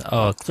this one is.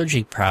 Oh, a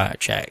clergy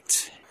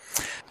project.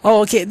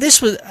 Oh, okay.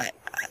 This was,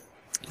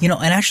 and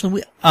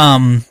actually,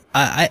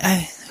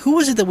 who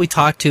was it that we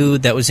talked to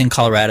that was in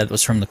Colorado that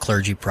was from the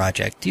clergy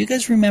project? Do you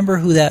guys remember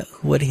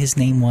what his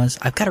name was?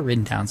 I've got it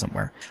written down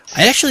somewhere.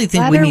 I actually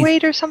think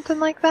Latterweight or something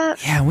like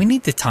that. Yeah, we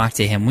need to talk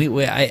to him. We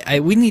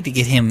need to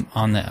get him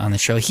on the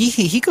show.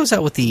 He goes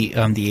out with the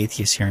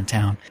atheists here in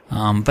town.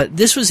 But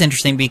this was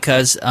interesting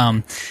because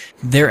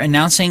they're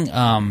announcing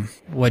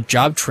what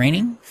job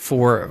training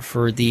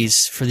for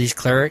these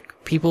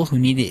cleric people who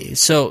need it.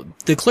 So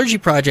the clergy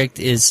project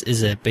is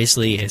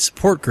basically a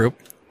support group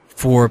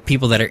for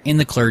people that are in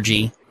the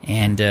clergy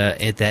and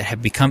that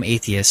have become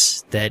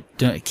atheists that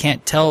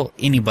can't tell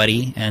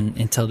anybody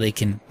until they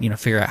can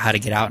figure out how to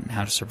get out and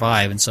how to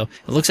survive. And so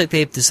it looks like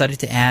they've decided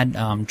to add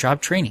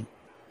job training.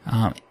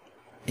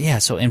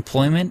 So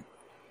employment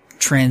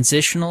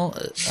transitional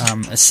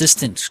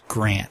assistance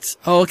grant.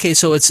 Oh, okay.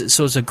 So it's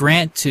a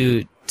grant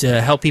to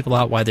help people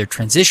out while they're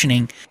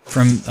transitioning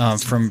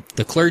from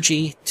the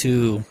clergy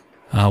to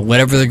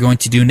whatever they're going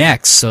to do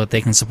next, so that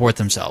they can support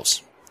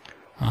themselves.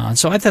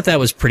 So I thought that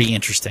was pretty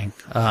interesting.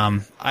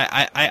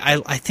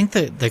 I think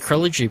the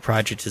clergy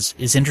project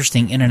is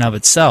interesting in and of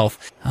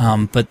itself.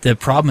 But the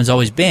problem has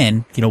always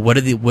been, what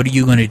are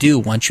you going to do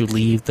once you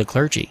leave the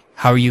clergy?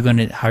 How are you going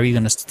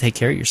to take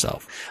care of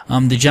yourself?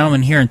 The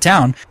gentleman here in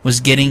town was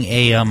getting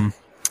a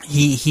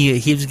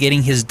he was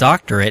getting his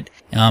doctorate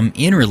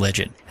in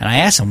religion. And I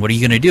asked him, what are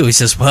you going to do? He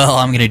says, well,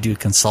 I'm going to do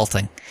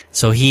consulting.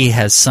 So he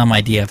has some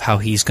idea of how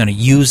he's going to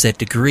use that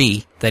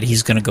degree that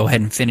he's going to go ahead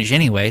and finish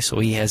anyway. So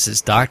he has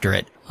his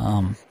doctorate.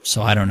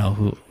 So I don't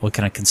know what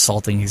kind of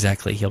consulting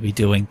exactly he'll be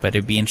doing, but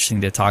it'd be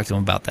interesting to talk to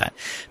him about that,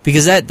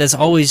 because that's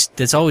always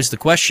the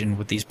question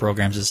with these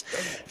programs is,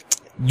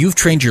 you've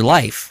trained your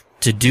life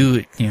to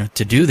do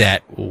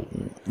that.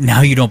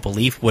 Now you don't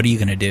believe. What are you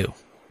going to do?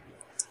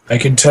 I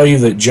can tell you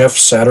that Jeff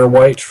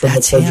Satterwhite from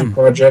That's the Pledging him.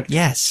 Project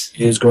Yes.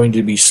 is going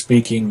to be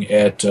speaking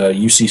at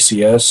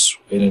UCCS,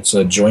 and it's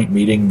a joint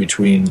meeting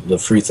between the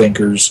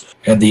Freethinkers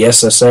and the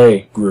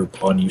SSA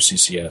group on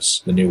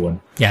UCCS, the new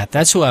one. Yeah,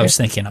 that's who I was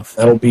thinking of.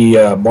 That'll be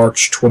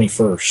March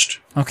 21st.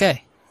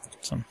 Okay.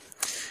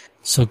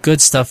 So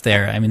good stuff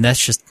there. I mean,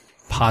 that's just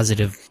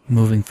positive,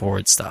 moving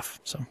forward stuff.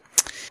 So,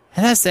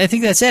 and I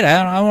think that's it.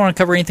 I don't want to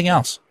cover anything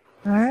else.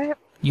 All right.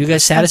 You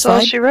guys That's all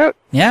satisfied? she wrote.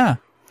 Yeah.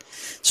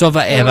 So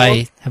have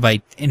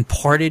I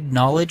imparted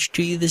knowledge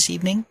to you this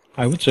evening?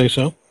 I would say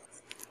so.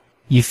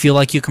 You feel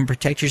like you can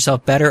protect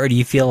yourself better, or do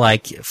you feel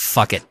like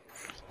fuck it?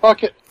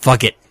 Fuck it.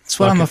 Fuck it. That's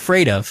what Fuck I'm it.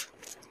 afraid of.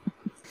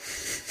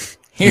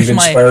 You've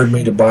inspired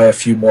me to buy a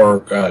few more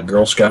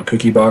Girl Scout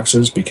cookie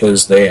boxes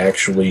because they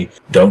actually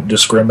don't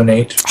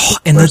discriminate. Oh,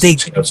 and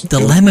the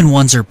new. lemon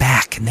ones are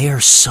back, and they are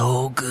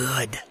so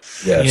good.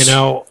 Yes. You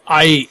know,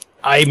 I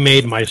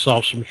made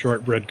myself some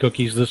shortbread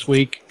cookies this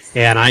week,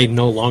 and I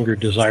no longer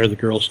desire the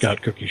Girl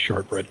Scout cookie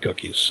shortbread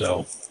cookies,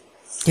 so...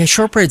 Yeah,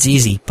 shortbread's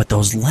easy, but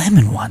those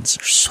lemon ones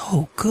are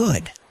so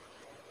good.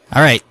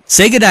 All right,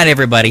 say goodnight,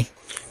 everybody.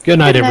 Good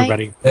night, Good night.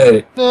 everybody.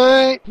 Hey.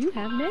 Night. You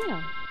have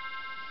mail.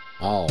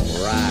 All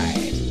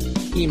right.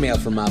 Email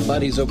from my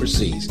buddies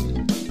overseas.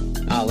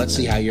 Let's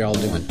see how you're all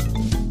doing.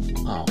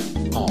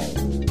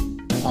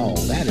 Oh,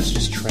 that is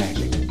just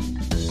tragic.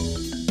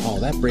 Oh,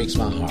 that breaks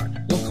my heart.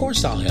 Well, of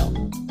course I'll help.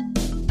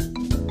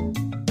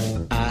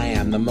 I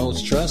am the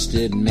most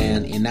trusted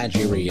man in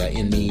Nigeria.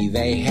 In me,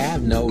 they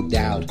have no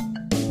doubt.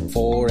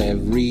 For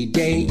every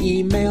day,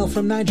 email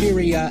from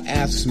Nigeria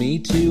asks me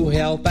to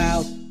help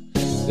out.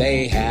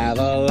 They have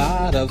a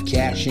lot of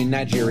cash in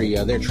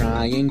Nigeria. They're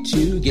trying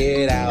to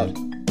get out.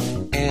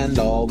 And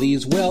all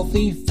these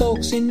wealthy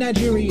folks in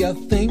Nigeria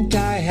think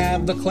I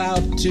have the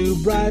clout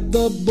to bribe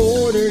the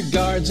border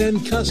guards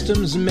and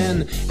customs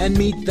men and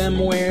meet them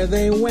where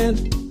they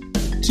went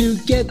to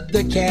get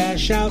the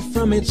cash out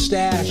from its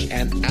stash,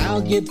 and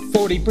I'll get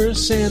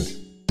 40%.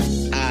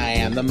 I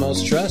am the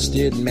most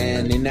trusted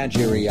man in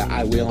Nigeria.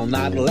 I will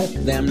not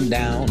let them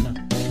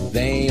down.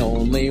 They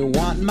only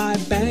want my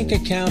bank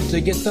account to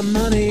get the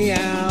money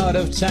out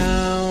of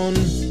town.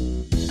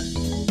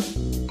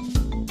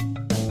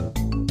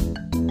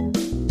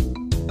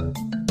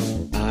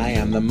 I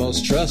am the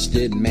most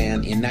trusted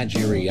man in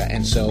Nigeria,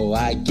 and so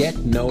I get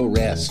no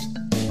rest.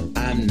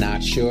 I'm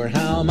not sure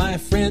how my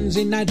friends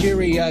in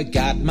Nigeria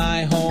got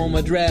my home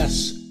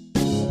address,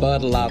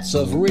 but lots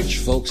of rich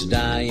folks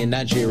die in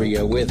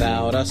Nigeria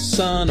without a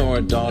son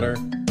or daughter.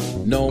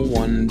 No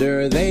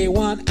wonder they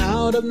want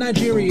out of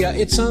Nigeria.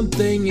 It's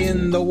something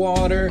in the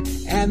water,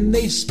 and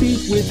they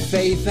speak with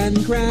faith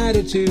and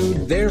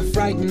gratitude. They're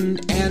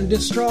frightened and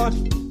distraught.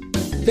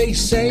 They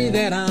say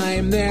that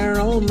I'm their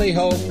only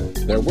hope.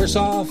 They're worse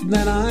off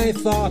than I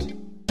thought.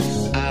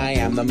 I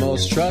am the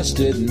most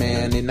trusted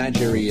man in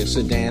Nigeria,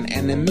 Sudan,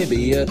 and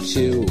Namibia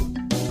too.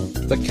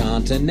 The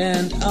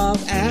continent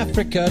of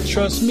Africa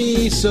trusts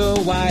me, so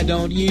why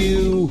don't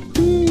you?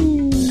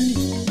 Woo.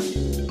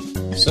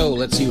 So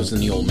let's see what's in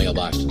the old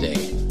mailbox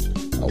today.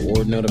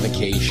 Award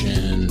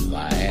notification,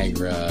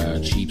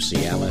 Viagra, cheap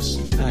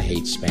Cialis. I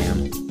hate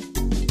spam.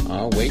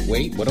 Oh,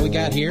 wait, what do we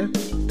got here?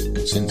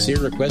 Sincere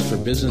request for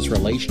business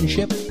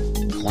relationship?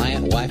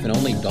 Client, wife, and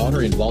only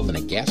daughter involved in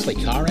a ghastly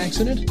car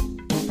accident?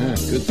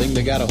 Good thing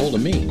they got a hold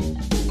of me.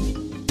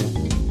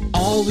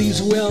 All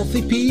these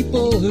wealthy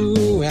people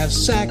who have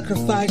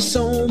sacrificed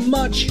so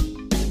much,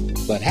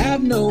 but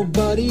have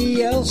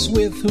nobody else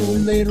with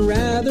whom they'd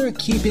rather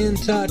keep in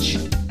touch.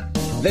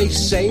 They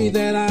say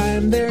that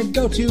I'm their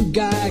go-to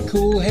guy,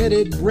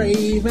 cool-headed,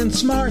 brave, and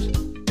smart.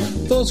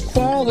 Those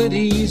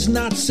qualities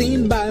not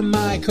seen by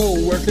my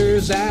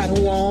co-workers at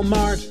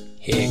Walmart.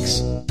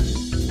 Hicks.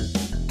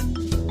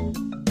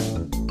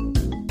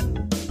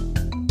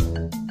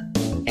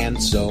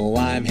 And so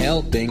I'm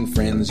helping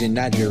friends in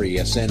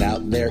Nigeria send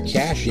out their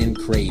cash in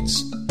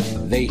crates.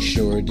 They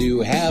sure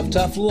do have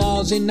tough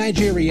laws in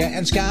Nigeria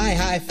and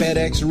sky-high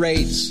FedEx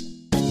rates.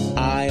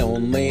 I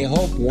only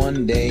hope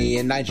one day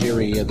in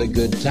Nigeria the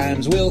good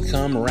times will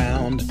come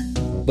round.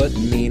 But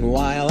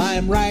meanwhile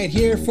I'm right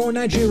here for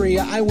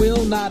Nigeria, I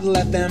will not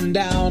let them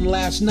down.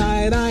 Last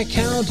night I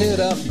counted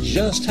up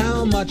just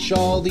how much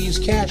all these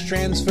cash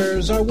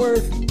transfers are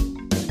worth.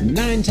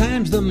 9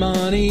 times the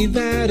money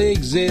that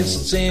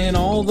exists in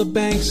all the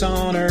banks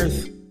on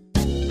earth.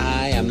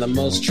 I am the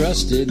most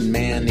trusted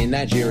man in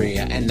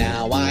Nigeria, and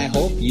now I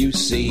hope you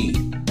see.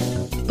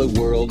 The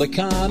world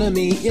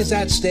economy is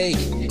at stake.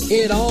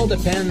 It all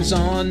depends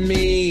on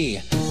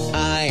me.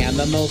 I am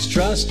the most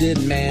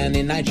trusted man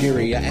in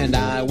Nigeria, and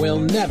I will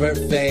never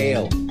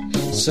fail.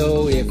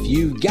 So if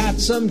you got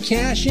some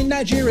cash in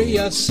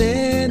Nigeria,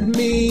 send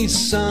me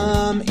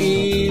some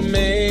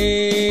email.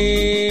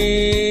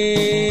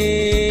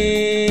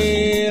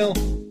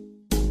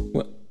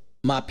 Well,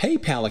 my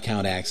PayPal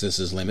account access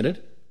is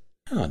limited.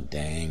 Oh,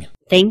 dang.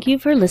 Thank you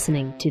for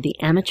listening to the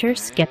Amateur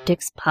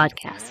Skeptics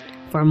Podcast.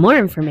 For more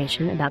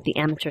information about the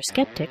Amateur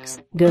Skeptics,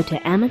 go to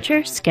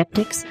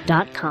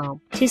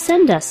amateurskeptics.com. To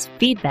send us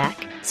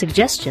feedback,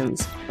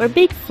 suggestions, or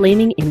big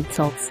flaming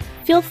insults,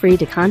 feel free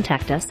to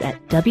contact us at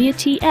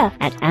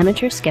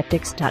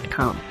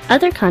WTF@amateurskeptics.com.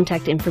 Other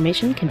contact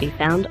information can be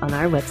found on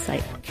our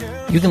website.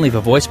 You can leave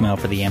a voicemail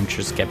for the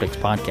Amateur Skeptics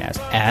Podcast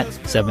at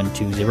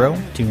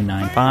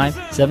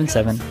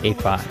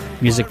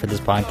 720-295-7785. Music for this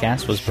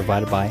podcast was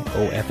provided by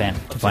OFM.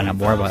 To find out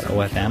more about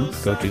OFM,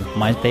 go to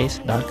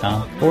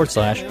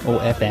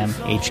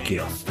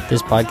myspace.com/OFMHQ.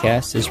 This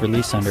podcast is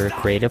released under a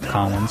Creative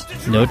Commons,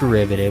 No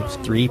Derivatives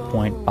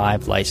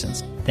 3.5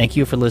 license. Thank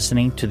you for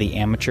listening to the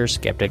Amateur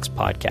Skeptics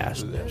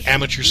Podcast.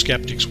 Amateur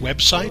Skeptics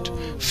website,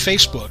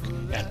 Facebook,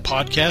 and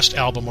podcast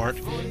album art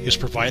is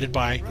provided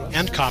by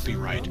and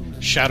copyright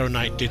Shadow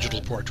Knight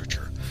Digital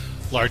Portraiture.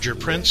 Larger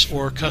prints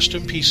or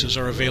custom pieces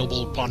are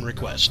available upon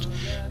request.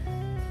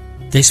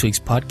 This week's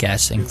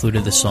podcast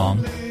included the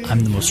song I'm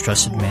the Most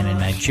Trusted Man in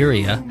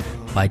Nigeria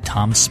by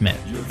Tom Smith.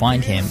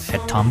 Find him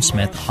at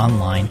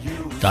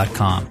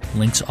tomsmithonline.com.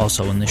 Links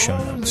also in the show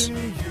notes.